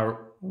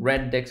are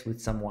red decks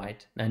with some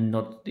white, and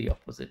not the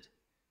opposite.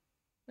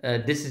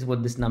 This is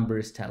what this number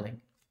is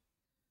telling.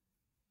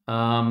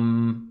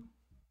 And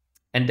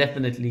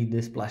definitely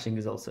the splashing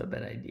is also a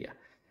bad idea.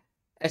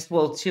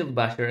 Estwald Shield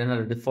Basher,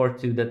 another the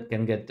 4/2 that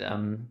can get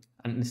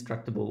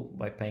indestructible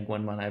by paying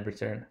 1 mana every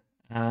turn.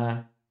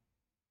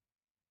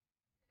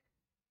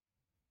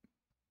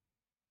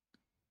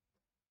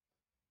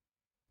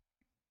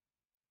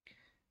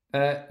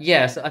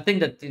 Yeah, so I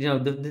think that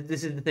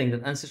this is the thing,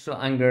 that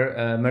Ancestral Anger.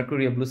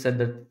 Mercurio Blue said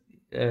that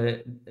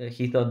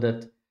he thought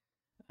that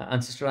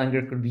Ancestral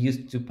Anger could be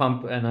used to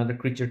pump another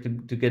creature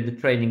to get the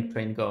training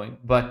train going,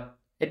 but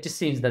it just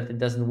seems that it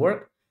doesn't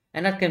work,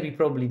 and that can be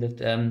probably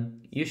that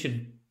you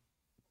should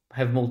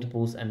have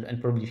multiples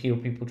and probably hear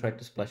people try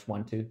to splash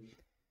 1/2.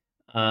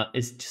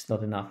 It's just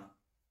not enough.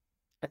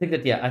 I think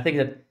that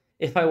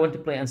if I want to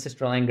play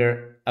Ancestral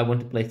Anger, I want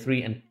to play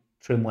 3 and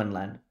trim 1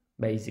 land,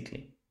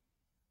 basically.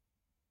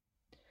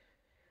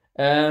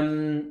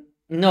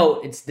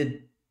 No, it's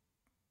the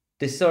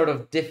sort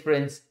of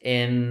difference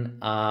in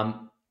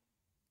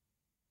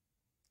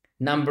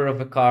number of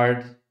a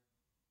card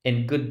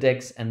in good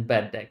decks and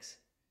bad decks.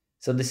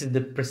 So this is the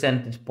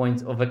percentage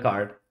points of a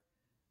card.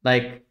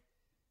 Like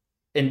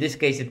in this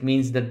case, it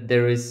means that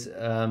there is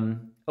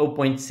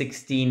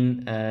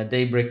 0.16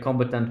 Daybreak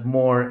Combatant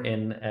more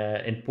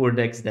in poor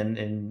decks than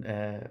in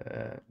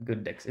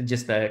good decks. It's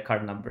just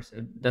card numbers.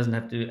 It doesn't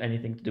have to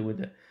anything to do with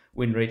the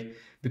win rate.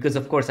 because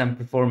of course I'm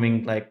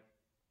performing like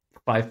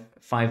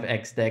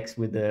 5x decks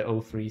with the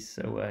O3s.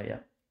 So yeah,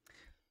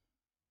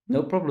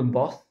 no problem,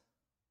 boss.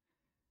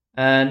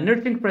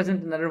 Nurturing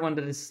Present, another one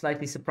that is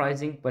slightly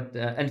surprising, but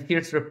and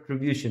Fierce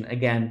Retribution,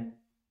 again,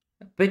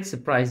 a bit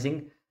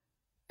surprising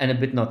and a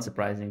bit not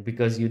surprising,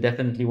 because you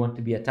definitely want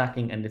to be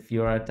attacking, and if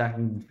you are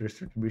attacking,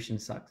 Fierce Retribution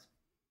sucks.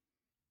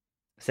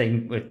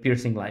 Same with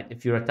Piercing Light.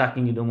 If you're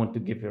attacking, you don't want to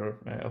give your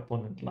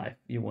opponent life.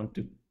 You want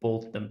to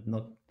bolt them,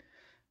 not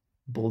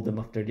bolt them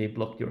after they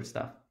block your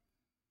stuff.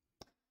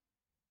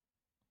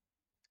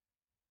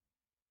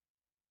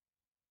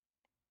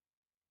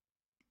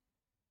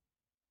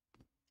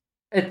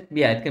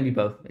 Yeah, it can be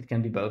both. It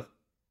can be both.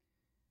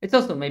 It's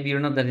also maybe you're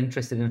not that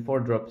interested in 4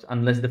 drops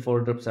unless the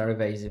 4 drops are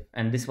evasive,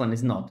 and this one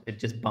is not. It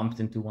just bumps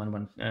into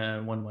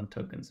 1/1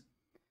 tokens.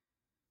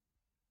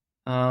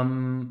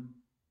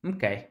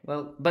 Okay,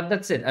 well, but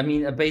that's it. I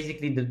mean,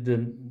 basically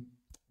the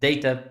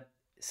data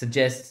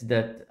suggests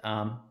that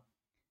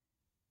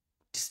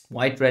just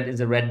white red is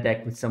a red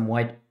deck with some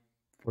white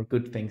for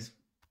good things,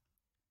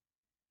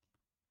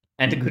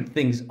 and the good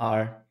things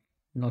are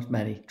not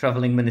many.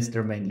 Traveling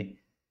Minister mainly.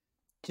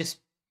 Just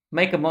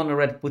make a mono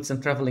red, put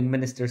some Traveling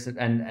Ministers,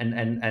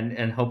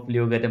 and hopefully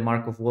you'll get a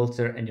Mark of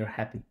Walter, and you're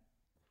happy.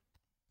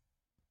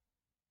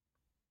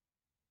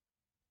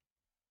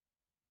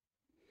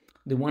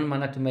 The 1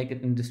 mana to make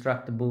it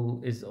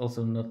indestructible is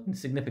also not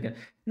insignificant.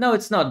 No,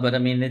 it's not, but I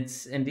mean,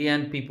 it's in the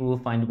end, people will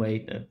find a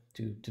way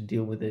to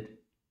deal with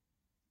it.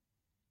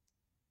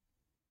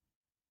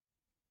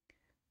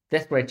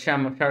 Desperate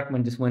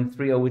Sharkman just went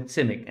 3-0 with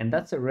Simic, and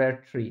that's a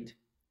rare treat.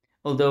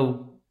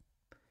 Although,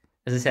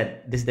 as I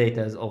said, this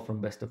data is all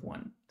from best of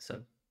 1.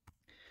 So,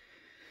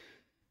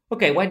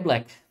 okay, white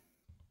black.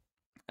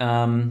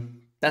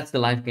 That's the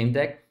live game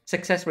deck.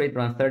 Success rate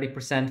around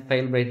 30%,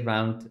 fail rate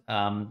around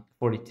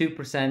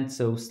 42%,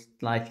 so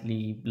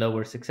slightly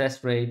lower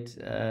success rate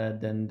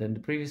than the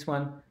previous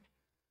one.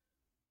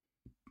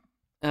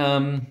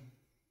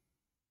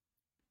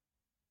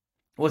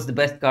 What's the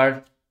best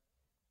card?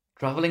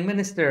 Traveling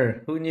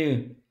Minister. Who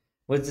knew?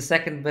 What's the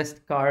second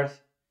best card?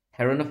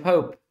 Heron of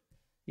Hope.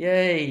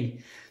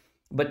 Yay!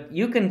 But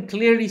you can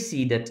clearly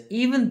see that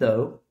even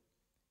though,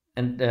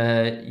 and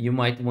you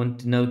might want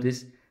to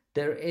notice,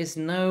 there is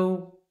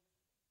no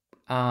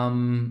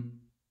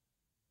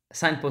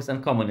signpost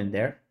uncommon in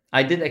there.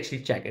 I did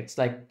actually check. It's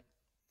like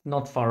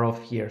not far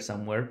off here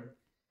somewhere.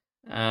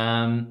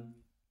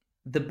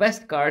 The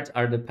best cards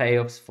are the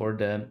payoffs for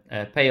the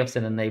payoffs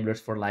and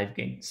enablers for live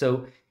game.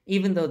 So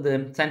even though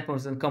the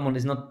signpost uncommon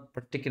is not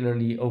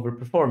particularly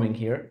overperforming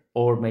here,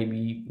 or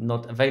maybe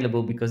not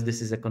available because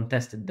this is a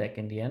contested deck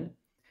in the end,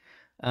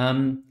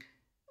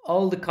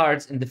 all the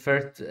cards in the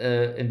first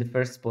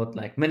spot,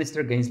 like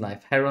Minister gains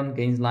life, Heron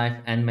gains life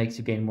and makes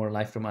you gain more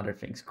life from other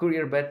things.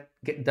 Courier Bet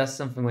does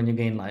something when you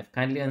gain life.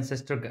 Kindly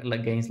Ancestor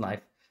gains life.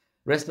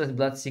 Restless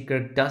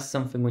Bloodseeker does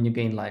something when you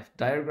gain life.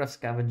 Diagraph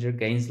Scavenger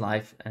gains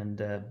life and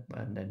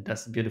then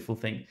does a beautiful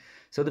thing.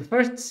 So the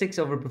first 6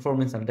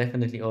 overperformance are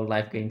definitely all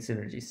life gain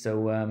synergies.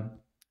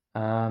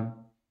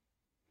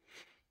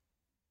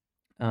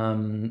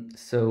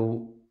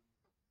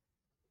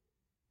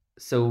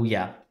 So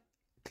yeah,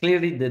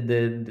 clearly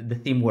the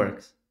theme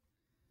works.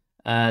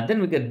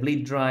 Then we get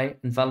Bleed Dry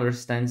and Valorous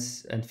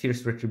Stance and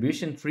Fierce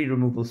Retribution, 3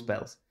 removal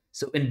spells.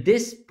 So in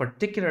this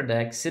particular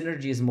deck,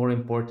 synergy is more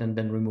important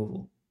than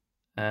removal.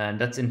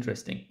 And that's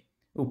interesting.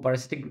 Oh,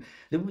 parasitic.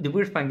 The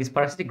weird thing is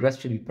parasitic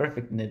grasp should be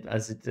perfect in it,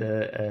 as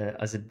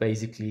it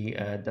basically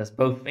does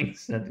both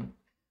things,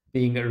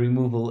 being a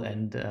removal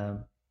and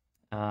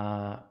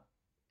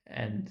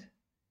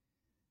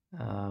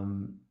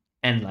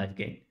life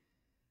gain.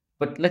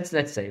 But let's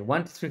say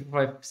 1, 2, 3,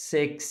 4,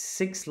 5,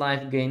 6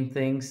 life gain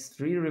things,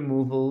 3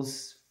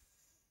 removals,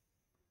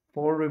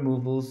 4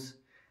 removals,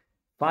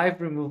 5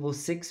 removals,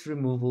 6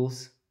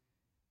 removals,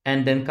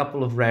 and then a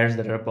couple of rares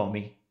that are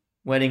bomby.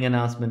 Wedding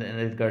Announcement and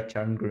Edgar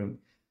Charngroom.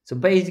 So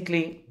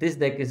basically, this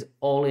deck is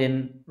all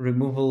in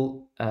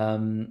removal,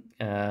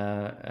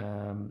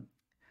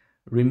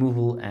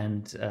 removal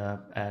and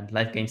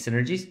life gain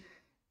synergies,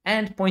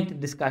 and pointed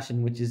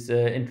discussion, which is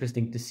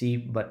interesting to see.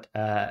 But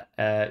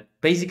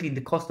basically, the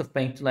cost of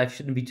paying 2 life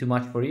shouldn't be too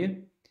much for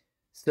you.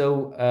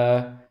 So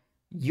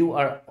you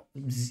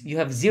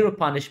have 0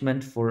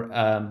 punishment for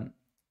a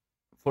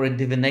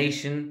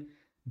divination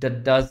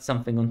that does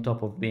something on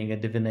top of being a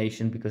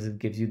divination, because it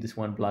gives you this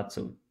 1 blood,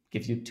 so it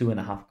gives you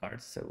 2.5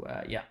 cards. So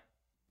yeah,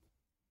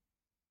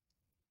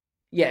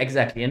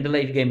 exactly. And the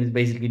late game is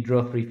basically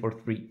draw 3 for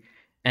 3,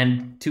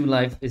 and 2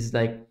 life is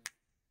like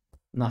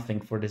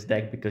nothing for this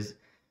deck, because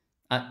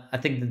I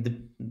think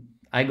that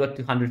I got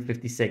to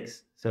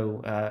 156.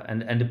 So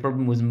and the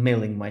problem was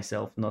milling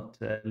myself, not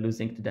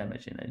losing to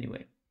damage in any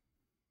way.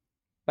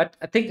 But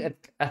I think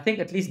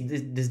at least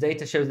this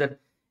data shows that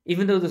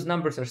even though those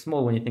numbers are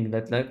small, when you think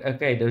that, like,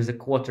 okay, there's a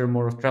quarter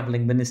more of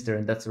Traveling Minister,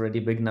 and that's already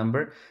a big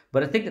number,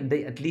 but I think that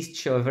they at least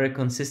show a very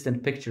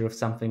consistent picture of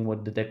something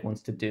what the deck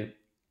wants to do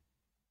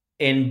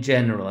in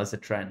general as a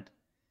trend.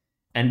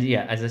 And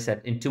yeah, as I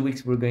said, in 2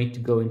 weeks we're going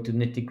to go into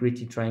nitty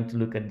gritty, trying to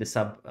look at the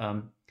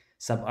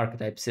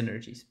sub-archetype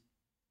synergies.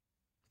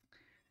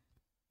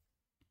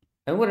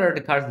 And what are the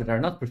cards that are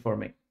not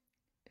performing?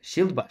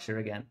 Shield Basher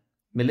again,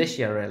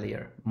 Militia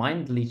Relier,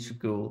 Mind Leech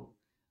Ghoul,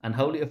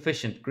 Unholy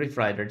Efficient, Griff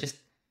Rider. Just,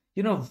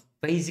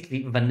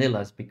 basically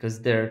vanillas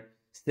because their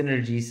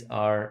synergies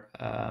are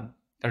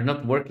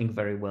not working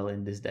very well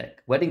in this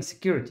deck. Wedding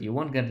Security, you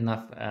won't get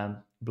enough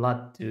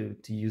blood to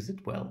use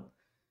it well.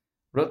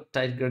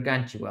 Rotite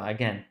Gargantua,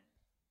 again,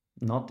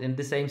 not in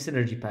the same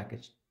synergy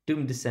package.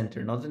 Doom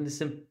Dissenter, not in the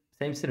same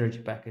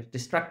synergy package.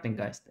 Distracting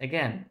Geist,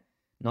 again,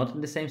 not in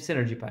the same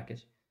synergy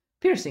package.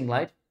 Piercing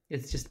Light,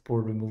 it's just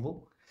poor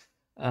removal.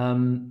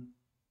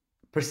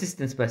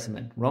 Persistent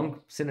Specimen,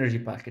 wrong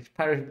synergy package.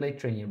 Parrot Blade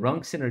Trainee,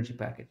 wrong synergy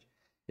package.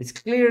 It's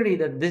clearly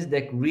that this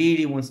deck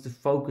really wants to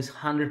focus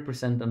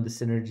 100% on the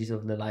synergies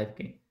of the live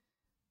game.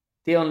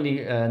 The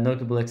only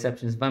notable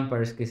exception is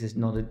Vampire's Kiss is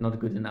not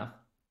good enough.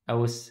 I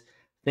was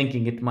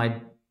thinking it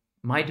might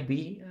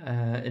be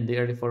in the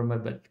early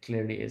format, but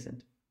clearly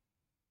isn't.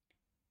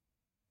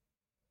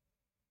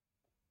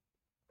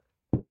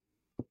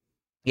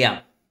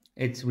 Yeah,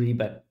 it's really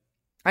bad.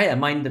 I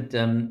mind that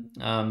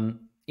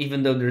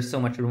even though there's so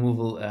much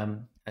removal,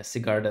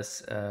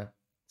 Sigarda's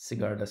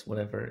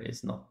whatever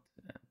is not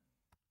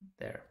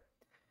there.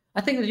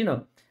 I think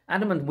that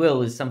Adamant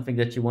Will is something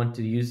that you want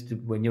to use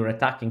when you're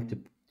attacking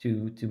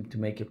to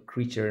make your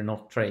creature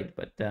not trade,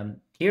 but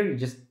here you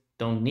just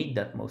don't need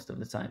that most of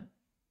the time.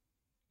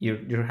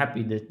 You're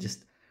happy that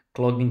just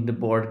clogging the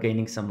board,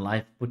 gaining some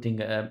life,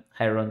 putting a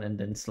Heron, and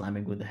then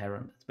slamming with the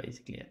Heron. That's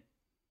basically it.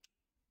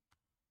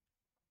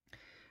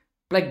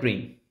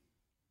 Black-green.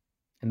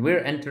 And we're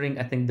entering,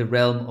 I think, the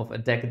realm of a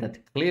deck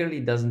that clearly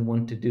doesn't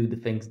want to do the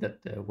things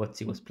that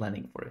Watsy was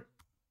planning for it.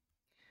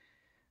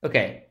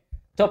 Okay,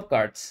 top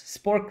cards.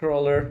 Spore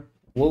Crawler,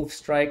 Wolf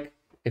Strike,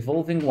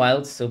 Evolving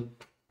Wilds, so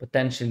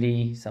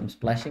potentially some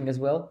splashing as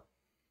well.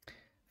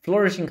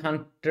 Flourishing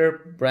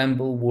Hunter,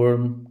 Bramble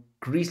Worm,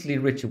 Greasely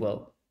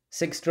Ritual,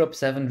 6-drop,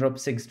 7-drop,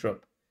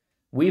 6-drop.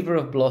 Weaver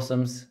of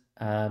Blossoms,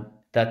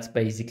 that's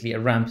basically a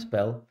ramp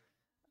spell.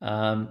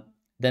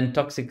 Then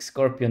Toxic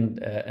Scorpion,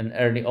 an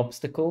early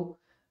obstacle.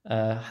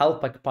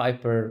 Halpak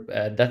Piper,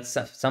 that's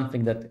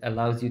something that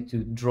allows you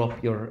to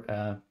drop your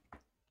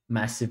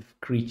massive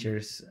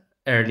creatures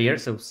earlier,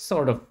 so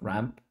sort of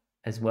ramp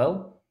as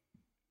well.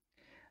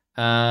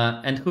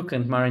 And Hook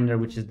and Mariner,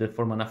 which is the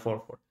 4-mana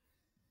 4/4.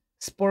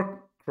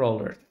 Spore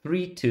Crawler,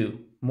 3/2,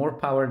 more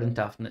power than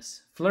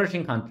toughness.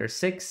 Flourishing Hunter,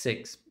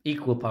 6/6,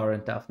 equal power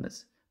and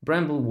toughness.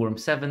 Bramble Worm,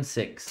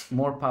 7/6,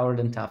 more power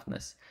than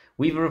toughness.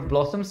 Weaver of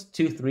Blossoms,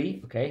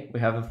 2/3. Okay, we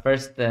have a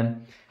first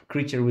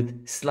creature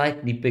with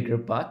slightly bigger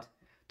butt.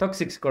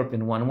 Toxic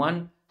Scorpion,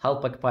 1/1.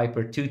 Halpak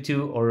Piper,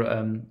 2/2 or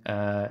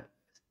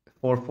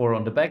 4/4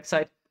 on the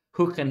backside.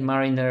 Hook and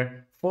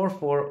Mariner,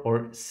 4/4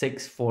 or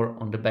 6/4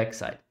 on the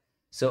backside.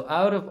 So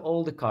out of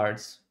all the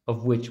cards,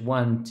 of which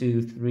 1,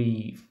 2,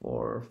 3,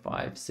 4,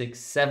 5, 6,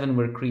 7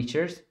 were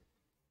creatures,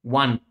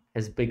 one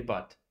has big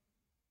butt.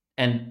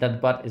 And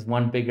that butt is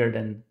one bigger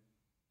than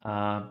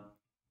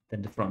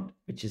the front,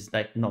 which is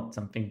like not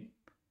something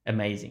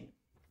amazing.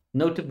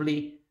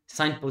 Notably,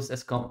 Signpost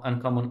as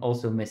uncommon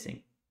also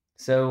missing.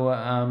 So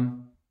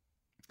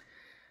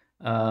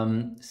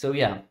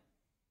yeah,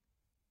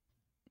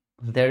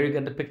 there you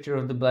get the picture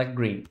of the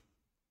black-green.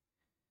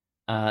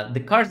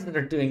 The cards that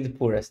are doing the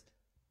poorest.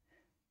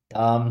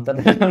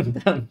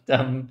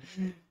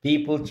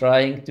 People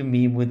trying to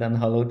meme with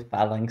Unhallowed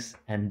Phalanx,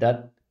 and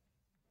that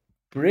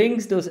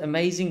brings those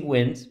amazing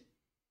wins,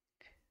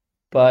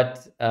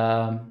 but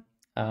no.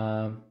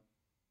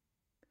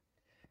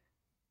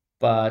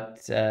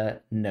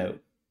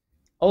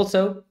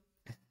 Also,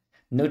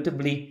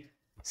 notably,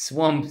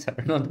 swamps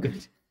are not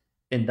good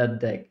in that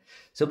deck.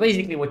 So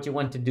basically what you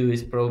want to do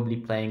is probably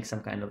playing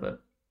some kind of a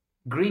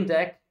green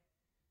deck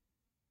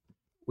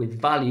with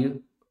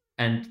value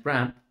and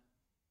ramp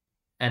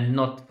and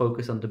not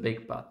focus on the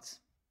big butts.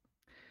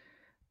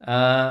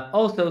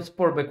 Also,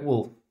 Sporeback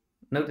Wolf.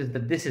 Notice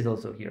that this is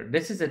also here.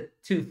 This is a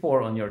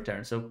 2/4 on your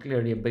turn, so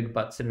clearly a big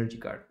butt synergy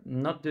card.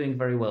 Not doing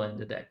very well in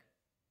the deck.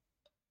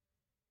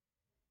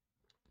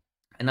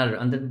 Another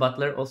Undead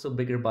Butler, also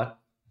bigger butt,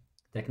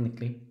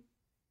 technically.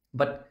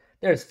 But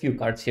there's few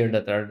cards here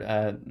that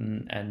are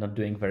not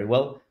doing very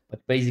well.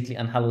 But basically,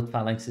 Unhallowed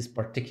Phalanx is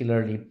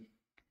particularly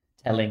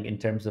telling in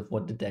terms of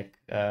what the deck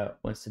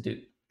wants to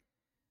do.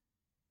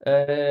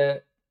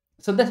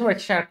 So that's where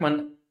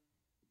Sharkman,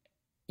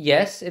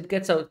 yes, it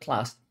gets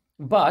outclassed.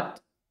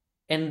 But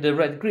in the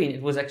red-green,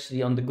 it was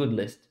actually on the good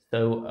list.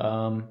 So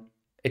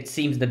it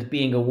seems that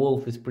being a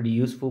wolf is pretty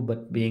useful,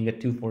 but being a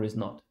 2/4 is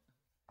not.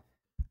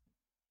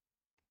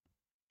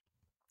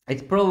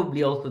 It's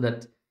probably also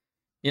that,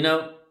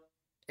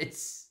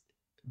 it's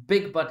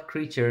big butt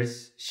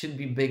creatures should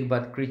be big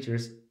butt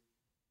creatures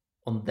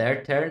on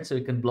their turn, so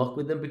you can block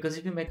with them. Because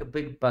if you make a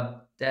big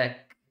butt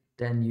deck,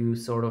 then you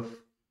sort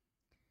of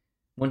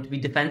want to be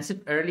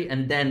defensive early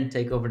and then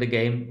take over the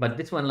game. But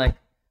this one, like,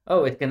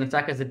 oh, it can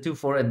attack as a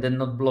 2/4 and then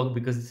not block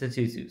because it's a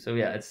 2/2. So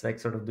yeah, it's like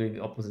sort of doing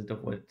the opposite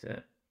of what.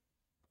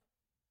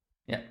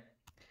 Yeah.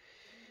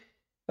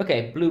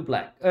 Okay, blue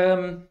black.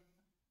 I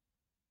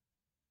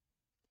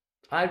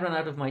ran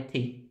out of my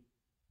tea,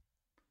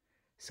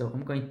 so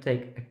I'm going to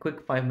take a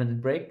quick 5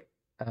 minute break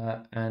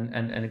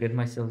and get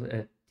myself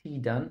a tea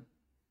done.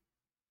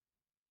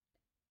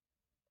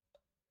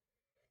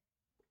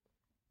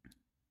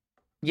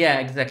 Yeah,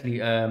 exactly.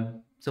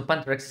 So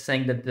Panterex is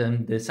saying that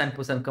the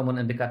signpost uncommon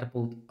and the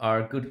catapult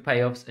are good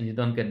payoffs, and you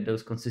don't get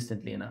those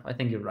consistently enough. I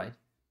think you're right.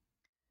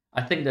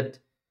 I think that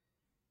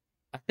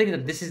I think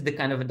that this is the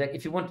kind of a deck.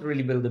 If you want to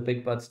really build a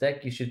big buds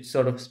deck, you should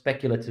sort of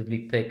speculatively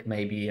pick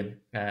maybe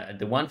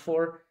the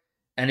 1/4,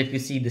 and if you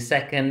see the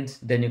second,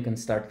 then you can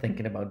start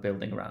thinking about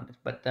building around it.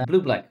 But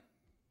blue black,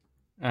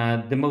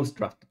 the most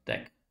drafted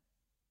deck.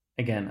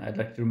 Again, I'd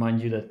like to remind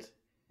you that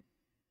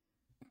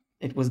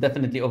it was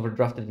definitely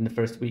overdrafted in the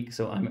first week,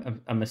 so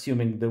I'm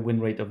assuming the win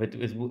rate of it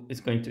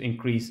is going to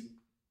increase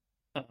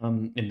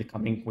in the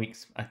coming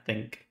weeks. I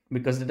think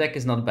because the deck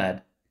is not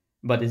bad,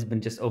 but it's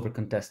been just over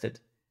contested,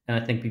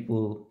 and I think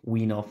people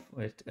wean off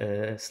it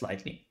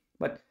slightly.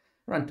 But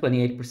around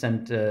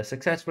 28%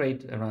 success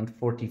rate, around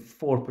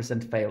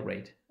 44% fail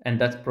rate,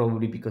 and that's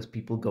probably because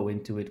people go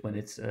into it when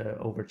it's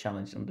over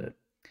challenged on the.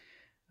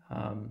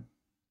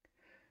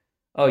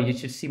 Oh, you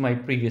should see my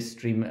previous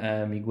stream,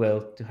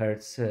 Miguel, to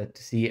Hertz, to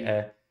see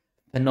a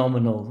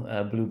phenomenal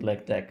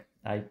blue-black deck.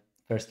 I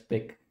first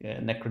picked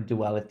Necro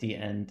Duality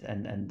and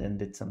then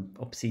did some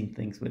obscene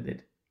things with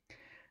it.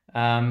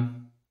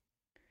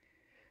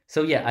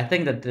 So yeah, I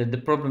think that the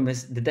problem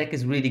is the deck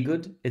is really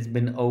good. It's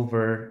been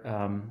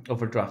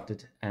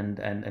overdrafted, and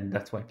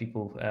that's why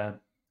people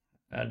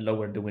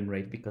lowered the win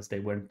rate because they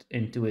weren't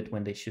into it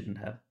when they shouldn't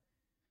have.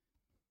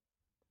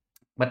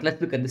 But let's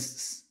look at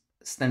this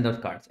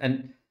standard cards.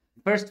 And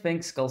first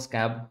thing, Skull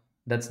Scab.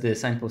 That's the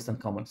signpost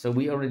uncommon. So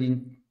we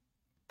already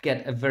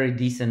get a very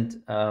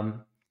decent,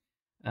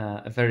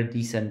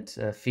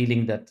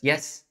 feeling that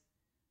yes,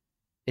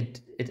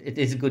 it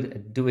is good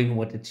at doing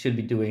what it should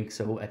be doing.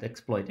 So at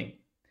exploiting.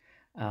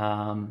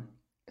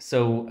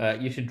 So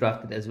you should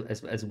draft it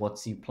as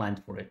what you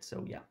planned for it.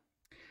 So yeah.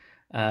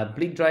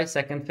 Bleed Dry,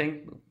 second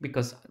thing,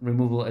 because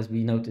removal, as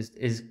we noticed,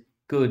 is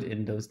good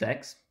in those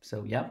decks.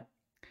 So yeah.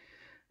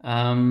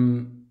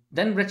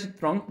 Then Wretched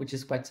Throng, which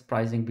is quite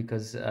surprising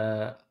because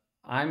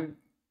I'm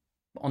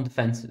on the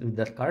fence with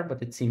that card,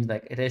 but it seems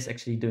like it is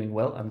actually doing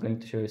well. I'm going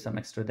to show you some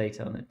extra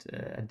data on it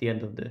at the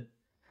end of the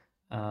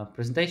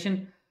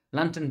presentation.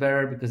 Lantern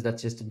Bearer, because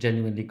that's just a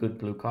genuinely good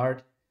blue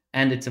card,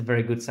 and it's a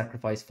very good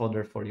sacrifice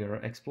fodder for your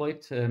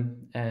exploits.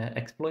 Then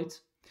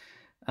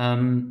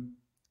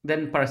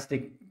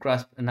Parasitic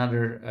Grasp,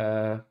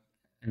 another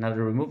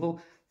removal.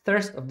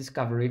 Thirst of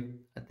Discovery.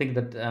 I think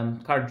that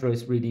card draw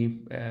is really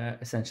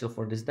essential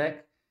for this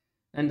deck.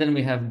 And then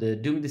we have the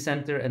Doom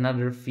Dissenter,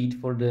 another feed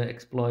for the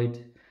exploit.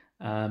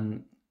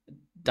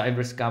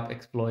 Diver's Cup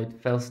exploit,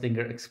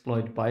 Fellstinger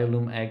exploit,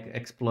 Biolume Egg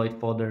exploit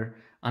fodder,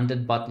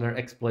 Undead Butler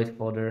exploit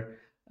fodder,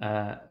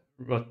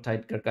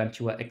 Rot-Tide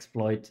Gargantua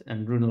exploit,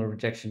 and Runal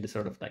Rejection, the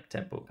sort of like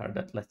tempo card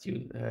that lets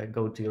you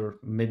go to your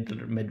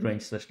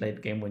mid-range /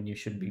 late game when you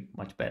should be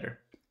much better.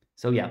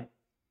 So yeah.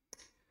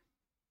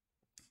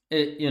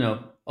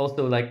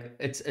 Also like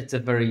it's a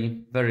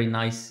very, very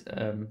nice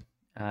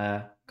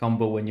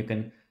combo when you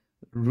can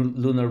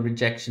Lunar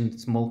Rejection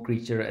small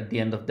creature at the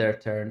end of their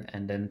turn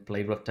and then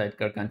play Rot-Tide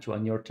Gargantua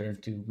on your turn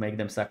to make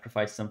them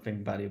sacrifice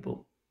something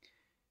valuable.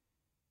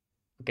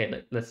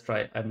 Okay, let's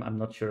try. I'm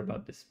not sure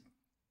about this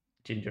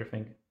ginger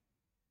thing.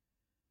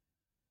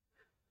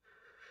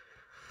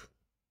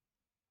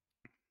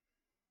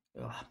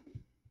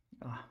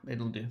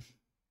 It'll do.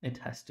 It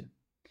has to.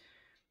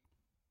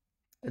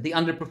 The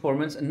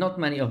underperformance, and not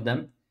many of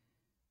them.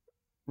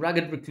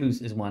 Ragged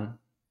Recluse is one.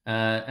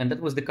 And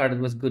that was the card that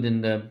was good in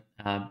the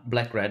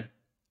black-red.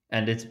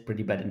 And it's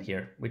pretty bad in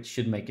here, which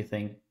should make you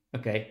think,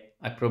 okay,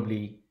 I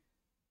probably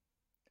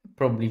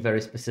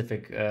very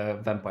specific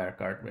vampire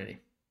card,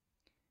 really.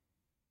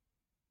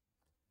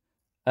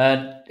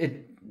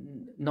 It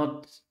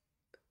not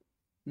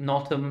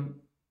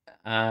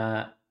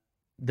the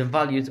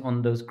values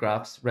on those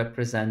graphs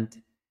represent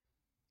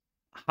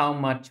how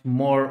much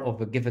more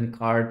of a given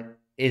card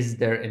is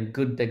there in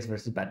good decks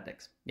versus bad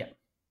decks. Yeah.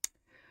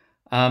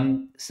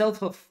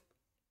 Self of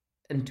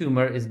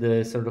Entomber is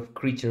the sort of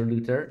creature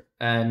looter,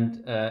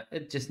 and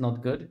it's just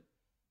not good.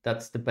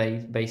 That's the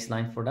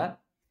baseline for that.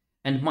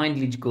 And Mind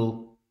Leech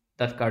Ghoul,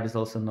 that card is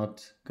also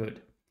not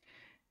good.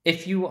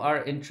 If you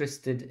are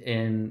interested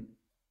in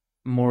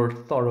more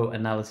thorough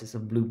analysis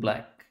of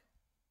blue-black,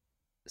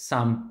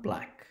 Sam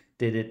Black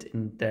did it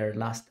in their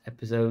last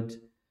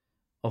episode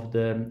of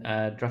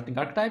the drafting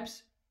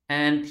archetypes,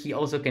 and he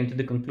also came to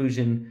the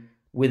conclusion,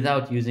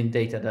 without using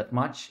data that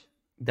much,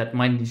 that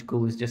Mind Leech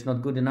Ghoul is just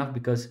not good enough,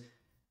 because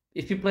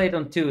if you play it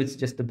on 2, it's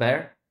just a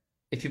bear.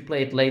 If you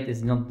play it late,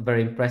 it's not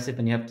very impressive,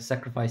 and you have to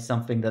sacrifice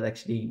something that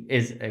actually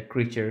is a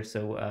creature.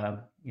 So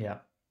yeah.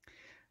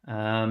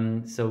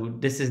 So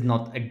this is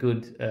not a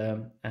good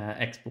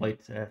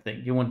exploit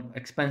thing. You want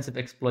expensive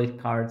exploit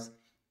cards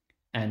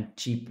and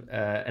cheap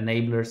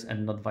enablers,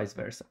 and not vice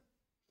versa.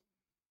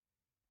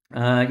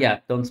 Yeah,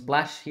 don't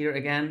splash here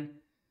again.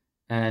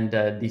 and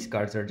these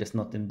cards are just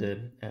not in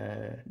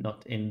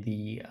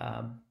the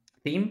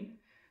theme.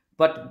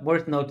 But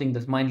worth noting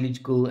that Mind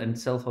Leech Ghoul and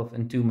Self of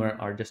Entomber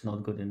are just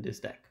not good in this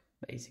deck,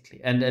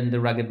 basically, and the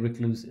Ragged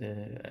Recluse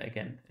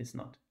again is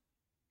not.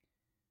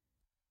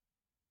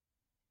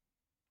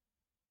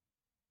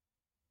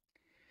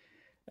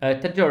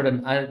 Ted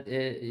Jordan,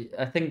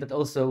 I think that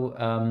also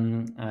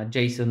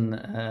Jason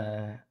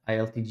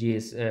ILTG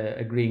is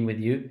agreeing with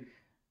you,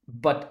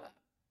 but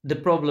the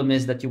problem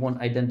is that you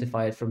won't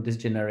identify it from these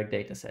generic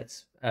data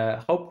sets.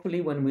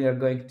 Hopefully, when we are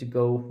going to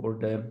go for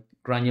the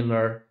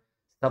granular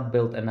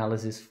sub-build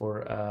analysis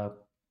for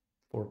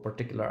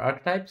particular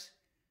archetypes,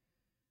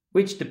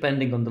 which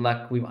depending on the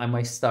luck, I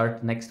might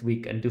start next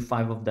week and do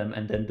 5 of them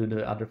and then do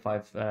the other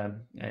 5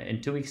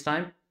 in 2 weeks'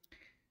 time.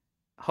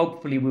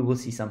 Hopefully, we will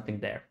see something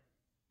there.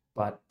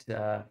 But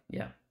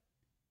yeah.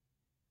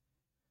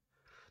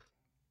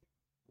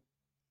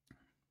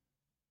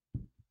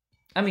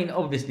 I mean,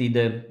 obviously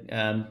the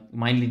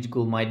Mind Leech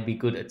Ghoul might be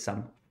good at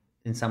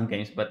in some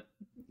games, but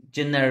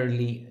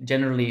generally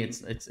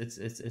it's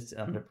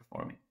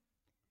underperforming.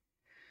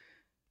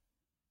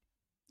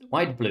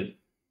 White blue,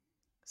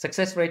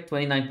 success rate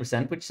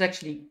 29%, which is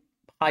actually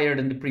higher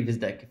than the previous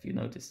deck if you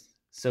notice.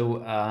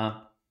 So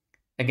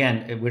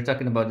again, we're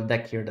talking about a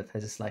deck here that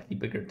has a slightly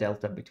bigger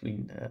delta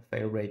between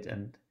fail rate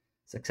and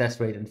success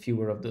rate and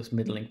fewer of those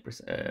middling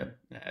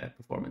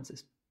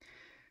performances.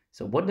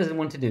 So what does it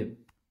want to do?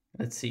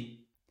 Let's see.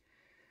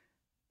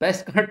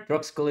 Best card,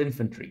 Droxcal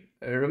Infantry.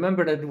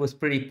 Remember that it was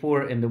pretty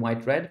poor in the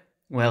white-red?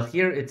 Well,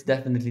 here it's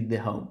definitely the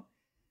home.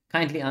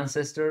 Kindly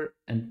Ancestor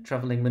and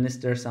Traveling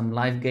Minister, some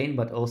life gain,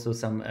 but also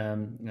some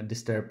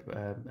disturb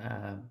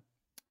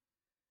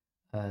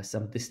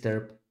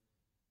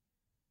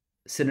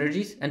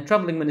synergies. And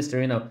Traveling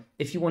Minister, you know,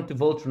 if you want to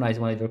Voltronize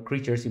one of your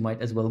creatures, you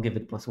might as well give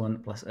it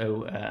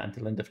 +1/+0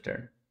 until end of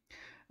turn.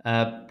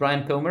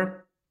 Brian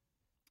Comer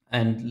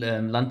and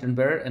Lantern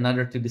Bearer,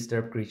 another 2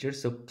 disturb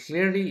creatures. So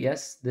clearly,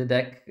 yes, the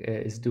deck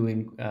is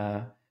doing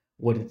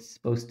what it's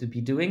supposed to be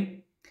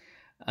doing.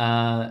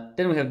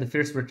 Then we have the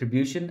Fierce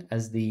Retribution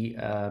as the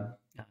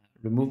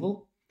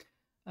removal.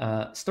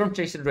 Storm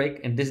Chaser Drake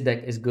in this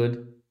deck is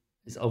good,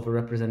 is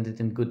overrepresented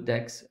in good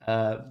decks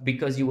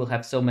because you will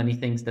have so many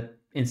things that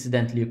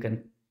incidentally you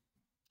can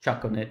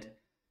chuck on it.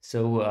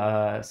 So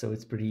so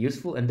it's pretty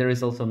useful, and there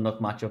is also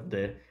not much of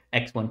the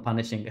X1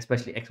 punishing,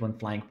 especially X1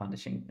 flying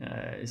punishing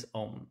is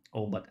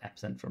all but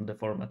absent from the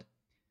format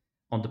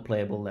on the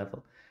playable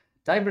level.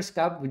 Diver's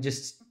Cub, which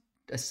is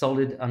a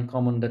solid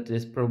uncommon that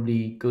is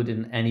probably good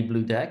in any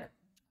blue deck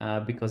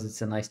because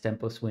it's a nice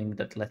tempo swing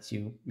that lets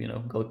you,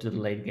 go to the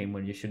late game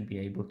when you should be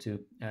able to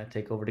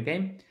take over the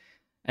game.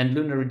 And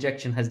Lunar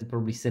Rejection has the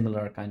probably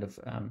similar kind of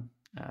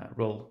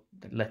role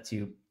that lets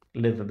you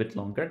live a bit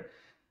longer.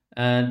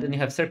 And then you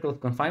have Circle of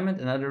Confinement,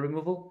 another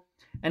removal,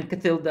 and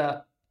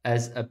Catilda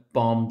as a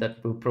bomb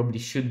that will probably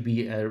should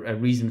be a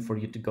reason for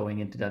you to going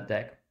into that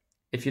deck.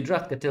 If you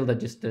draft Catilda,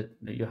 just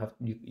you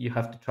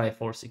have to try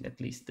forcing at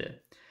least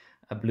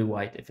a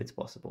blue-white if it's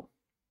possible.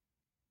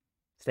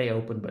 Stay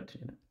open, but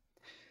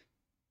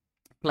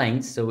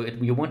plains. So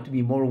you want to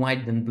be more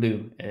white than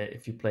blue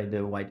if you play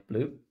the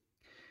white-blue.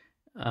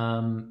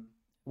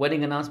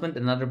 Wedding Announcement,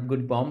 another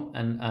good bomb,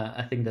 and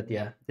I think that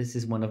this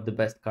is one of the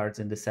best cards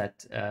in the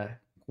set.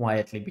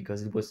 Quietly,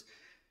 because it was,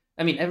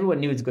 I mean,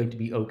 everyone knew it's going to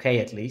be okay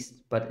at least,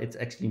 but it's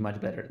actually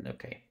much better than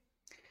okay.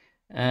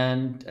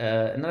 And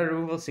another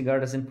removal,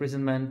 Sigarda's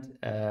Imprisonment,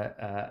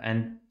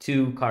 and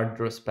 2 card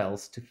draw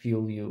spells to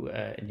fuel you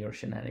in your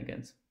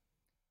shenanigans.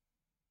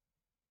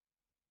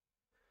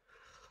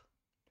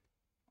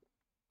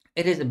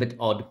 It is a bit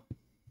odd.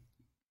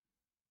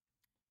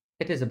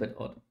 It is a bit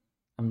odd.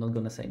 I'm not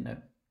going to say no.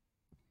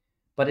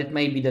 But it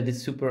may be that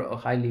it's super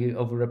highly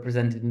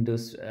overrepresented in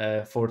those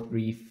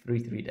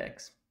 4-3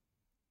 decks.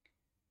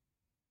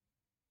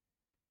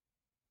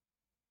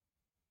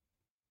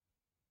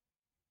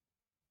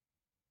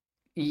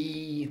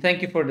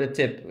 Thank you for the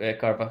tip,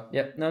 Carva.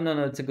 Yeah,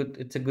 no, it's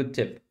a good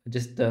tip.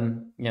 Just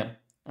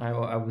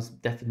I was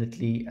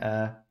definitely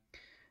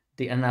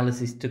the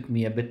analysis took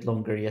me a bit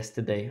longer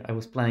yesterday. I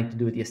was planning to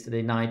do it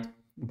yesterday night,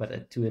 but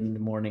at 2 in the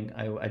morning,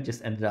 I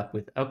just ended up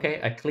with, okay,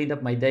 I cleaned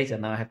up my data.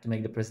 Now I have to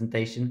make the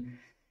presentation,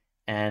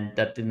 and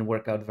that didn't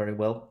work out very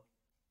well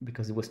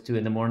because it was 2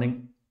 in the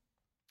morning.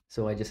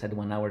 So I just had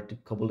 1 hour to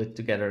cobble it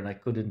together, and I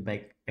couldn't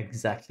make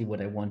exactly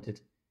what I wanted.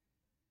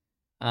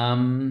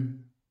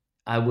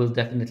 I will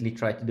definitely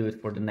try to do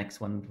it for the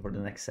next one, for the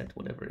next set,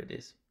 whatever it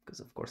is, because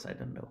of course I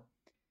don't know.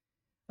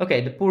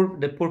 Okay, the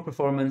poor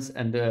performance,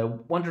 and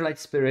Wonderlight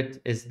Spirit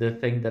is the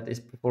thing that is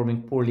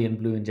performing poorly in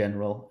blue in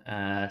general.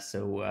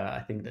 So I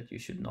think that you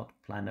should not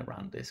plan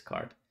around this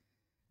card.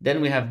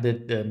 Then we have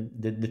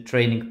the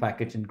training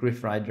package in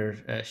Griff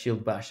Rider,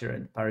 Shield Basher,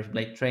 and Parish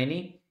Blade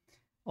Trainee.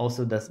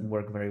 Also doesn't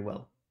work very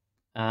well.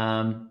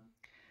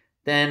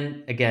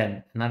 Then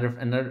again,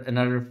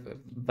 another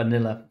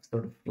vanilla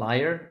sort of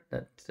flyer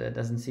that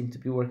doesn't seem to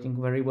be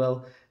working very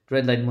well.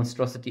 Dreadlight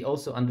Monstrosity,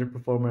 also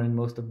underperformer in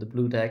most of the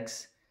blue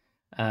decks.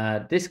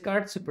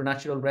 Discard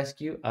Supernatural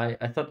Rescue.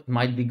 I thought it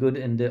might be good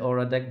in the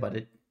Aura deck, but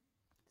it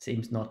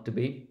seems not to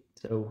be.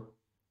 So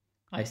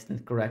I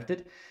stand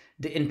corrected.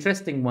 The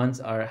interesting ones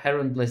are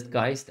Heron Blessed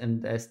Geist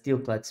and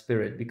Steelclad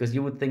Spirit, because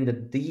you would think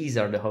that these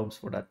are the homes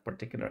for that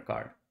particular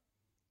card.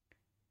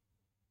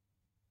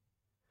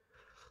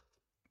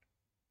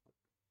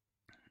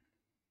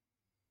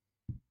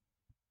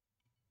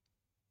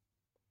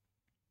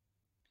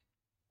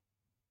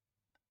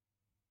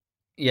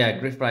 Yeah,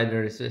 Griff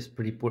Rider is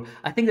pretty poor.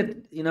 I think that,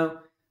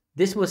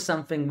 this was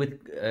something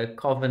with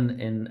Coven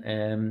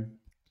in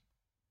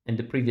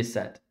the previous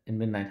set in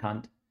Midnight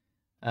Hunt,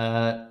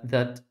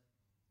 that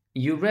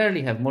you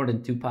rarely have more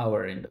than 2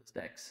 power in those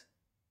decks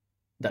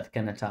that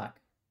can attack.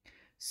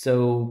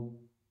 So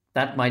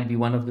that might be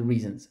one of the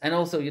reasons. And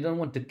also, you don't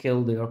want to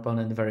kill your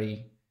opponent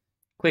very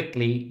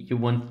quickly. You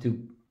want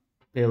to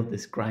build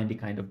this grindy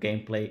kind of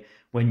gameplay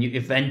when you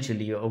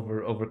eventually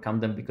overcome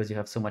them, because you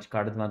have so much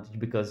card advantage,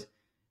 because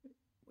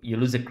you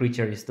lose a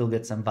creature, you still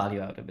get some value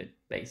out of it,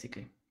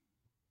 basically.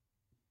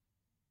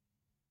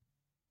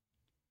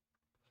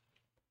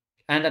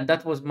 And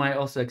that was my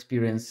also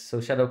experience. So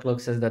Shadowcloak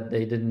says that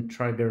they didn't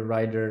trigger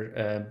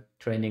Rider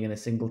training in a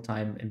single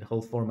time in the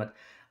whole format.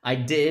 I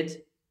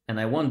did, and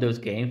I won those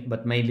games,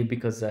 but mainly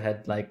because I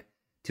had like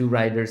 2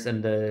 Riders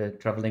and a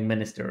Traveling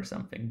Minister or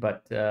something.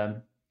 But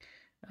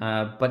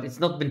it's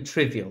not been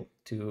trivial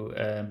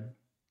to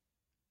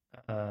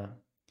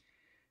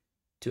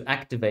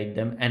activate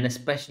them, and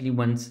especially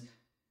once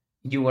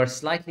you are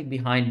slightly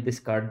behind, this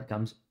card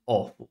becomes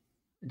awful,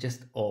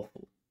 just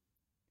awful.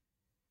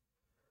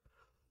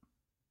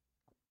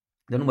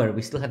 Don't worry,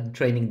 we still have the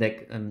training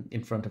deck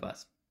in front of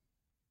us.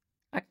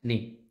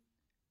 Actually,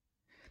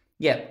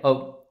 yeah.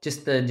 Oh,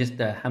 just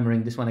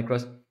hammering this one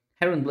across.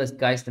 Heron Blessed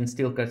Geist and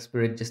Steelcard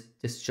Spirit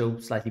just show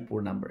slightly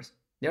poor numbers.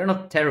 They are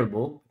not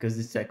terrible, because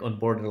it's like on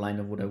borderline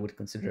of what I would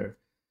consider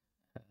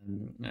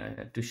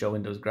to show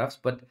in those graphs,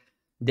 but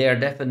they are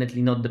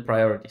definitely not the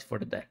priorities for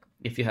the deck.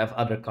 If you have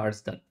other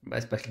cards that,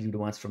 especially the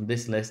ones from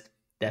this list,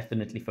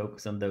 definitely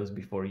focus on those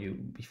before you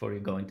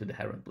go into the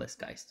Heron Blessed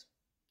Geist.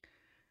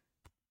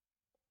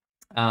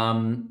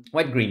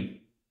 White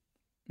green,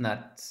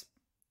 that's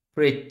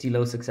pretty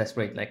low success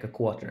rate, like a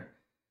quarter.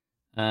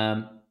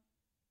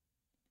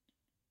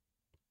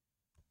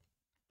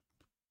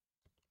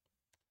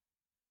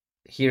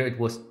 Here it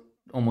was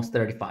almost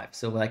 35,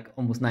 so like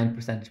almost 9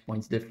 percentage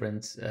points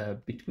difference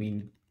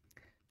between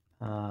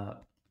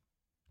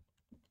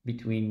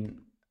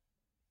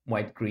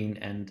white green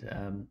and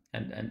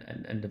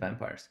the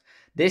vampires.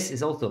 This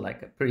is also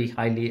like a pretty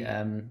highly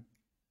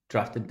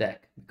drafted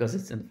deck, because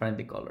it's in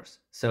friendly colors,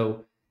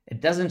 so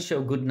it doesn't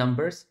show good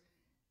numbers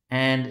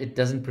and it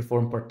doesn't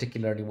perform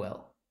particularly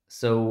well.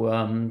 So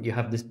you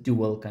have this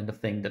dual kind of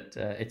thing, that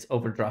it's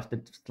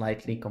overdrafted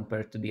slightly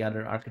compared to the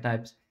other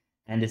archetypes,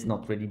 and it's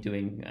not really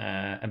doing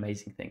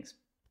amazing things.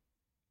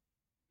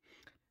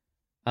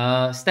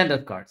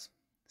 Standard cards.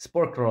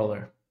 Spore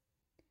Crawler,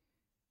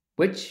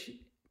 which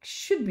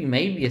should be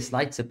maybe a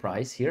slight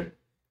surprise here.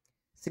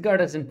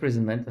 Sigarda's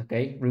Imprisonment,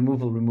 okay,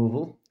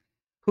 removal.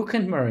 Hook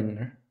and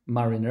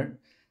Mariner,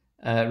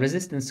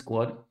 Resistance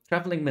Squad,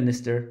 Traveling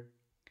Minister,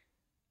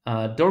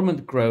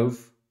 Dormant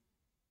Grove,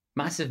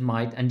 Massive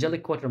Might,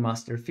 Angelic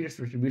Quartermaster, Fierce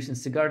Retribution,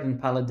 Sigardan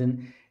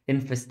Paladin,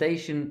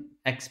 Infestation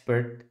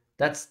Expert.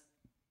 That's,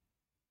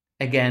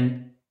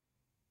 again,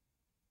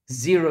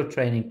 0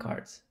 training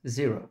cards.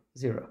 0.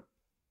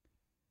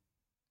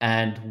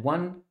 And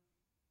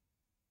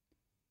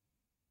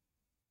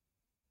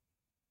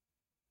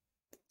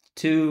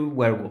 2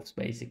 werewolves,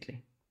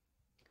 basically.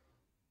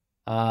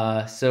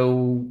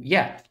 So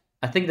yeah,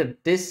 I think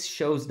that this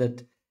shows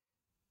that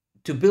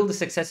to build a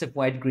successive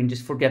white green,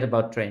 just forget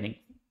about training.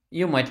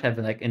 You might have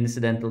like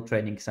incidental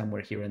training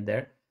somewhere here and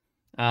there,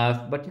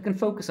 but you can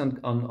focus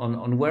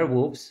on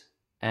werewolves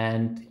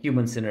and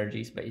human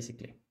synergies,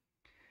 basically,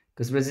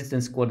 because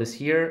Resistance Squad is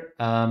here,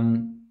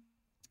 and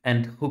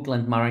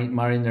Hookland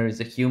Mariner is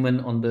a human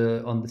on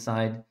the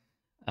side.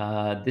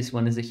 This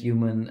one is a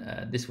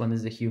human. This one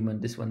is a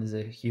human. This one is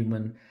a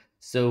human.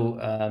 So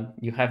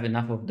you have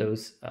enough of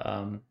those.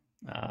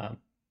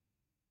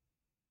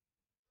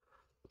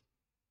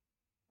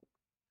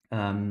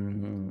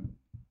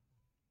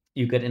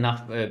 You get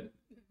enough.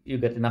 You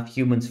get enough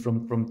humans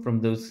from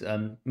those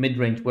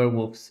mid-range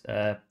werewolves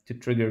to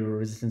trigger a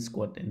Resistance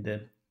Squad in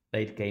the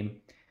late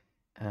game,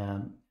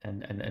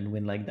 and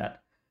win like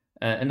that.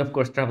 And of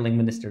course, Traveling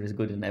Minister is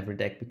good in every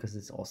deck because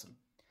it's awesome.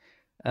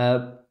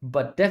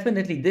 But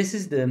definitely, this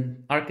is the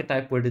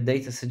archetype where the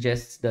data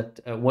suggests that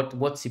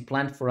what's he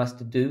planned for us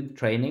to do,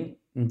 training,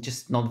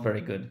 just not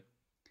very good.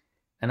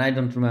 And I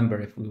don't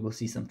remember if we will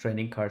see some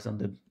training cards on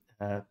the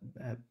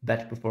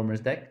Bet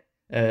Performers deck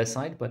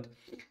side, but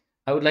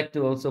I would like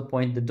to also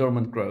point the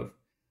Dormant Grove.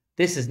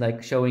 This is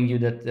like showing you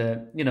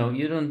that you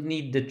don't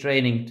need the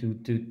training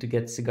to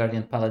get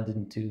Sigardian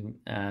Paladin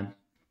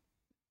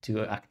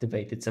to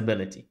activate its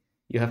ability.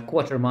 You have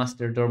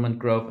Quartermaster, Dormant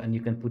Grove, and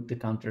you can put the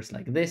counters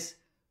like this,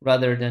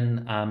 rather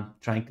than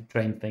trying to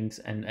train things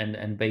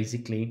and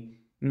basically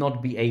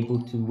not be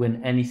able to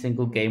win any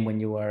single game when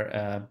you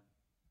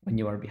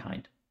are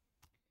behind.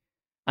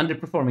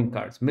 Underperforming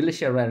cards,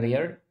 Militia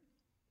Rallier.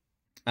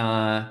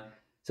 Uh,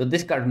 so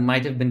this card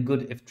might have been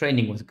good if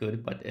training was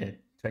good, but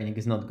training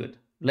is not good.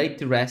 Late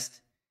to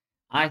Rest.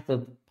 I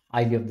thought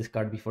highly of this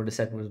card before the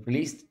set was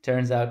released.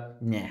 Turns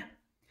out, nah.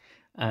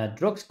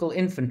 Droxcal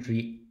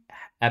Infantry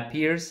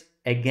appears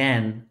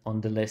again on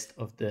the list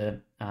of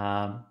the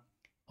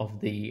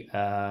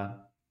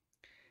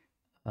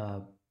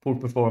poor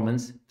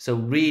performance. So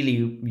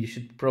really, you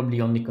should probably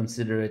only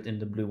consider it in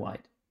the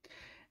blue-white.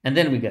 And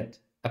then we get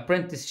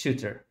Apprentice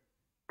Shooter,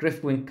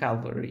 Griffwing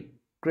Cavalry,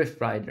 Griff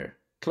Rider,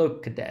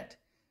 Cloak Cadet.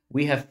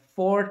 We have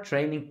 4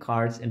 training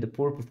cards in the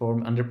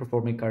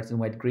underperforming cards in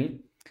white-green.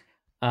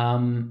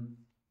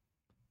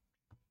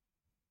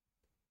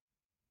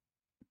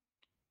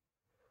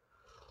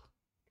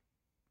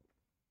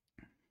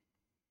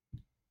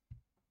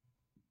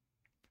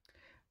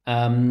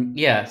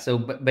 Yeah, so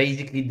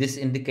basically this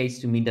indicates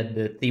to me that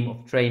the theme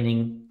of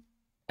training,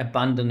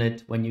 abandon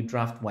it when you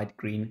draft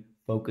white-green,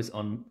 focus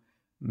on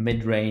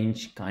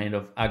mid-range kind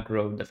of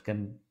aggro that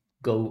can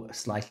go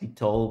slightly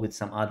tall with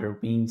some other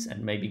means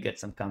and maybe get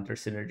some counter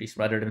synergies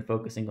rather than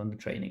focusing on the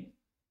training.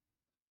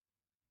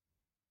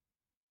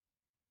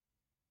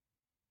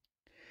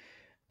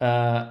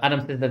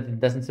 Adam says that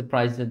it doesn't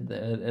surprise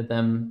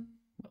them.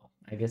 Well,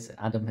 I guess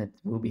Adam, it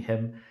will be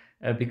him,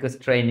 because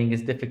training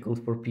is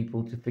difficult for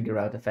people to figure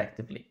out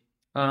effectively.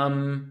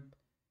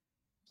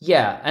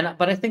 Yeah,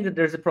 but I think that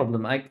there's a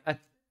problem. I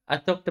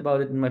talked about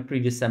it in my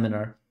previous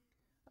seminar.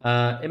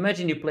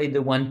 Imagine you play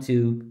the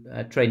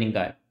 1/2 training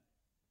guy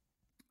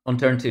on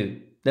turn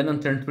 2. Then on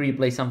turn 3 you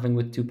play something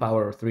with 2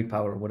 power or 3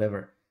 power or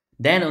whatever.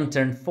 Then on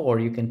turn 4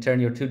 you can turn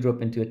your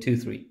 2-drop into a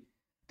 2/3.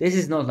 This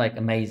is not like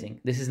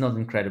amazing. This is not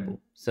incredible.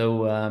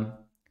 So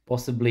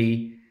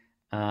possibly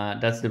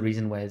that's the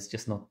reason why it's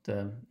just not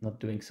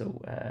doing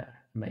so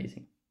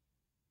amazing.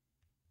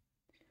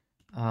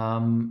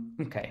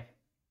 Okay.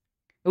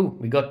 Oh,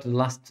 we got the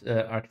last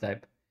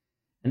archetype.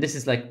 And this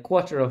is like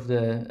quarter of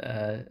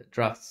the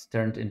drafts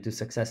turned into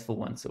successful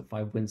ones, so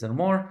 5 wins or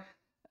more,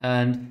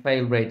 and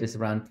fail rate is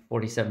around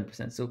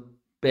 47%. So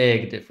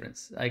big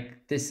difference.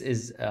 Like this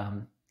is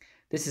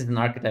an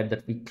archetype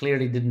that we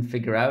clearly didn't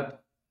figure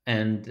out,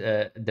 and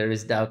there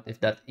is doubt if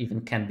that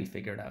even can be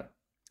figured out.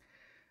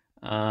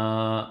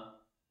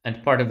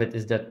 And part of it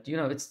is that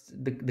it's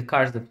the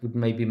cards that would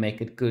maybe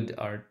make it good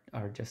are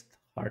just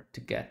hard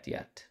to get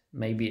yet.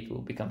 Maybe it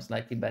will become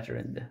slightly better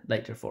in the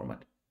later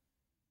format.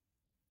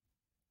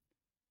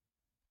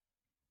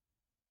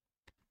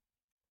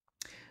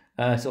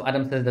 So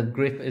Adam says that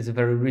Griff is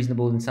very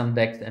reasonable in some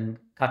decks and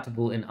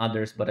cuttable in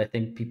others, but I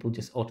think people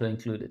just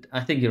auto-include it.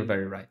 I think you're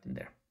very right in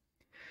there.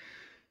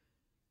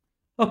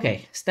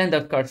 Okay,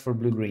 standout cards for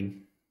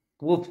blue-green.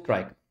 Wolf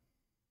Strike.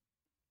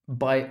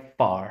 By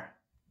far,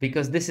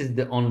 because this is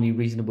the only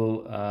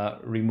reasonable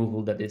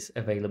removal that is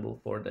available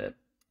for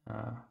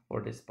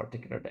this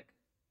particular deck.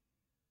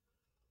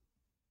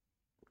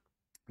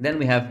 Then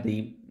we have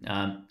the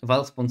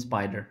Valspawn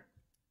Spider,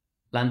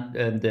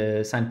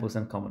 the Signpost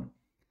Uncommon.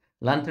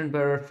 Lantern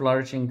Bearer,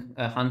 Flourishing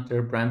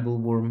Hunter,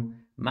 Brambleworm,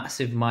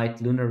 Massive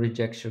Might, Lunar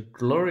Rejection,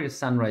 Glorious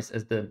Sunrise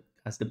as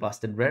the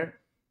busted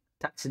rare,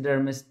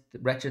 Taxidermist,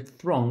 Wretched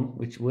Throng,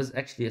 which was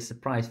actually a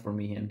surprise for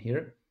me in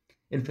here,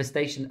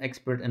 Infestation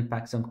Expert, and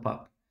Paxong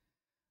Pup.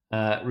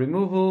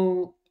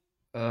 Removal,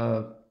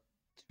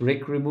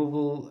 trick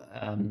removal,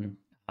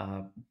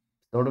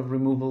 sort of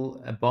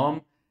removal, a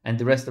bomb, and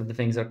the rest of the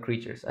things are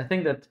creatures. I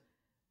think that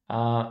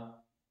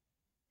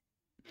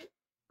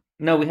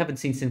no, we haven't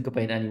seen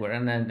Syncopate anywhere,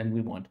 and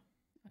we won't,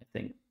 I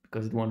think,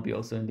 because it won't be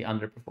also in the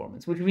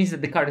underperformance, which means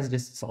that the card is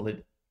just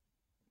solid,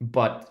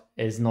 but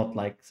is not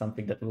like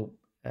something that will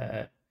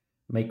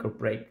make or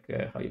break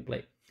how you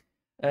play.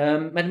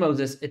 Matt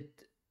Moses,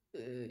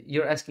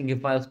 you're asking if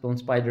Vilespawn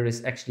Spider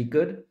is actually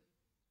good.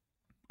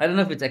 I don't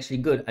know if it's actually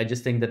good. I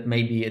just think that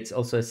maybe it's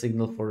also a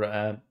signal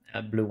for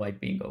blue-white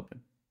being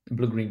open,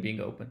 blue-green being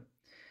open.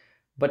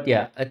 But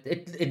yeah,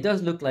 it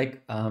does look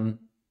like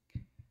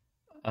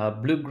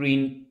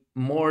blue-green,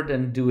 more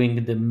than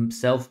doing the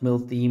self-mill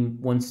theme,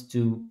 wants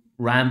to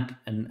ramp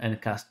and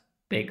cast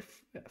big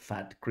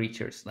fat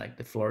creatures like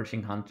the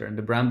Flourishing Hunter and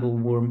the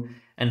Brambleworm,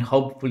 and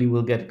hopefully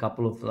we'll get a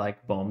couple of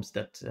like bombs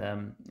that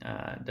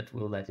that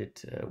will let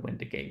it win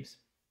the games.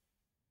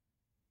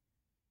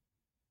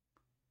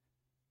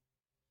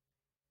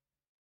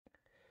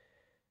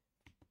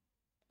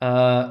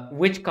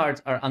 Which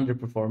cards are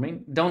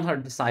underperforming?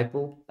 Dawnhard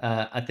Disciple.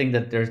 I think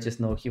that there's just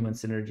no human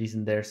synergies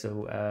in there,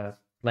 so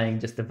playing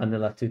just a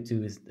vanilla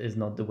 2/2 is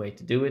not the way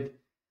to do it.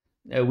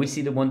 We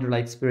see the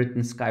Wonderlight Spirit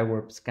and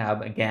Skywarp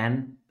Scab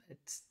again.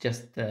 It's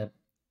just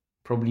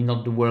probably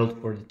not the world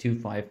for the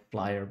 2/5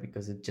 flyer,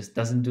 because it just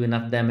doesn't do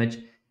enough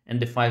damage, and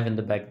the 5 in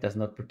the back does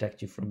not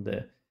protect you from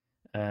the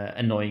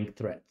annoying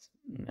threats.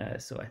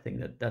 So I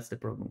think that's the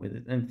problem with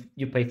it, and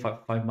you pay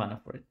 5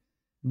 mana for it.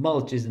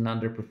 Mulch is an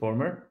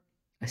underperformer.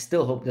 I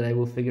still hope that I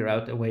will figure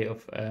out a way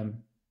of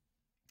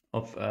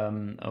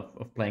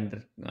playing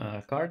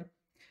the card.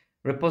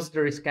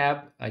 Repository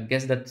Scab, I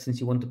guess that since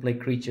you want to play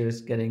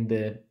creatures, getting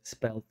the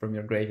spell from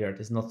your graveyard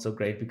is not so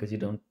great because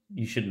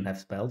you shouldn't have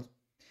spells.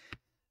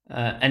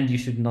 And you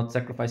should not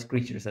sacrifice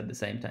creatures at the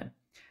same time.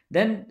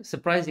 Then,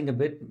 surprising a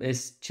bit,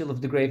 is Chill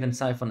of the Grave and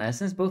Siphon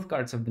Essence. Both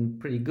cards have been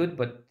pretty good,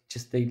 but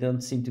just they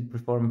don't seem to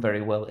perform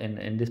very well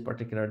in this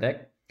particular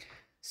deck.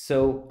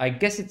 So I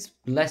guess it's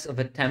less of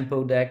a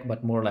tempo deck,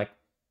 but more like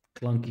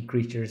clunky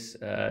creatures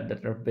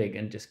that are big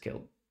and just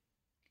kill.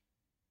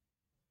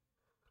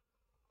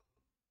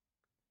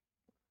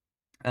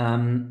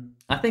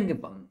 I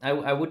think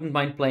I wouldn't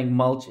mind playing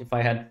Mulch if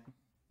I had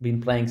been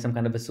playing some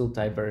kind of a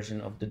Sultai version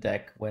of the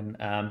deck when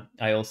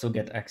I also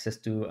get access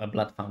to a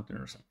Blood Fountain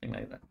or something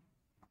like that.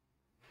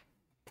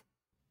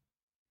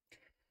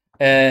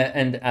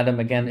 And Adam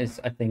again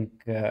is, I think,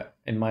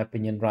 in my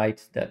opinion,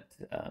 right that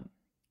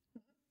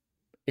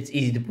it's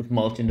easy to put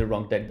Mulch in the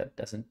wrong deck that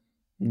doesn't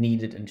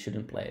need it and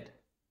shouldn't play it.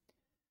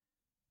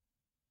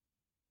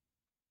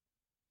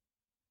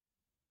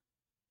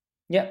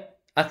 Yeah,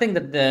 I think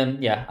that.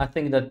 I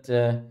think that.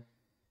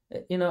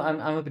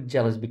 I'm a bit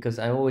jealous because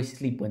I always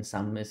sleep when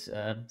Sam is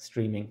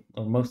streaming,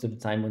 or most of the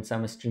time when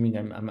Sam is streaming,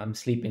 I'm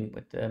sleeping.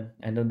 But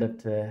I know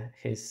that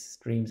his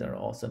streams are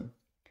awesome.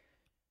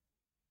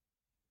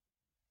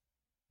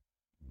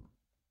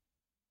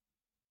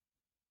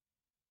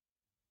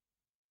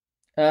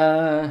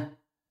 Uh,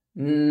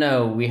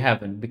 no, we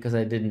haven't because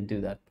I didn't do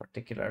that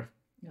particular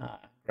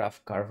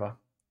graph carva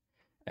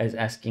as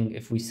asking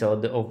if we saw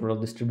the overall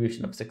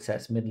distribution of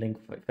success, middling,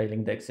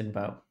 failing decks in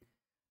Vow.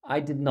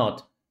 I did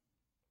not.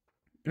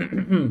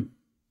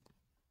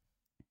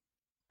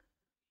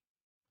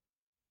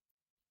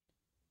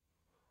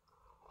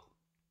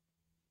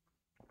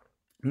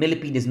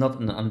 Millipede is not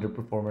an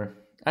underperformer.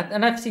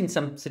 And I've seen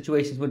some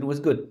situations where it was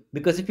good.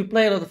 Because if you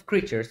play a lot of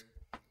creatures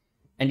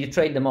and you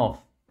trade them off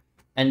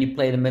and you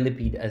play the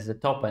Millipede as the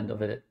top end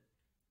of it,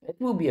 it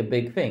will be a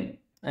big thing.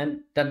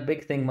 And that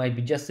big thing might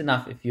be just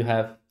enough if you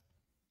have,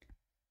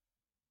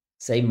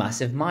 say,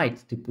 Massive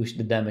Might to push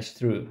the damage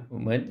through.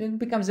 When it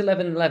becomes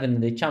 11-11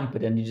 and they chump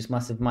it and you just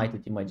Massive Might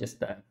it, you might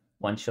just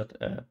one-shot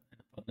an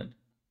opponent.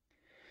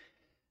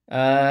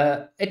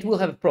 It will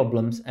have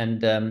problems,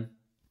 and I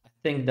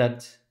think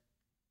that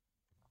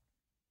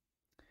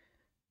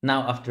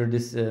now after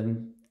this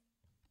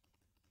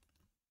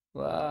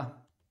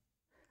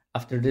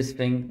after this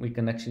thing we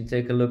can actually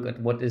take a look at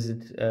what is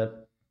it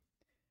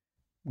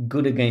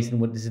good against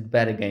and what is it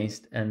bad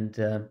against,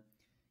 and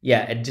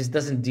yeah, it just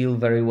doesn't deal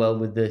very well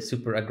with the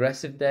super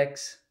aggressive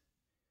decks,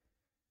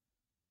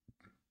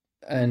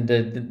 and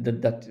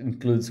that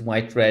includes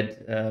white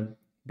red,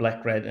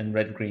 black red, and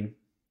red green.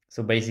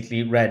 So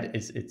basically red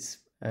is its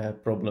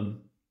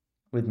problem,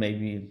 with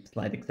maybe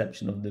slight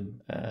exception of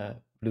the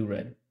blue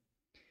red.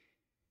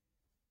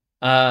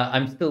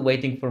 I'm still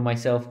waiting for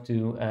myself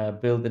to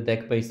build a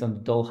deck based on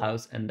the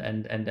Dollhouse and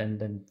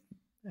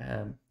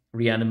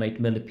reanimate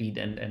Millipede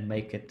and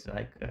make it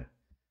like a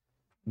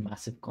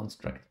massive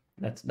construct.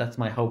 That's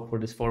my hope for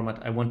this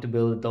format. I want to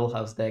build a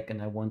Dollhouse deck,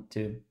 and I want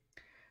to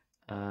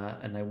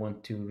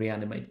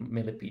reanimate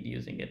Millipede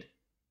using it.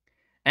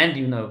 And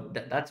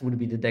that would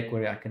be the deck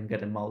where I can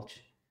get a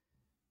mulch,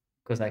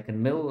 because I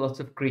can mill lots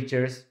of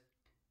creatures,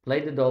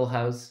 play the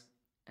Dollhouse,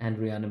 and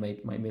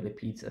reanimate my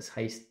Millipedes as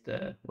haste,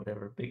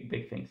 whatever,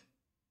 big things.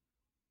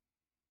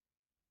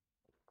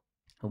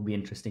 It'll be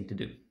interesting to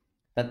do.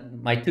 That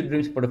my two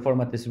dreams for the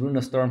format is Runa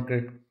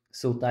Stormkirk,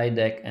 Sultai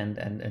deck,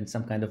 and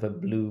some kind of a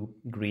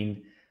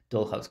blue-green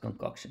Dollhouse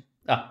concoction.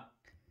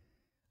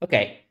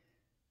 Okay.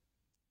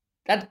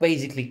 That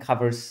basically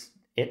covers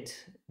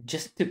it.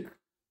 Just took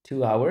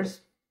 2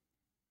 hours.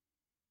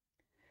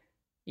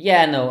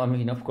 Yeah, no, I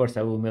mean, of course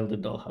I will mill the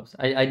Dollhouse.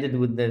 I did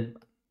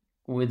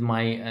with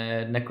my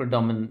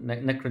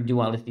Necro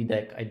Duality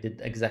deck. I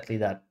did exactly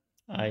that.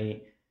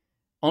 I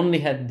only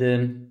had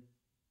the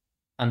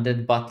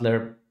Undead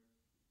Butler,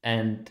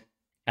 and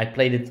I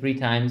played it 3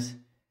 times,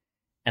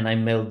 and I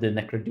milled the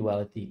Necro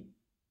Duality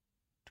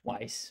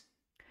twice.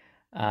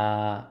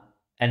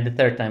 And the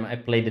third time I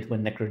played it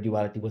when Necro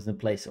Duality was in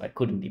play, so I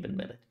couldn't even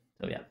mill it.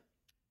 So yeah.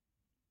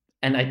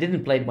 And I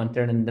didn't play it one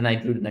turn, and then I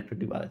drew the Necro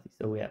Duality.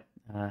 So yeah.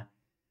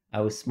 I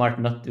was smart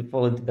not to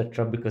fall into that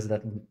trap, because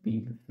that would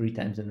be 3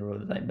 times in a row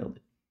that I milled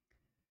it.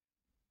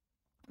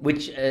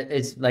 Which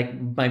is like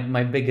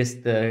my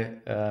biggest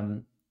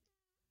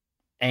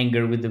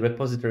anger with the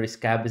repository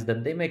scab, is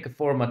that they make a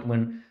format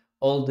when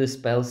all the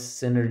spell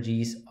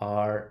synergies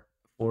are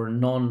for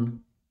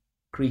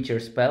non-creature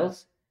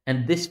spells,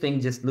 and this thing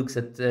just looks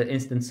at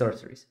instant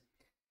sorceries.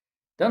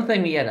 Don't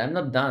thank me yet, I'm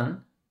not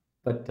done,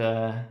 but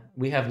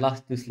we have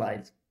last 2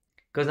 slides.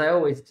 Because I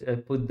always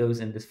put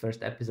those in this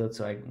first episode,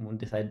 so I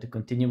decided to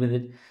continue with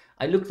it.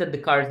 I looked at the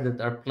cards that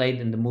are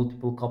played in the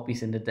multiple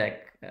copies in the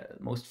deck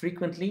most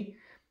frequently,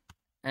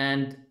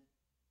 and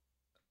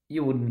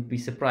you wouldn't be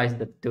surprised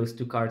that those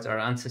 2 cards are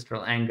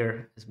Ancestral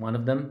Anger is one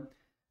of them.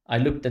 I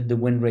looked at the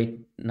win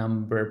rate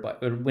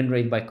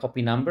by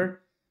copy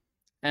number,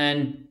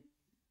 and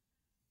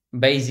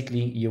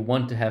basically you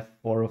want to have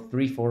 4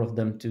 of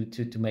them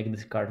to make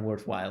this card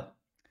worthwhile.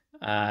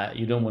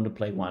 you don't want to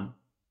play 1.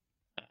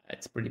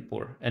 It's pretty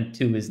poor, and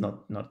 2 is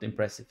not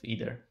impressive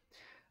either.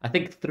 I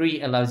think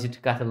 3 allows you to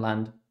cut a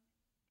land.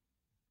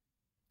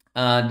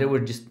 There were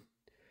just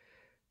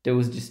there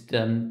was just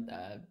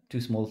too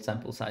small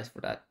sample size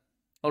for that.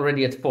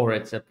 Already at 4,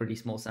 it's a pretty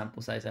small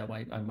sample size. I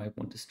might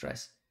want to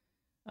stress.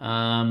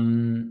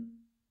 So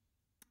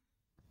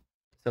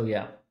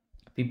yeah,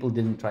 people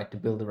didn't try to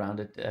build around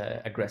it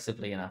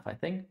aggressively enough, I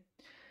think.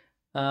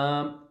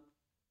 And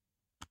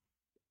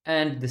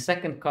the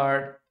second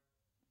card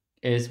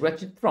is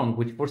Wretched Throng,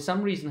 which for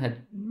some reason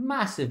had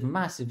massive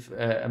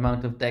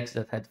amount of decks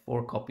that had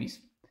 4 copies,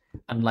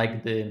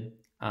 unlike the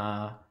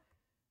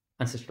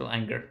Ancestral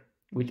Anger,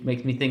 which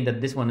makes me think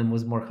that this one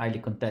was more highly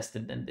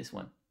contested than this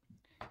one.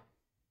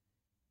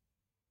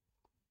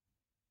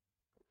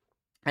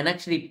 And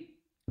actually,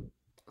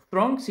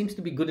 Throng seems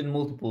to be good in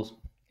multiples.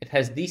 It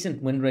has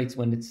decent win rates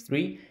when it's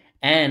 3,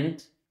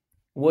 and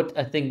what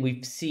I think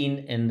we've seen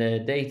in the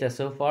data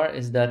so far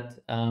is that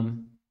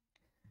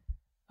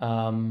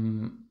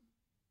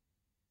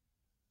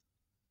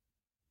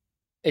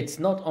it's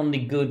not only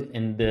good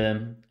in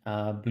the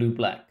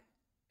blue-black.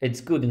 It's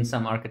good in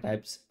some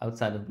archetypes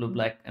outside of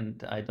blue-black,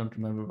 and I don't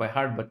remember by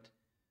heart, but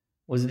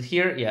was it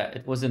here? Yeah,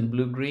 it was in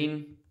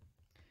blue-green.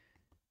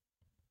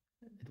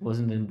 It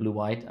wasn't in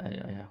blue-white.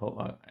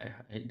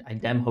 I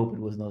damn hope it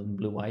was not in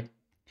blue-white.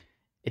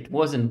 It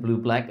was in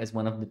blue-black as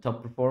one of the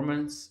top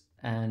performers,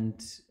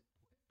 and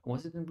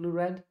was it in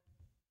blue-red?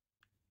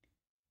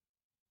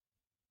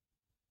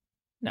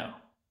 No.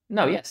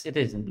 No, yes, it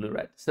is in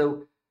blue-red.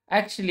 So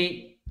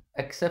actually,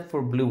 except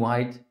for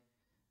blue-white,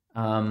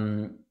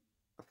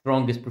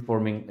 Throng is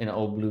performing in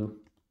all blue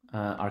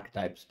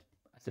archetypes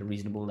at a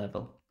reasonable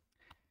level.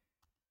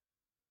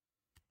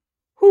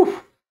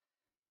 Whew.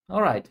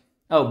 All right.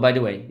 Oh, by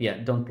the way, yeah,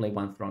 don't play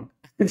 1 Throng.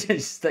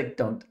 Just like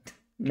don't.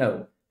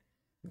 No.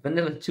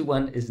 Vanilla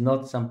 2-1 is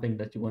not something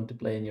that you want to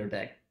play in your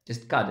deck.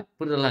 Just cut it.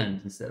 Put a land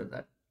instead of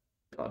that.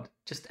 God,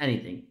 just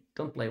anything.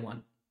 Don't play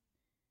 1.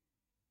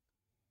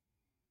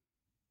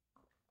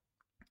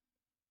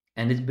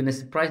 And it's been a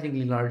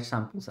surprisingly large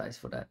sample size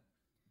for that.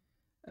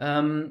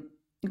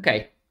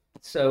 Okay,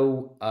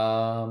 so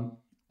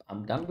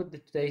I'm done with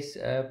today's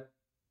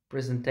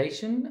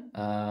presentation.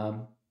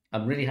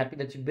 I'm really happy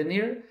that you've been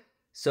here.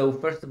 So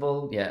first of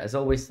all, yeah, as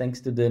always,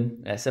 thanks to the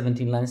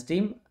 17 Lands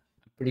team.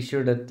 I'm pretty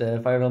sure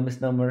that Firewall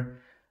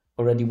Misnomer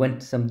already went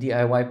to some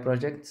DIY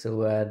project,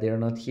 so they're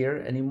not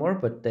here anymore,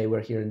 but they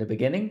were here in the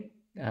beginning.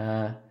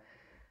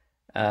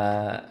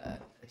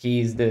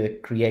 He's the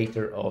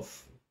creator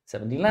of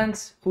 17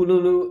 Lands.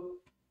 Hululu,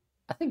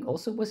 I think,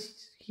 also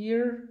was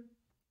here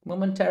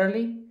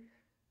momentarily.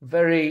 I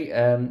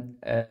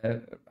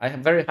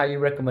very highly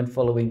recommend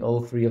following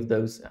all 3 of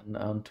those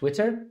on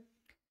Twitter.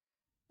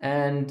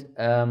 And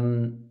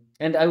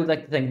I would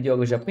like to thank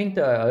Diogo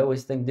Japinto. I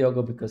always thank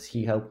Diogo because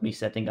he helped me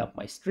setting up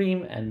my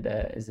stream and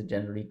is a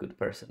generally good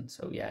person.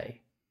 So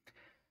yay.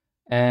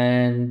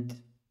 And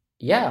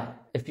yeah,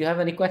 if you have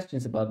any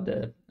questions about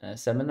the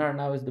seminar,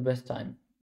 now is the best time.